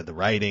 like you said, the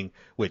writing,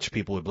 which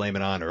people would blame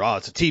it on, or,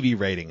 it's a TV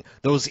rating.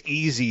 Those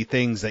easy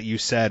things that you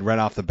said right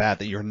off the bat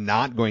that you're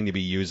not going to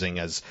be using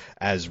as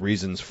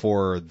reasons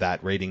for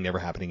that rating never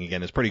happening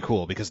again is pretty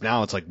cool, because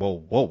now it's like,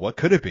 whoa, what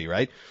could it be,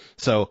 right?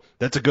 So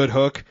that's a good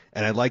hook,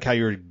 and I like how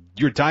you're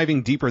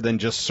diving deeper than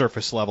just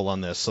surface level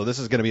on this. So this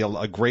is going to be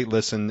a great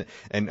listen,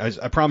 and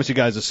I promise you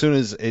guys, as soon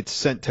as it's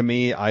sent to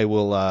me,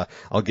 I'll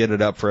get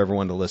it up for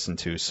everyone to listen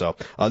to. So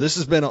this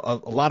has been a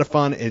lot of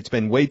fun. It's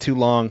been way too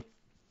long.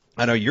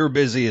 I know you're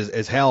busy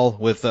as hell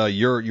with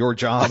your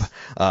job.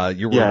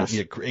 You're Yes.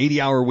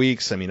 80-hour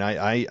weeks. I mean,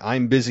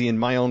 I'm busy in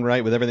my own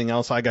right with everything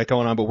else I got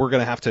going on. But we're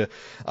gonna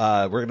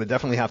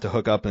definitely have to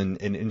hook up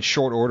in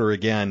short order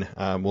again.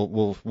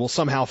 We'll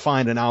somehow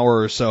find an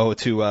hour or so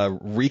to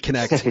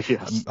reconnect.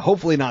 Yes.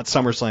 Hopefully not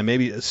SummerSlam,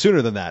 maybe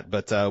sooner than that.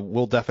 But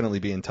we'll definitely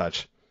be in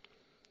touch.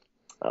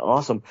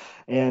 Awesome.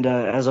 And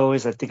as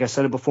always, I think I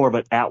said it before,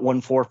 but at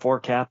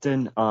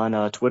 144Captain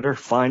on Twitter,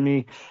 find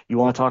me. You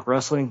want to talk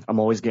wrestling? I'm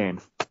always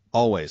game.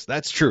 Always.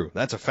 That's true.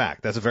 That's a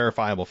fact. That's a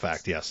verifiable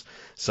fact, yes.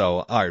 So,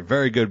 all right,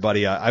 very good,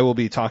 buddy. I will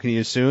be talking to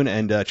you soon,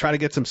 and try to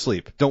get some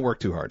sleep. Don't work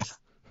too hard.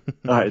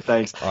 All right,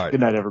 thanks. All right. Good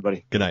night,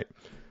 everybody. Good night.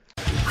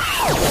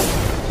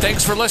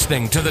 Thanks for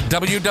listening to the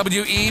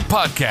WWE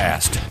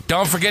Podcast.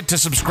 Don't forget to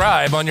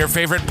subscribe on your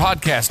favorite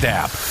podcast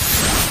app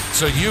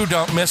so you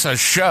don't miss a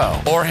show,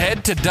 or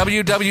head to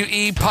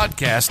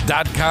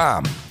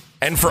WWEpodcast.com.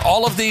 And for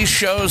all of these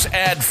shows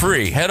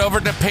ad-free, head over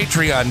to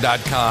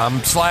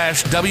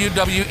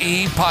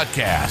patreon.com/WWE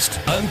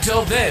Podcast.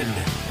 Until then,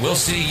 we'll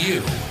see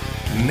you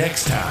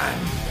next time.